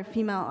more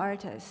female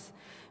artists.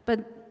 But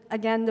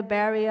again, the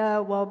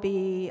barrier will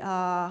be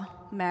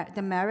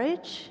the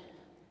marriage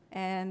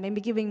and maybe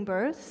giving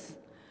birth.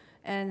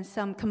 And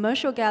some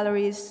commercial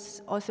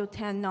galleries also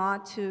tend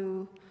not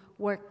to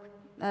work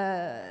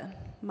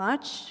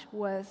much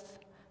with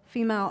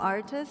female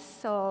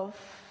artists of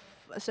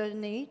a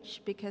certain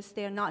age because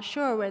they're not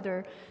sure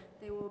whether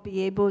they will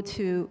be able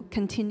to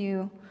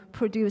continue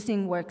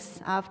producing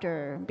works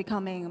after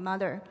becoming a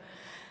mother.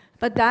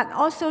 But that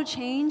also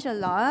changed a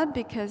lot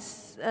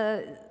because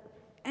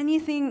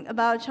anything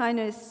about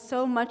China is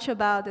so much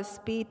about the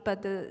speed,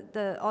 but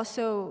the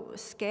also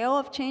scale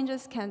of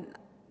changes can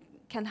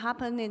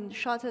happen in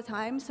shorter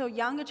time. So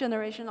younger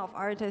generation of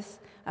artists,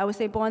 I would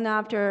say born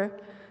after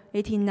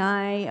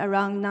 89,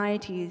 around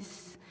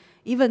 90s,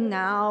 even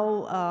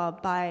now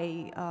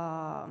by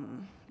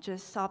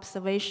just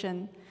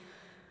observation,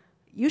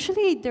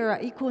 usually there are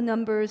equal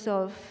numbers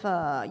of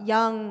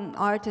young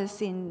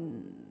artists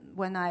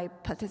when I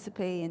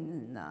participate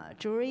in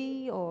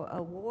jury or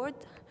award.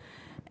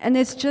 And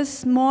it's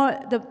just more,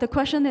 the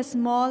question is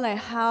more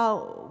like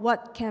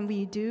what can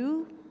we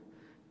do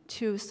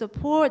to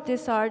support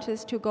this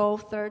artist to go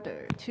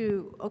further,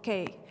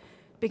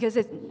 because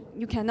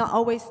you cannot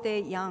always stay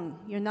young.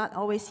 You're not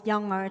always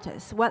young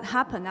artists. What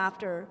happened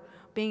after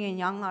being a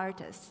young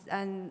artist?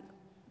 And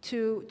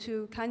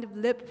to kind of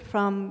leap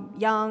from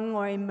young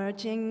or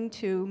emerging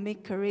to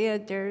mid-career,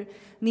 there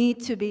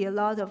needs to be a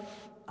lot of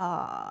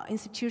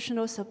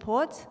institutional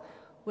support,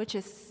 which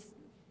is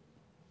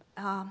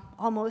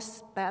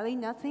almost barely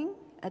nothing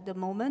at the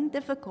moment,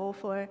 difficult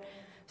for.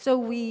 So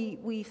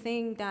we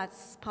think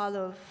that's part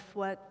of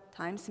what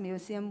Times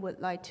Museum would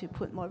like to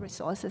put more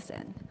resources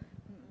in.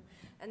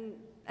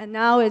 And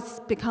now it's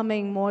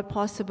becoming more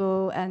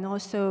possible, and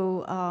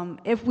also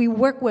if we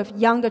work with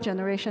younger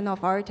generation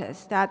of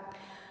artists, that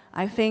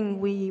I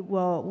think we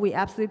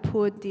absolutely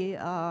put the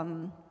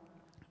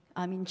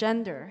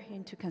gender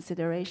into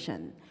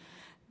consideration.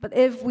 But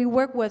if we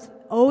work with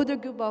older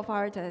group of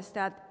artists,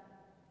 that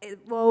it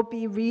will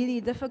be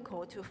really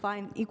difficult to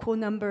find equal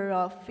number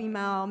of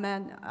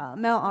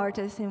male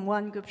artists in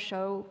one group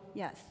show.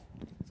 Yes.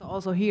 So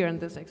also here in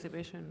this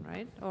exhibition,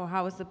 right? Or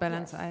how is the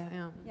balance? Yes.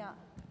 Yeah. Yeah.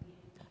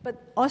 But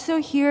also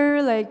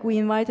here, like we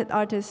invited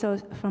artists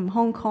from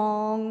Hong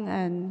Kong,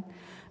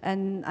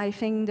 and I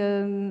think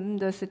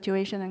the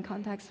situation and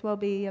context will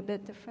be a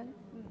bit different.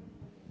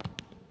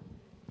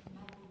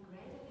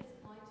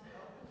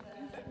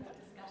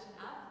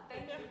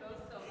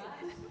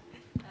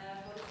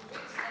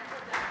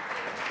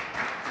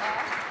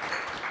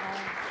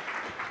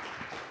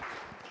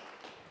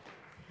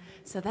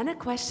 So then a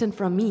question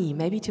from me,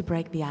 maybe to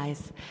break the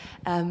ice,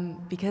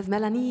 because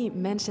Melanie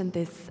mentioned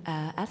this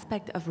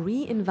aspect of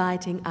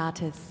re-inviting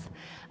artists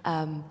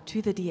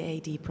to the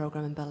DAAD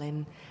program in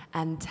Berlin,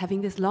 and having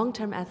this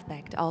long-term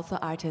aspect, also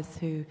artists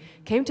who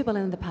came to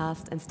Berlin in the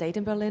past and stayed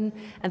in Berlin,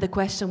 and the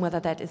question whether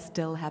that is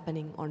still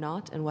happening or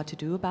not and what to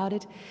do about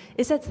it.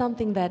 Is that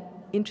something that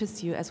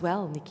interests you as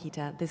well,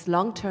 Nikita, this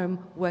long-term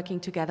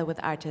working together with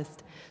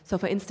artists? So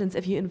for instance,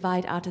 if you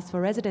invite artists for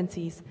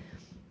residencies,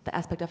 the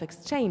aspect of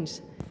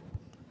exchange,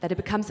 that it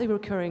becomes a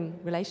recurring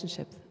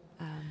relationship.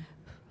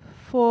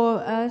 For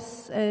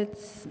us,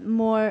 it's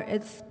more,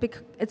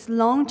 it's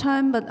long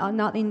term, but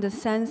not in the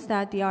sense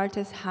that the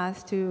artist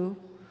has to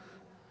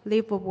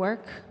live or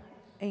work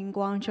in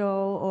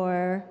Guangzhou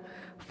or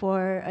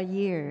for a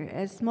year.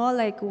 It's more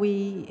like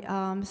we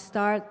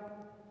start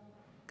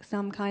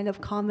some kind of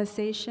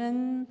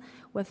conversation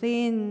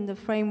within the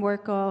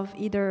framework of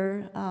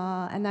either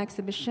an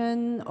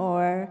exhibition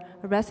or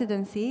a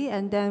residency,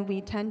 and then we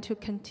tend to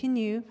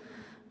continue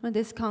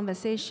this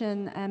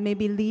conversation and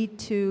maybe lead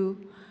to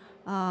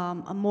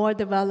a more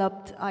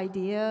developed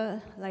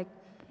idea, like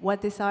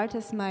what this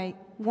artist might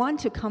want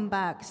to come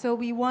back. So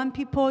we want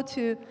people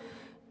to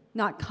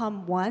not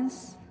come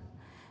once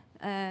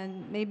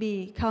and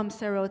maybe come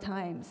several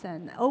times.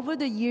 And over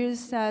the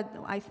years that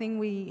I think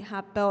we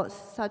have built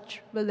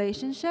such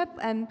relationship,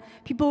 and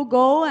people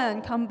go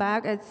and come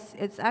back,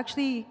 it's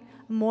actually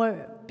a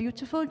more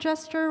beautiful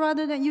gesture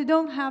rather than you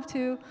don't have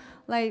to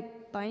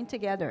like bind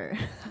together.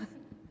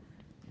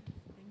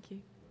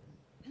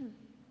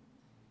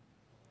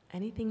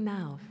 Anything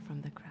now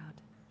from the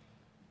crowd?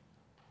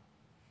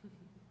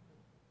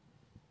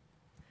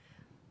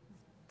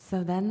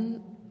 So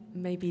then,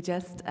 maybe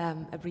just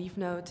a brief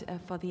note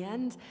for the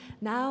end.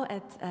 Now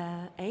at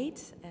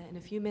 8, in a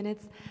few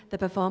minutes, the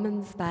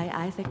performance by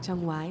Isaac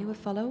Chung Wai will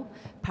follow,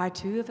 part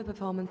 2 of a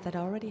performance that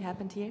already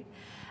happened here.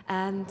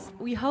 And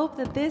we hope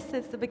that this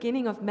is the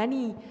beginning of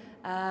many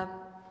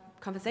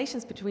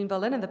conversations between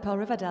Berlin and the Pearl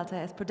River Delta,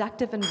 as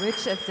productive and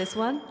rich as this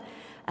one.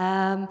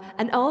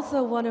 And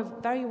also want to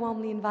very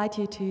warmly invite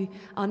you to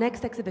our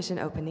next exhibition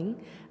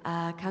opening,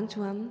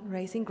 Kangchuan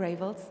Racing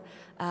Gravels,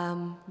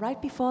 right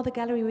before the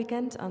gallery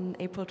weekend on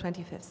April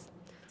 25th.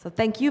 So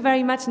thank you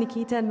very much,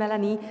 Nikita and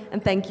Melanie,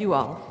 and thank you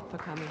all for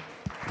coming.